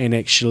and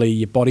actually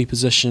your body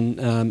position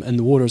in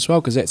the water as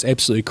well, because that's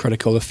absolutely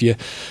critical. If you're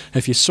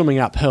swimming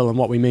uphill, and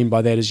what we mean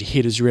by that is your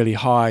head is really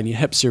high and your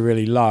hips are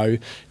really low,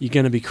 you're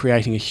going to be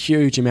creating a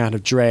huge amount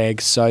of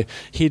drag. So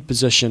head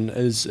position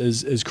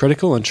is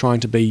critical, and trying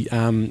to be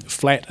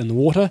flat in the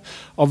water.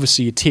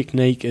 Obviously your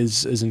technique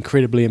is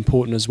incredibly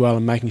important as well,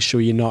 and making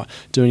sure you're not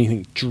doing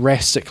anything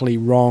drastically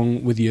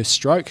wrong with your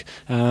stroke.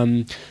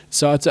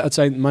 So I'd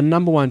say my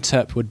number one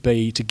tip would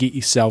be to get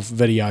yourself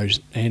videos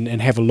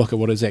and have a look at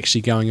what is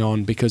actually going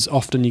on, because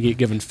often you get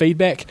given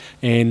feedback,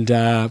 and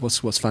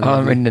what's funny?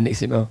 I'm reading the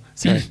next email.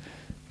 Sorry.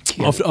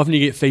 Often you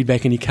get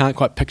feedback and you can't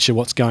quite picture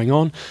what's going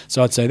on.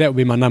 So I'd say that would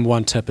be my number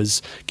one tip,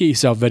 is get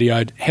yourself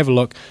videoed, have a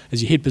look.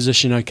 Is your head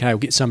position okay? Or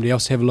get somebody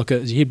else to have a look at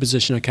it. Is your head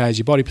position okay? Is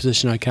your body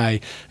position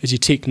okay? Is your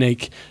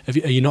technique, are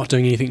you not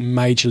doing anything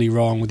majorly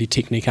wrong with your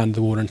technique under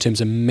the water in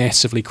terms of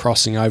massively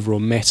crossing over or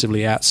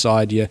massively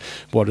outside your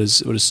what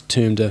is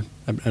termed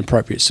an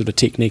appropriate sort of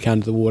technique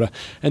under the water.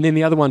 And then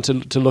the other one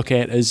to look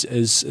at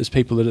is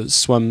people that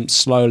swim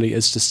slowly,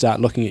 is to start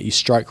looking at your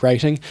stroke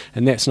rating,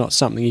 and that's not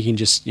something you can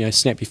just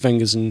snap your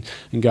fingers and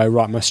go,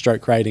 right, my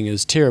stroke rating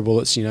is terrible,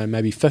 it's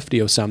maybe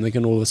 50 or something,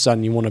 and all of a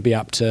sudden you want to be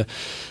up to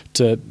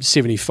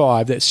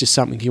 75. That's just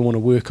something you want to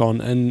work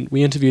on. And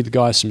we interviewed the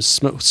guys from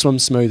Swim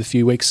Smooth a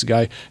few weeks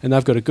ago, and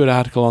they've got a good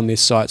article on their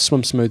site,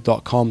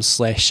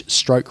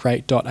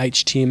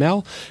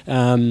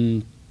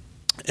 swimsmooth.com/strokerate.html,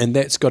 and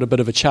that's got a bit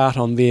of a chart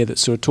on there that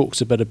sort of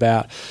talks a bit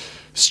about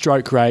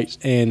stroke rate,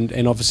 and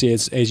obviously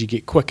as you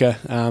get quicker,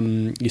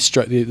 your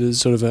stroke, there's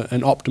sort of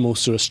an optimal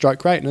sort of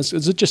stroke rate, and it's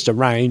just a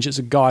range, it's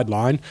a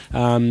guideline,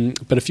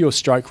 but if your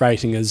stroke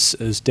rating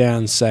is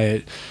down,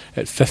 say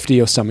at 50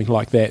 or something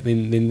like that,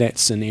 then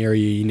that's an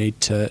area you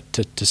need to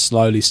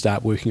slowly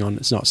start working on.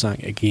 It's not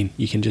something, again,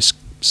 you can just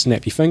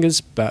snap your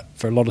fingers, but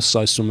for a lot of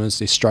slow swimmers,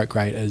 their stroke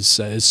rate is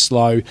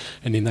slow,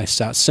 and then they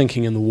start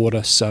sinking in the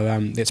water. So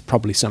that's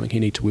probably something you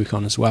need to work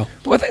on as well.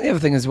 Well, I think the other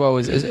thing as well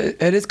is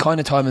it is kind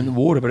of time in the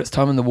water, but it's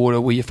time in the water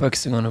where you're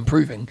focusing on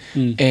improving.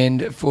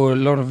 And for a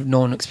lot of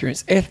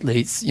non-experienced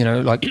athletes,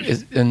 like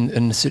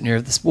in a certain area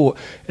of the sport,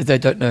 is they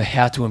don't know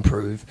how to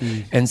improve,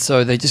 and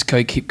so they just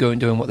keep going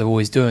doing what they're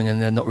always doing,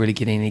 and they're not really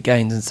getting any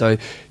gains. And so,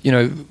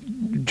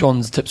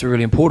 John's tips are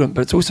really important,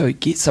 but it's also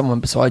get someone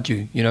beside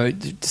you.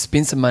 To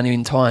spend some money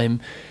and time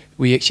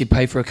where you actually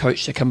pay for a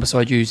coach to come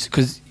beside you,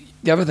 because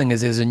the other thing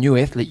is, as a new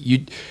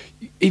athlete,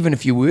 even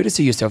if you were to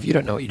see yourself, you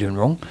don't know what you're doing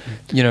wrong.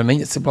 You know what I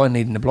mean? It's the blind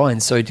leading the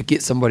blind. So to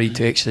get somebody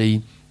to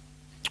actually,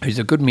 who's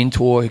a good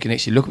mentor, who can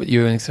actually look at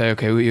you and say,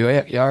 okay, well, you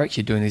are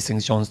actually doing these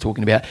things John's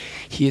talking about.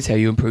 Here's how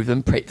you improve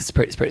them. Practice.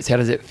 How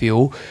does that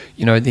feel?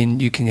 Then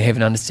you can have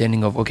an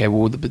understanding of, okay,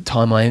 well, the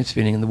time I am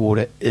spending in the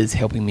water is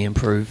helping me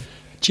improve.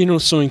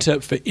 General swimming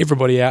tip for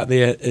everybody out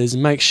there is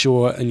make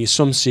sure in your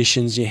swim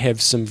sessions you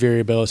have some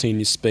variability in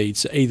your speed.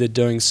 So either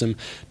doing some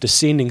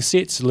descending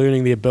sets,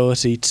 learning the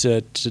ability to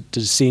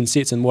descend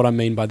sets, and what I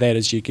mean by that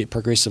is you get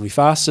progressively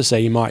faster. So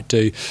you might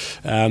do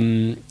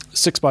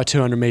 6 by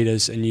 200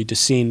 metres and you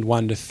descend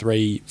 1 to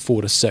 3,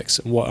 4 to 6.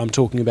 And what I'm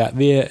talking about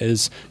there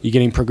is you're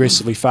getting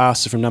progressively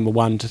faster from number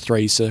 1 to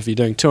 3. So if you're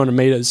doing 200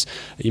 metres,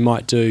 you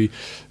might do,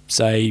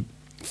 say,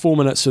 4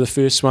 minutes for the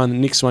first one. The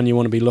next one you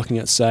want to be looking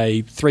at,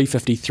 say,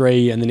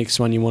 3:53, and the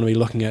next one you want to be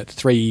looking at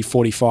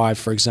 3:45,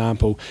 for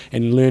example,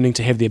 and learning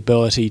to have the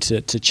ability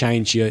to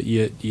change your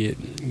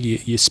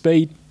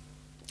speed.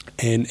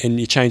 And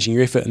you're changing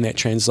your effort, and that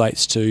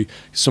translates to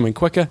swimming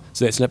quicker.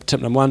 So that's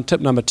tip number 1. Tip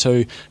number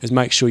 2 is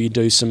make sure you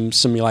do some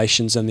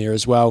simulations in there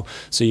as well.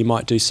 So you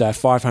might do, say, a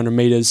 500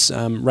 metres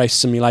race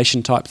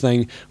simulation type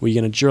thing, where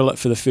you're going to drill it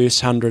for the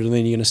first 100 and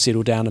then you're going to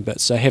settle down a bit.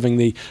 So having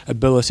the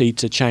ability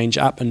to change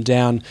up and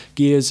down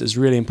gears is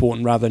really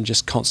important, rather than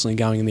just constantly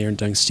going in there and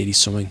doing steady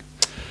swimming.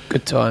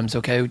 Good times.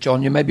 Okay,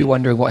 John, you may be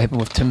wondering what happened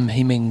with Tim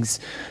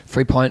Hemming's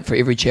free pint for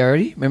every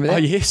charity. Remember that? Oh,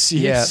 yes.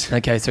 Yeah.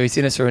 Okay, so he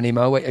sent us through an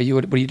email. Wait,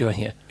 what are you doing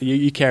here?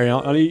 You carry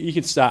on. You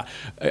can start.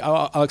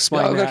 I'll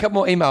explain. I've got a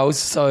couple more emails,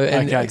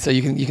 so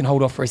you can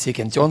hold off for a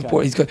second. John's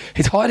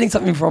he's hiding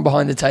something from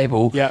behind the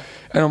table. Yeah.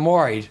 And I'm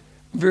worried.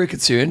 I'm very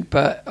concerned,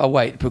 but I'll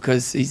wait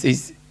because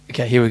he's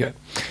okay. Here we go.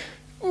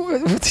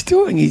 What's he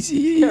doing?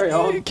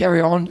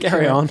 Carry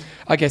on.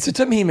 Okay, so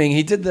Tim Hemming,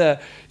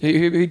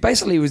 he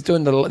basically was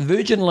doing the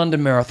Virgin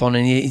London Marathon,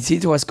 and he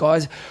said to us,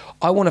 guys,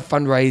 I want to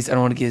fundraise and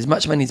I want to get as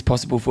much money as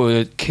possible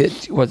for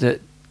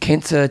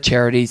cancer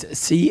charities.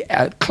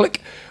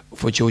 Click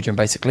for children,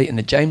 basically, and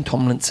the James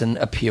Tomlinson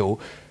appeal.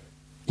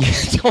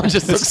 John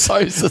just looks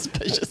so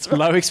suspicious. Right?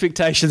 Low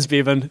expectations,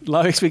 Bevan.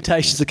 Low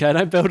expectations, okay?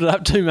 Don't build it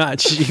up too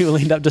much. You will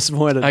end up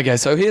disappointed. Okay,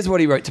 so here's what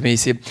he wrote to me. He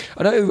said,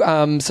 I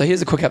know, so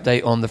here's a quick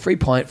update on the free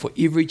pint for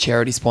every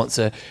charity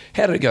sponsor.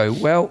 How did it go?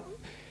 Well,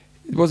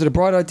 was it a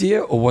bright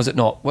idea or was it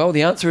not? Well,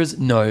 the answer is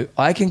no.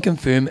 I can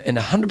confirm in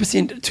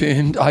 100%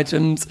 termed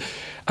items,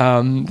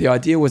 the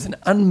idea was an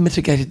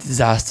unmitigated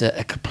disaster,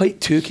 a complete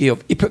turkey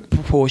of epic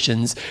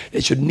proportions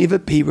that should never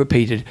be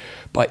repeated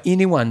by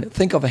anyone.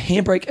 Think of a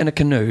handbrake in a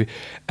canoe,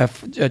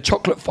 a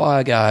chocolate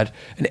fire guard,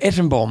 an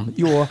atom bomb,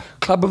 your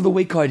Club of the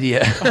Week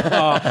idea.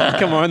 Oh,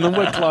 come on, the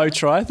Wicklow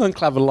Triathlon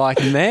Club are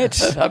liking that.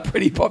 They're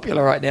pretty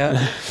popular right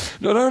now.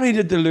 Not only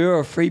did the lure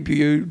of free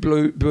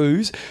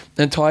booze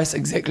entice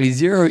exactly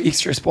 0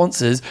 extra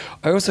sponsors,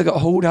 I also got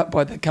hauled up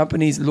by the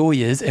company's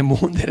lawyers and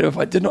warned that if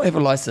I did not have a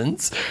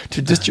license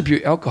to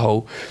distribute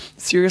alcohol,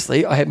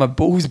 seriously, I had my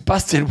balls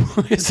busted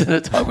worse at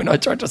a time when I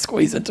tried to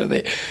squeeze into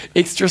the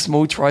extra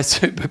small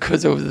tri-suit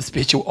because it was a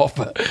special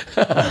offer.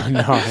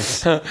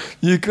 Nice.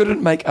 You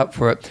couldn't make up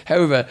for it.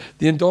 However,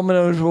 the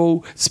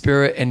indomitable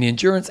spirit and the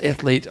endurance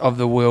athlete of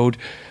the world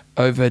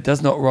over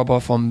does not rob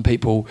off on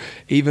people,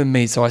 even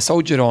me. So I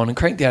soldiered on and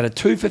cranked out a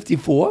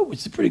 2:54, which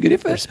is a pretty good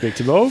effort.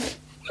 Respectable.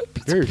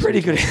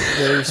 Pretty good.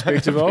 Very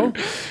respectable.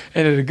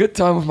 And had a good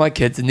time with my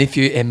kids, a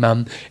nephew and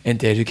mum and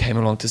dad who came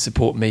along to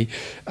support me.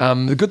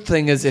 The good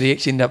thing is that he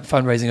actually ended up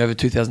fundraising over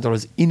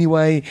 $2,000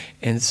 anyway,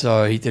 and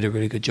so he did a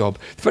really good job.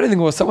 The funny thing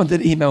was, someone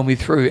did email me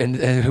through, and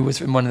who was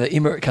from one of the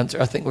Emirate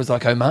countries, I think it was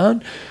like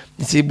Oman.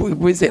 He said,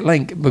 where's that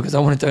link? Because I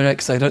want to donate,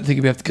 because I don't think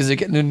you'll be able to, because they're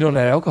getting not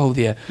allowed alcohol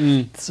there.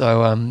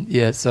 So,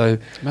 so...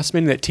 Must have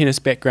been that tennis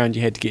background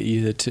you had to get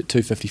you the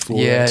 254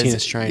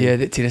 tennis training. Yeah,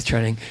 that tennis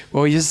training.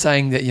 Well, he's just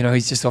saying that,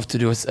 he's just off to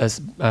do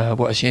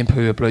a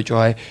shampoo, a blow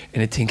dry,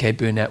 and a 10K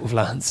burnout with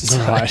Lance.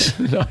 Right.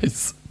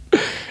 Nice.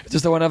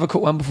 Just one other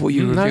quick one before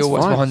you reveal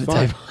what's behind the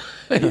table.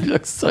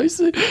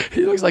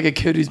 He looks like a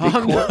kid who's been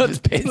caught with his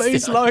pants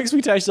Please, down. low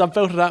expectations. I've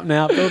built it up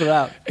now.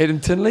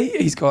 Adam Tinley,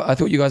 I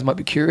thought you guys might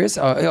be curious.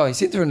 He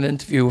sent through an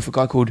interview with a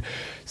guy called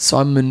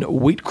Simon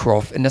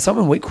Wheatcroft. And now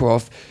Simon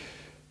Wheatcroft,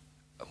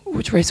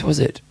 which race was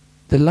it?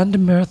 The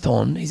London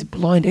Marathon. He's a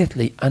blind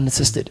athlete,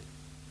 unassisted.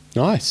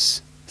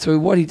 Nice. So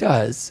what he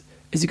does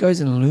is he goes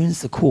and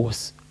learns the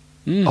course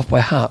off by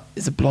heart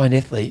as a blind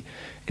athlete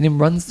and then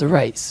runs the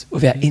race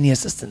without any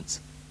assistance.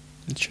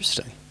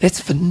 Interesting. That's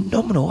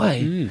phenomenal,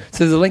 eh?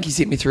 So there's a link he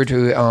sent me through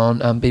to on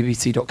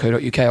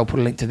bbc.co.uk. I'll put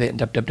a link to that in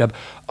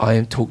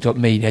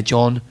www.iamtalk.me. Now,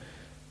 John,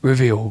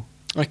 reveal.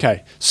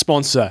 Okay,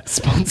 sponsor.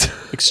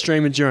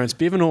 Extreme Endurance.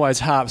 Bevan always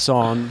harps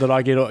on that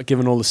I get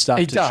given all the stuff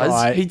He to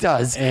try. He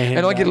does.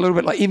 And I get a little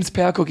bit like M's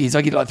power cookies.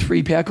 I get like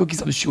 3 power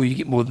cookies. I'm sure you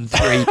get more than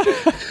 3.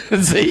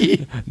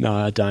 See? No,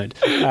 I don't.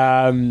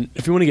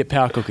 If you want to get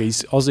power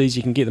cookies, Aussies,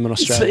 you can get them in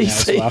Australia now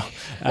as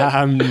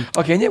well.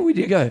 Okay, yeah, where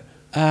do you go?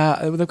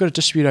 They've got to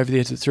distribute over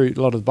there through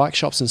a lot of the bike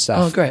shops and stuff.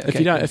 Oh, great. If Okay,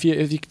 you don't,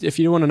 if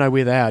you want to know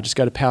where they are, just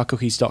go to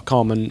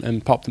powercookies.com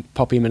and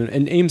pop him in.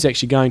 And Em's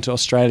actually going to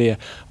Australia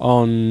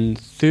on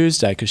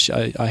Thursday because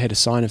I had a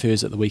sign of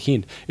hers at the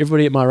weekend.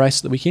 Everybody at my race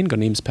at the weekend got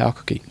an Em's power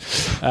cookie.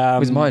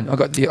 Where's mine? I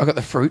got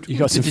the fruit. You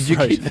got some Did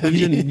fruit.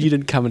 You You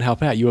didn't come and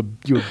help out. You were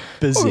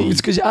busy. Oh, it's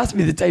because you asked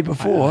me the day I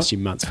before. asked you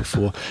months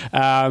before.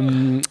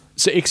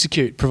 So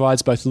Execute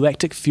provides both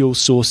lactic fuel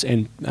source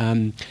and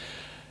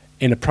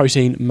a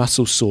protein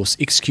muscle source.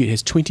 Execute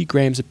has 20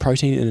 grams of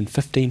protein and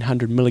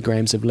 1,500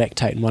 milligrams of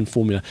lactate in one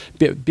formula.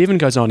 Bevan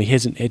goes on, he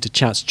hasn't had a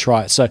chance to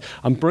try it. So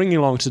I'm bringing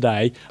along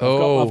today,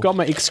 I've got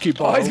my Execute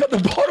bottle. Oh, he's got the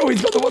bottle.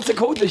 He's got the, what's it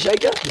called? The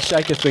shaker? The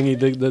shaker thingy,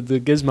 the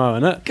gizmo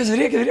in it. Because I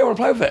want to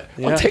play with it.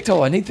 Yeah. I'm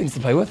tactile. I need things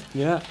to play with.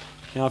 Yeah.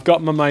 Now I've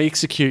got my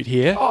Execute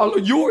here. Oh,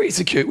 look, your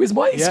Execute. Where's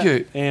my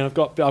Execute? Yeah. And I've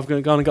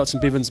gone and got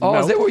some Bevan's Oh,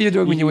 milk. is that what you're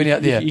doing when you went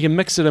out there? You can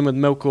mix it in with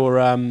milk or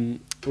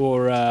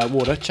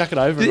water. Chuck it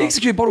over. The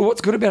Execute bottle, what's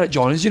good about it,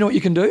 John, is you know what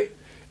you can do?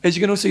 Is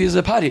you can also use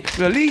a party.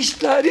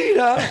 Feliz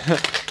Navidad.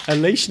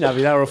 Unleash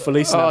Navidad or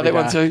Feliz Oh,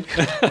 Navidad.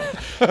 that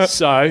one too.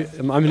 So,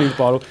 I'm opening the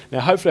bottle. Now,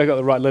 hopefully I got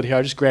the right lid here.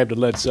 I just grabbed a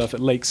lid, so if it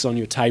leaks on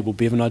your table,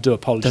 Bevan, I do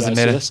apologise Doesn't for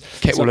matter. this.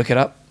 Cat will look it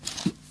up.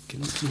 Can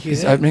you hear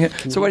He's that? opening it.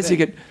 Can So you wait a hear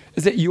second.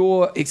 Is that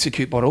your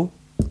Execute bottle? that?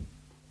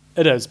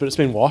 It is, but it's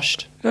been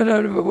washed. No.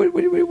 But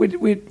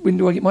when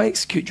do I get my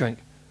Execute drink?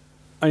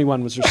 Only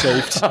one was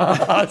received.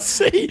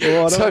 See,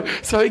 Well,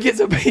 so he gets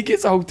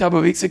a whole tub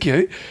of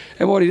Execute,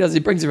 and what he does, he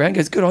brings it around,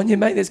 goes, "Good on you,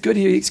 mate. That's good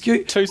here,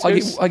 Execute." 2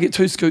 scoops? I get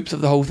 2 scoops of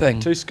the whole thing.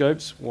 2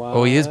 scoops. Wow.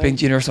 Oh, he is being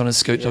generous on his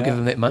scoops. I'll give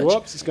him that much.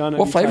 Whoops, it's going over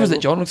What your flavour is it,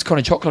 table. John? Looks kind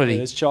of chocolatey.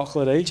 It is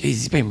chocolatey. Jeez,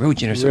 he's been real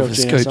generous Real with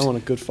his generous. scoops. I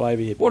want a good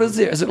flavour here. What is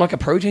it? Is it like a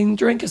protein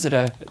drink? Is it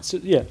a...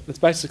 It's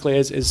basically,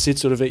 as said,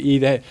 sort of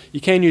either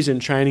you can use it in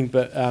training,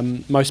 but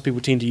most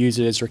people tend to use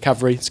it as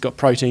recovery. It's got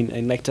protein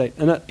and lactate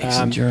in it.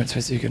 Endurance.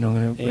 Where's the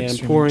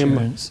And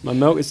pouring my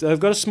milk. They've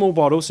got a small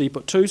bottle, so you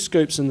put 2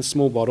 scoops in the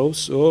small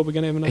bottles. Oh, we're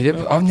going to have enough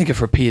milk. I'm thinking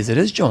for a pea as it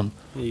is, John.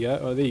 There you go.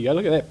 Oh, there you go.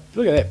 Look at that.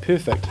 Look at that.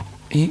 Perfect.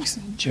 Endurance.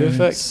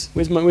 Perfect.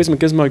 Where's my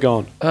gizmo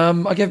gone?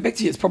 I gave it back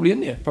to you. It's probably in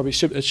there. Probably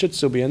should. It should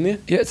still be in there.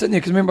 Yeah, it's in there,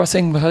 because remember I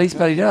sang Feliz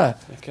Navidad.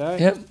 Okay.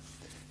 Yep.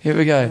 Here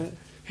we go.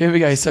 Here we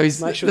go. So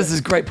Make sure this is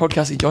great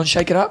podcasting, John.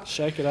 Shake it up.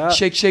 Shake it up.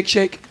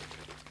 Shake.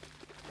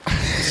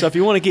 So if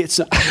you want to get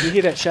some, you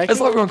hear that shake? It's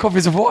like we're on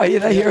Coffees of Hawaii. Yeah,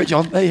 they hear it,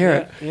 John. They hear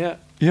it. Yeah.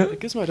 Yeah. The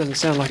gizmo doesn't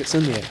sound like it's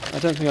in there. I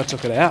don't think I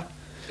took it out.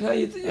 No,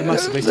 It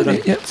must have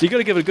been. Yeah. So you got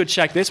to give it a good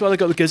shake. That's why they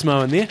got the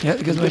gizmo in there. Yeah,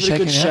 the Give gizmo's it a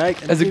good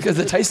shaking out. shake. Is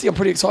it tasty? I'm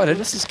pretty excited.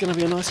 This is going to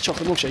be a nice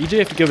chocolate milkshake. You do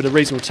have to give it a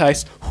reasonable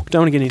taste.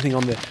 Don't want to get anything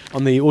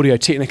on the Audio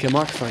Technica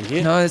microphone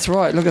here. No, that's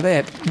right. Look at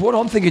that. What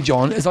I'm thinking,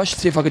 John, is I should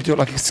see if I could do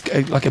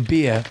it like a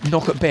beer.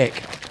 Knock it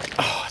back.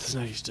 Oh, there's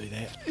no use to do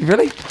that.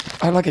 Really?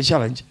 I like a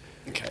challenge.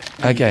 Okay.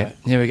 Okay.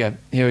 Here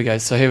we go.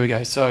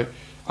 So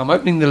I'm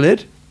opening the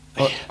lid.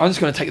 I'm just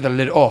going to take the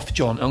lid off,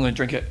 John. I'm going to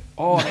drink it.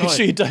 Oh, Make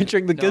sure you don't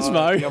drink the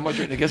gizmo. Yeah, I might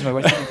drink the gizmo.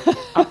 Wait a second.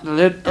 Up the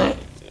lid.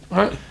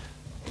 Right.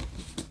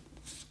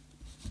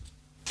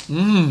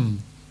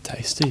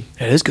 Tasty.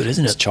 It is good,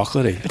 isn't It's it?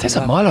 chocolatey. It tastes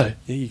like Milo.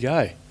 There you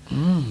go.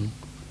 There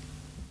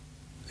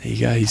you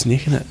go. He's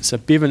necking it. So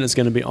Bevan is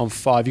going to be on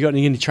 5. You got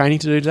any training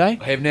to do today?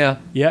 I have now.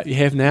 Yeah, you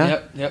have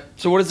now. Yep.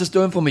 So what is this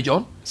doing for me,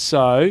 John?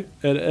 So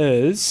it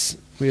is.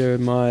 Where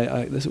am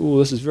I? This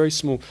is very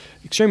small.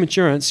 Extreme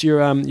Endurance.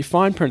 Your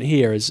fine print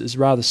here is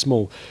rather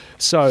small.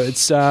 So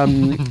it's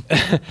John's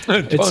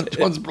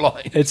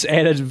blind. it's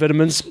added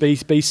vitamins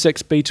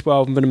B6,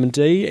 B12, and vitamin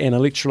D, and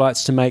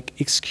electrolytes to make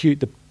Execute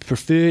the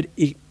preferred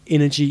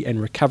energy and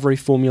recovery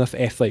formula for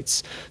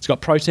athletes. It's got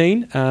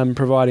protein,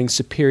 providing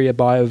superior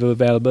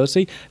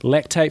bioavailability,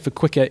 lactate for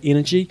quicker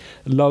energy,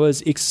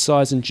 lowers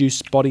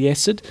exercise-induced body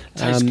acid,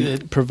 Tastes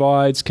good.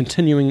 provides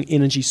continuing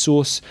energy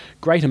source,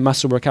 greater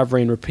muscle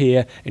recovery and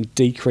repair, and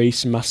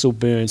decreased muscle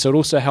burn. So it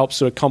also helps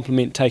sort of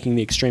complement taking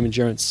the Extreme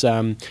Endurance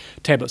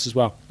tablets as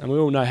well. And we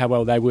all know how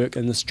well they work,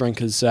 and this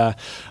drink is, I'm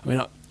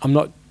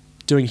not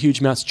doing huge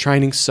amounts of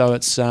training, so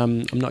it's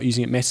I'm not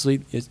using it massively.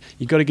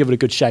 You've got to give it a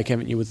good shake,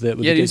 haven't you, with the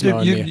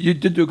gizmo in there. You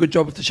did do a good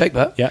job with the shake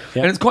bit. Yeah.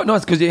 And it's quite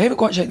nice because you haven't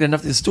quite shaken it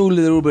enough. There's still a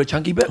little bit of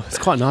chunky bit. It's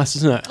quite nice,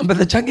 isn't it? But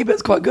the chunky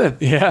bit's quite good.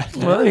 Yeah.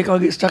 Well, you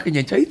can't get stuck in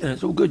your teeth and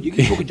it's all good. You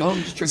can talk it, John.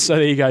 Just drink So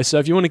there you go. So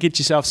if you want to get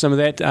yourself some of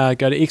that,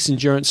 go to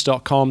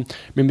xendurance.com.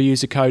 Remember,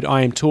 use the code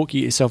IamTalk.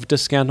 You get yourself a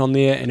discount on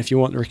there. And if you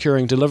want the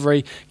recurring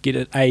delivery, get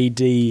it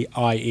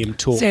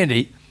ADIMTalk.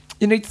 Sandy,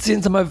 you need to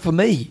send some over for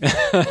me.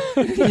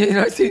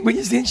 When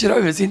you send shit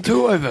over, send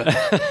 2 over.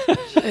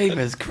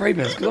 Jeebus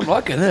creepers, because I'm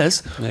liking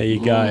this. There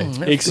you go. That's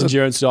good.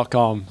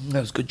 xendurance.com.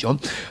 That was good, John.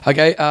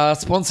 Okay,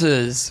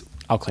 sponsors.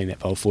 I'll clean that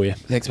bowl for you.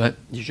 Thanks, mate.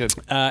 You should.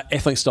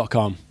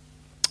 Athlinks.com.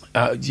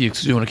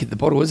 You want to keep the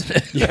bottle, isn't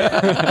it?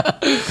 Yeah.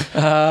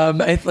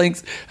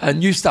 Athlinks,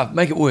 new stuff.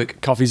 Make it work.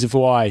 Coffees of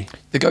Hawaii.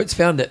 The goats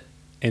found it.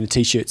 And the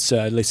t-shirts,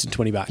 less than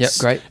 $20. Yep,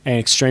 great. And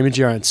Extreme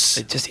Endurance.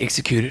 It just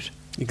executed.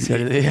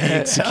 Executed.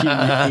 Nice.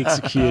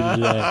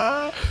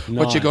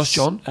 What's your gosh,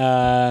 John?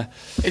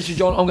 Actually,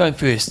 John, I'm going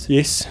first.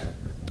 Yes.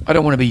 I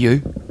don't want to be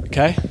you.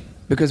 Okay.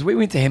 Because we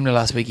went to Hemna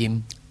last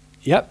weekend.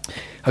 Yep.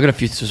 I got a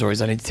few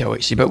stories I need to tell,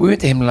 actually. But we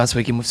went to Hemna last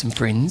weekend with some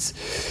friends.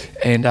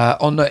 And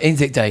on the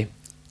Anzac Day.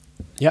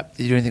 Yep.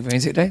 Did you do anything for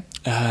Anzac Day?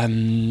 Can't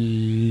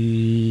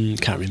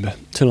remember.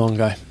 Too long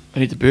ago. I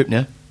need to burp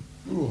now.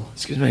 Ooh,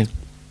 excuse me.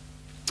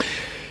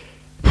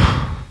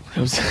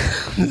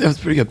 That was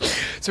pretty good.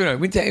 So anyway,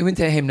 went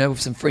to Hemna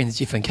with some friends,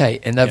 Jeff and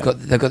Kate, and they've got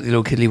the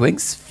little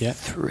kiddlywinks,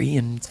 3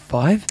 and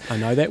 5. I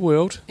know that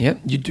world. Yeah,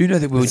 you do know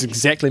that world. It's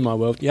exactly my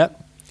world. Yep.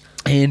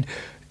 And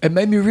it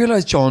made me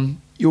realise,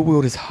 John, your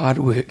world is hard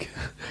work.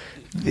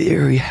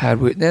 Very hard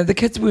work. Now the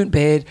kids weren't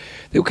bad.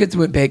 The kids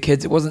weren't bad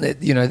kids. It wasn't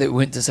that they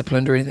weren't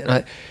disciplined or anything.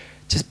 Like,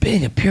 just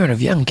being a parent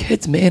of young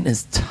kids, man,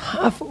 is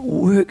tough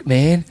work,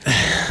 man.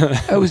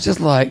 I was just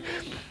like,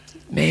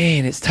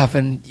 man, it's tough,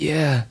 and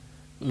yeah.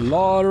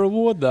 Lot of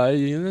reward though.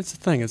 That's the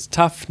thing. It's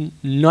tough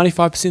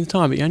 95% of the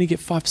time, but you only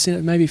get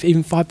 5%, maybe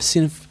even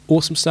 5% of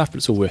awesome stuff, but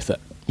it's all worth it.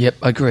 Yep,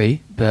 I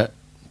agree. But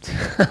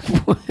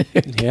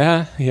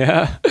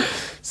yeah.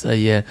 So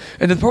yeah,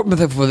 and the problem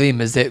with it for them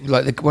is that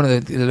one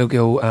of the little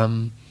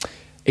girl,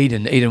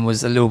 Eden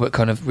was a little bit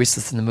kind of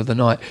restless in the middle of the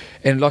night,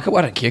 and I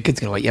don't care.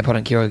 Kid's gonna wake up. I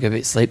don't care. I'll go back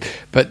to sleep.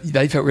 But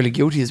they felt really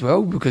guilty as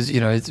well because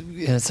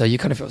so you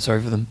kind of felt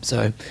sorry for them.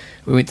 So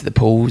we went to the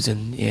pools,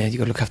 and you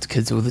got to look after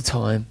kids all the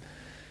time.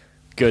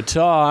 Good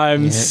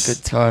times. Yeah,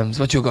 good times.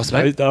 What's your gossip,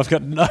 mate? I've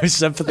got no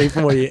sympathy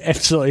for you.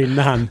 Absolutely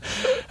none.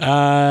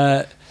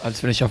 I'll just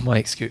finish off my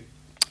excuse.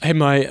 I had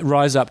my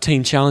Rise Up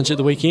Teen Challenge at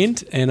the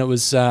weekend, and it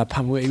was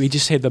we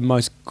just had the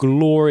most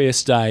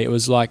glorious day. It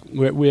was like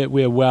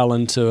we're well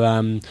into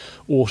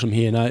autumn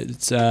here now,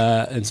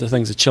 and so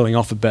things are chilling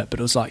off a bit. But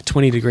it was like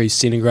 20 degrees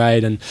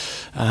centigrade, and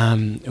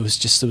there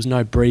was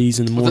no breeze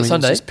in the morning. Was it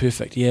Sunday? It was just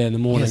perfect. Yeah, in the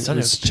morning Sunday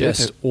it was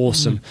just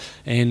awesome.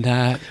 And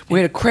we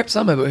had a crap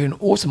summer, but we had an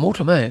awesome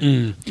autumn,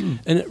 eh?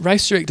 And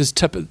Race Director's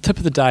tip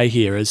of the day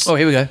here is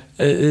here we go.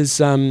 Is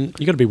you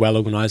got to be well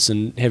organised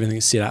and have everything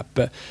set up,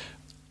 but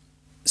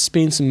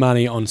spend some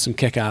money on some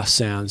kick-ass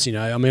sounds.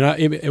 I mean,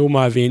 all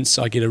my events,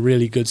 I get a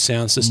really good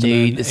sound system.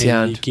 Need the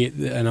sound.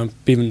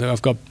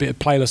 I've got a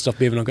playlist off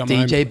Bevan. I've got my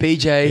DJ own,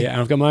 BJ. Yeah, and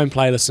I've got my own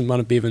playlist and one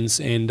of Bevan's,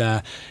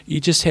 and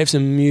you just have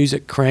some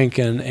music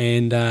cranking,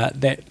 and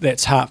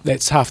that's half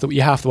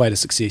you're half the way to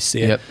success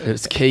there. Yep,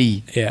 it's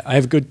key. Yeah, I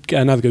have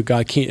another good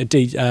guy,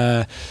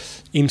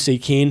 MC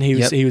Ken,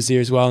 he was there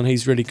as well, and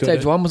he's really good.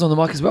 Dave Dwan was on the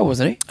mic as well,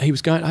 wasn't he? He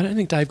was going. I don't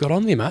think Dave got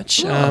on there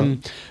much,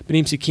 but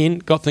MC Ken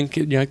got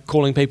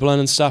calling people in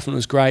and stuff, and it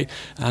was great.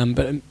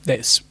 But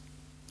that's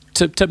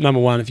tip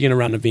number one: if you're going to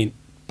run an event,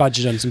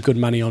 budget in some good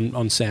money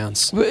on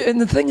sounds. And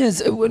the thing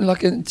is,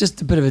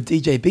 just a bit of a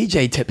DJ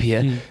BJ tip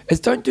here is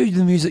don't do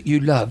the music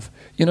you love.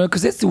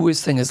 Because that's the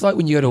worst thing. It's like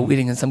when you go to a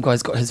wedding and some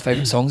guy's got his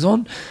favourite songs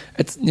on.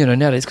 It's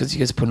nowadays because he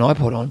gets to put an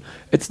iPod on.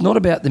 It's not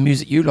about the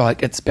music you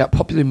like. It's about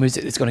popular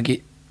music that's going to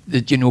get the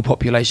general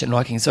population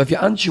liking. So if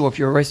you're unsure, if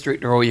you're a race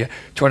director or you're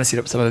trying to set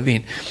up some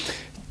event,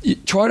 you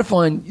try to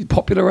find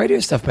popular radio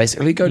stuff.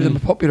 Basically, go to the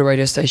popular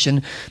radio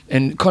station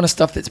and kind of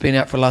stuff that's been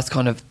out for the last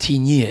kind of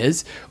 10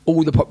 years.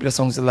 All the popular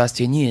songs of the last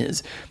 10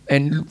 years,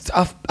 and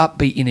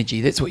upbeat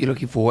energy. That's what you're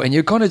looking for. And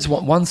you kind of just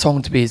want one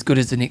song to be as good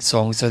as the next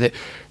song, so that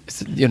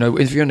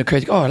if you're in the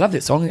crowd, I love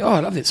that song. I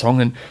love that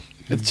song, and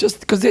it's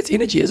just because that's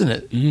energy, isn't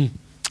it?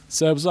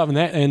 So I was loving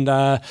that,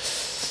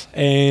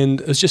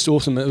 and it was just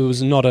awesome. It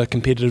was not a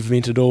competitive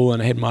event at all,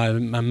 and I had my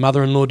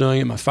mother-in-law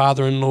doing it, my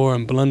father-in-law,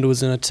 and Belinda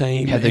was in a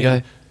team. How'd they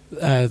go?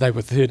 They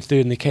were third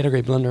in the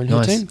category, Belinda and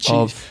her team.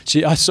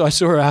 I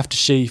saw her after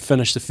she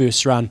finished the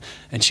first run,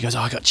 and she goes,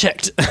 I got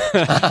checked.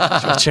 She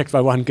got checked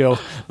by one girl,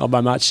 not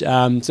by much. So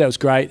that was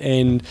great.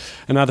 And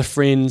another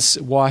friend's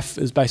wife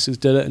basically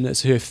did it, and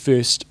it's her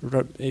first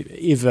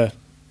ever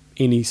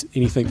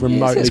anything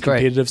remotely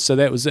competitive. So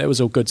that was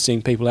all good,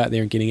 seeing people out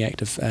there and getting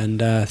active,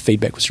 and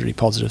feedback was really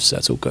positive, so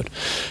that's all good.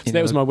 So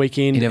that was my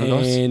weekend.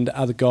 And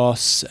other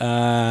goss. You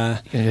going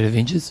to go to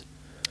Avengers?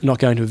 Not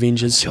going to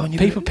Avengers. John,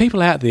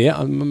 people out there,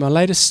 my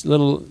latest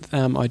little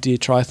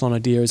triathlon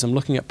idea is I'm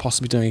looking at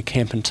possibly doing a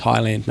camp in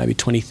Thailand, maybe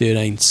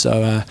 2013,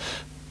 so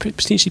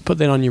potentially put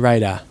that on your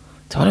radar.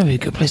 Thailand would be a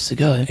good place to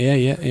go.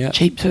 Yeah.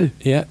 Cheap too.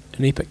 Yeah,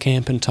 an epic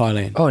camp in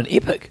Thailand. Oh, an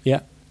epic?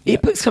 Yeah.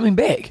 Epic's coming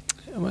back?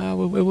 Well,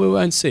 we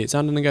won't see. It's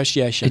under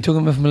negotiation. Are you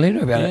talking with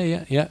Melina about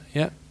it? Yeah.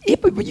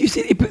 Epic, but you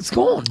said Epic's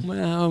gone.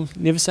 Well,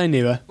 never say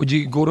never. Would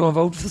you get Gordo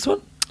involved with this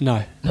one?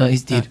 No. No,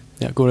 he's dead.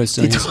 Yeah, Gordo's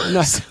doing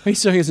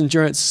he's doing his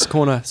endurance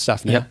corner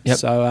stuff now. Yep.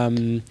 So,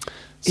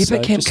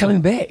 Epic Camp's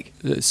coming back?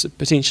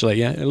 Potentially,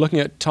 yeah. Looking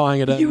at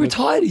tying it in. You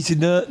retired? He said,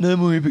 no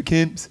more Epic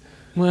Camps.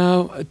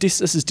 Well,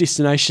 this is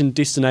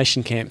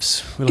destination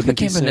camps. We're looking Epic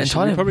Camp in destination.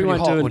 Thailand We probably would be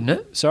won't hot, do it. wouldn't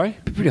it? Sorry?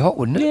 It'd be pretty hot,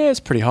 wouldn't it? Yeah, it's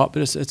pretty hot,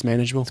 but it's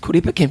manageable. It's called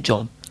Epic Camp,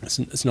 John.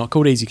 It's not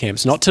called Easy Camp.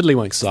 It's not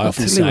Tiddlywinks, I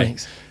often say.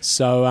 Tiddlywinks.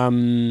 So, other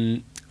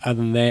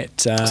than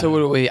that... So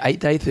what are we, 8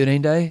 day,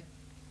 13 day?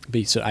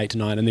 be sort of 8 to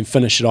 9, and then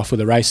finish it off with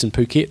a race in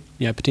Phuket,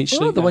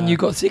 potentially. Oh, the one you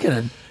got second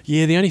in.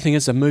 Yeah, the only thing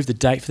is I've moved the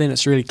date for then.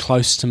 It's really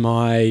close to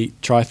my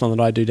triathlon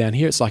that I do down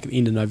here. It's like at the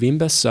end of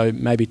November, so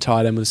maybe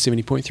tied in with a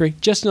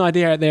 70.3. Just an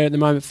idea out there at the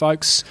moment,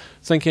 folks.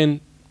 Thinking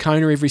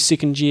Kona every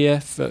second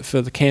year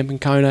for the camp in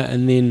Kona,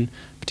 and then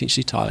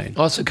potentially Thailand.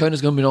 Oh, so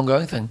Kona's going to be an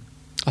ongoing thing.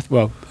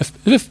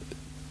 If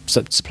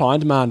supply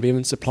and demand,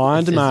 Bevan, supply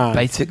and demand.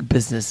 Basic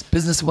business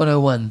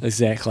 101.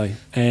 Exactly.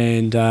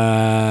 And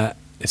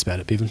that's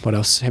about it, Bevan. What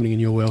else is happening in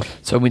your world?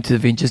 So I went to the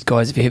Ventures,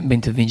 guys. If you haven't been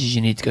to the Ventures,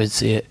 you need to go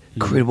see it.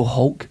 Incredible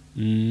Hulk,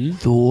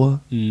 Thor,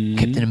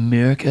 Captain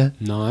America,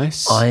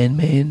 nice, Iron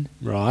Man,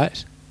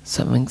 right?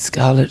 Something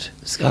Scarlet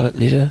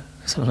Letter,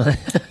 something like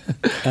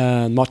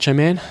that. Macho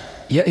Man.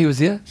 Yeah, he was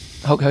there.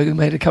 Hulk Hogan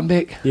made a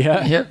comeback.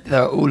 Yeah. They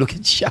were all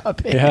looking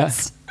sharp.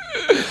 Yes.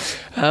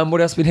 What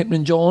else been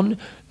happening, John?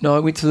 No, I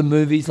went to the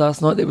movies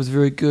last night. That was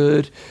very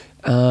good.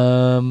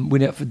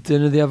 Went out for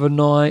dinner the other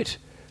night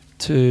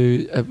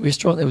to a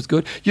restaurant. That was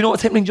good. You know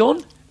what's happening,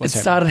 John?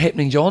 Started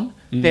happening, John.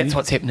 Mm-hmm. That's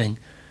what's happening.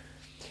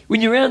 When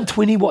you're around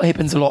 20, what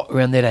happens a lot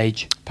around that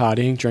age?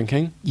 Partying,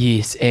 drinking.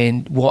 Yes,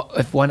 and what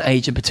if one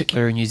age in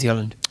particular in New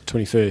Zealand?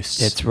 21st.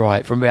 That's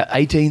right. From about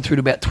 18 through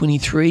to about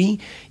 23, you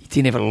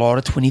tend to have a lot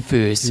of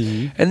 21st.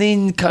 Mm-hmm. And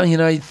then,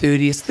 30th.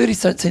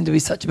 30s don't seem to be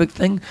such a big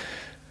thing.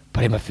 But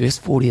I had my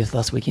first 40th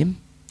last weekend.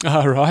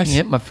 Oh, right.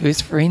 Yeah, my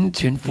first friend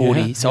turned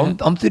 40. Yeah, so yeah.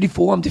 I'm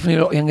 34. I'm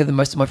definitely a lot younger than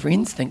most of my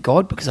friends, thank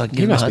God, because I can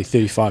get You must be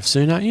 35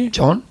 soon, aren't you?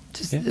 John,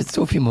 it's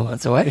still a few more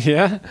months away.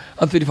 Yeah.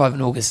 I'm 35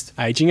 in August.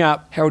 Aging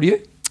up. How old are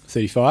you?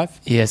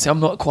 35. Yeah, so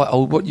I'm not quite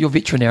old. You're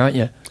veteran now, aren't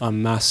you?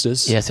 I'm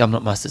masters. Yeah, so I'm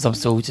not masters. I'm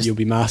still just... You'll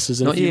be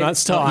masters in a few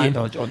months' time.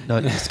 No, John,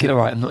 no, just get it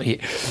right. I'm not yet.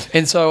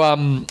 And so,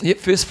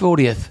 first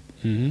 40th.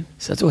 Mm-hmm.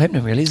 So it's all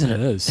happening, really, isn't it?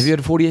 It is. Have you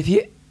had a 40th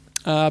yet?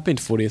 I've been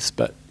to 40th,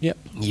 but yep.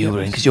 You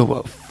were in, because you're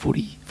what,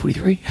 40,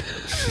 43?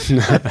 You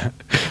don't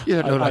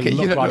look like it.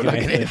 You don't look like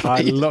an athlete.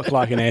 I look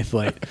like an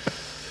athlete.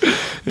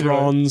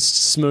 Bronze,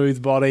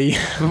 smooth body.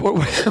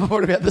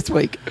 What about this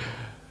week?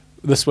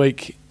 This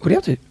week? What are you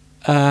up to?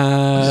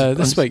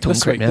 This week.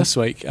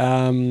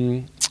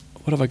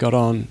 What have I got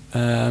on?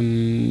 No.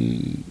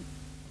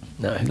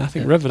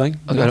 Nothing riveting.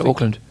 I'm going to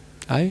Auckland.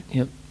 Hey?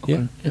 Yep.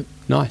 Auckland. Yep.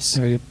 Nice.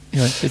 Very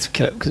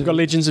good. We've got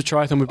Legends of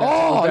Triathlon.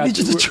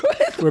 Legends of Triathlon.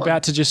 We're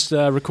about to just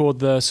record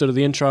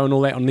the intro and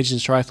all that on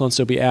Legends of Triathlon,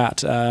 so it'll be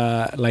out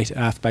later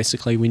after,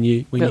 basically, when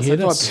you hear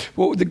this.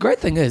 Well, the great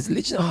thing is,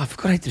 Legends. I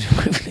forgot I had to do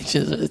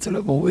Legends. It's a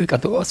lot more work. I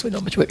thought, I swear,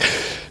 not much work.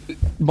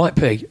 Mike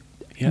Pigg.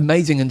 Yep.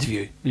 Amazing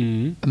interview.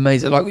 Mm-hmm.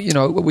 Amazing.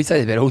 We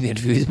say about all the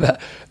interviews, but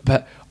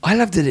I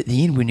loved it at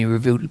the end when he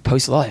revealed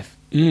post-life.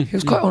 He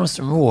was quite honest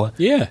and raw.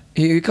 Yeah.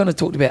 He kind of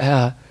talked about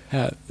how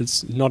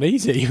it's not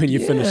easy when you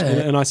finish,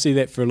 and I see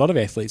that for a lot of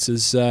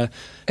athletes. And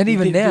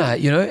even now,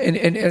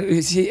 and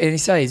he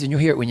says, and you'll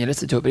hear it when you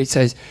listen to it, but he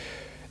says,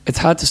 it's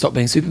hard to stop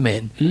being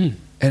Superman.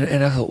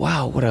 And I thought,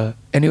 wow,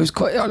 and it was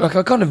quite,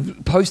 I kind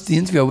of post the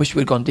interview, I wish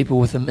we'd gone deeper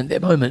with him in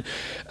that moment,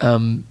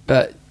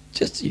 but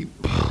just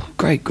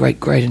great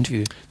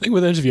interview. The thing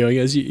with interviewing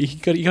is you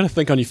got to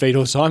think on your feet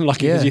all the time,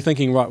 because you're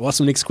thinking, right, what's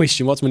my next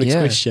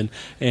question?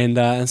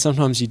 And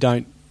sometimes you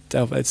don't.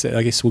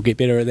 I guess we'll get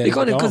better at that.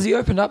 Because he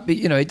opened up,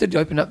 he did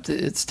open up.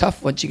 It's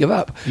tough once you give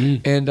up,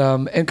 and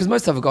because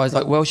most other guys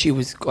she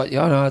was quite,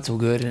 no, it's all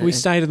good. We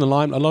stayed in the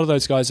limelight. A lot of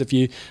those guys, if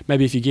you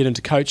get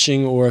into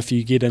coaching or if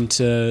you get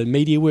into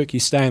media work, you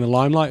stay in the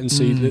limelight, and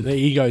so the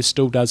ego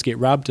still does get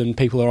rubbed, and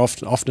people are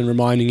often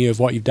reminding you of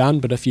what you've done.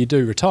 But if you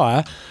do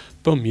retire,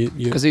 boom,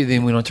 because he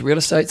then went on to real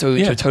estate, so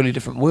he went to a totally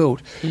different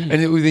world. And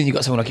then you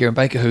got someone like Erin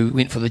Baker who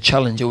went for the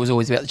challenge. It was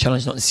always about the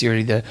challenge, not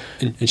necessarily the.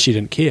 And she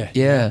didn't care.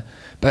 Yeah.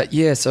 But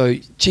so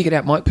check it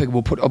out, Mike Pigg.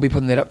 I'll be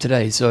putting that up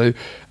today. So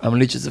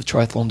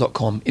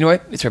legendsoftriathlon.com. Anyway,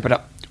 let's wrap it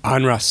up.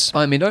 I'm Russ.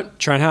 I'm Mendo.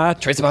 Train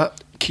hard. Train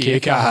smart. Kia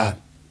kaha.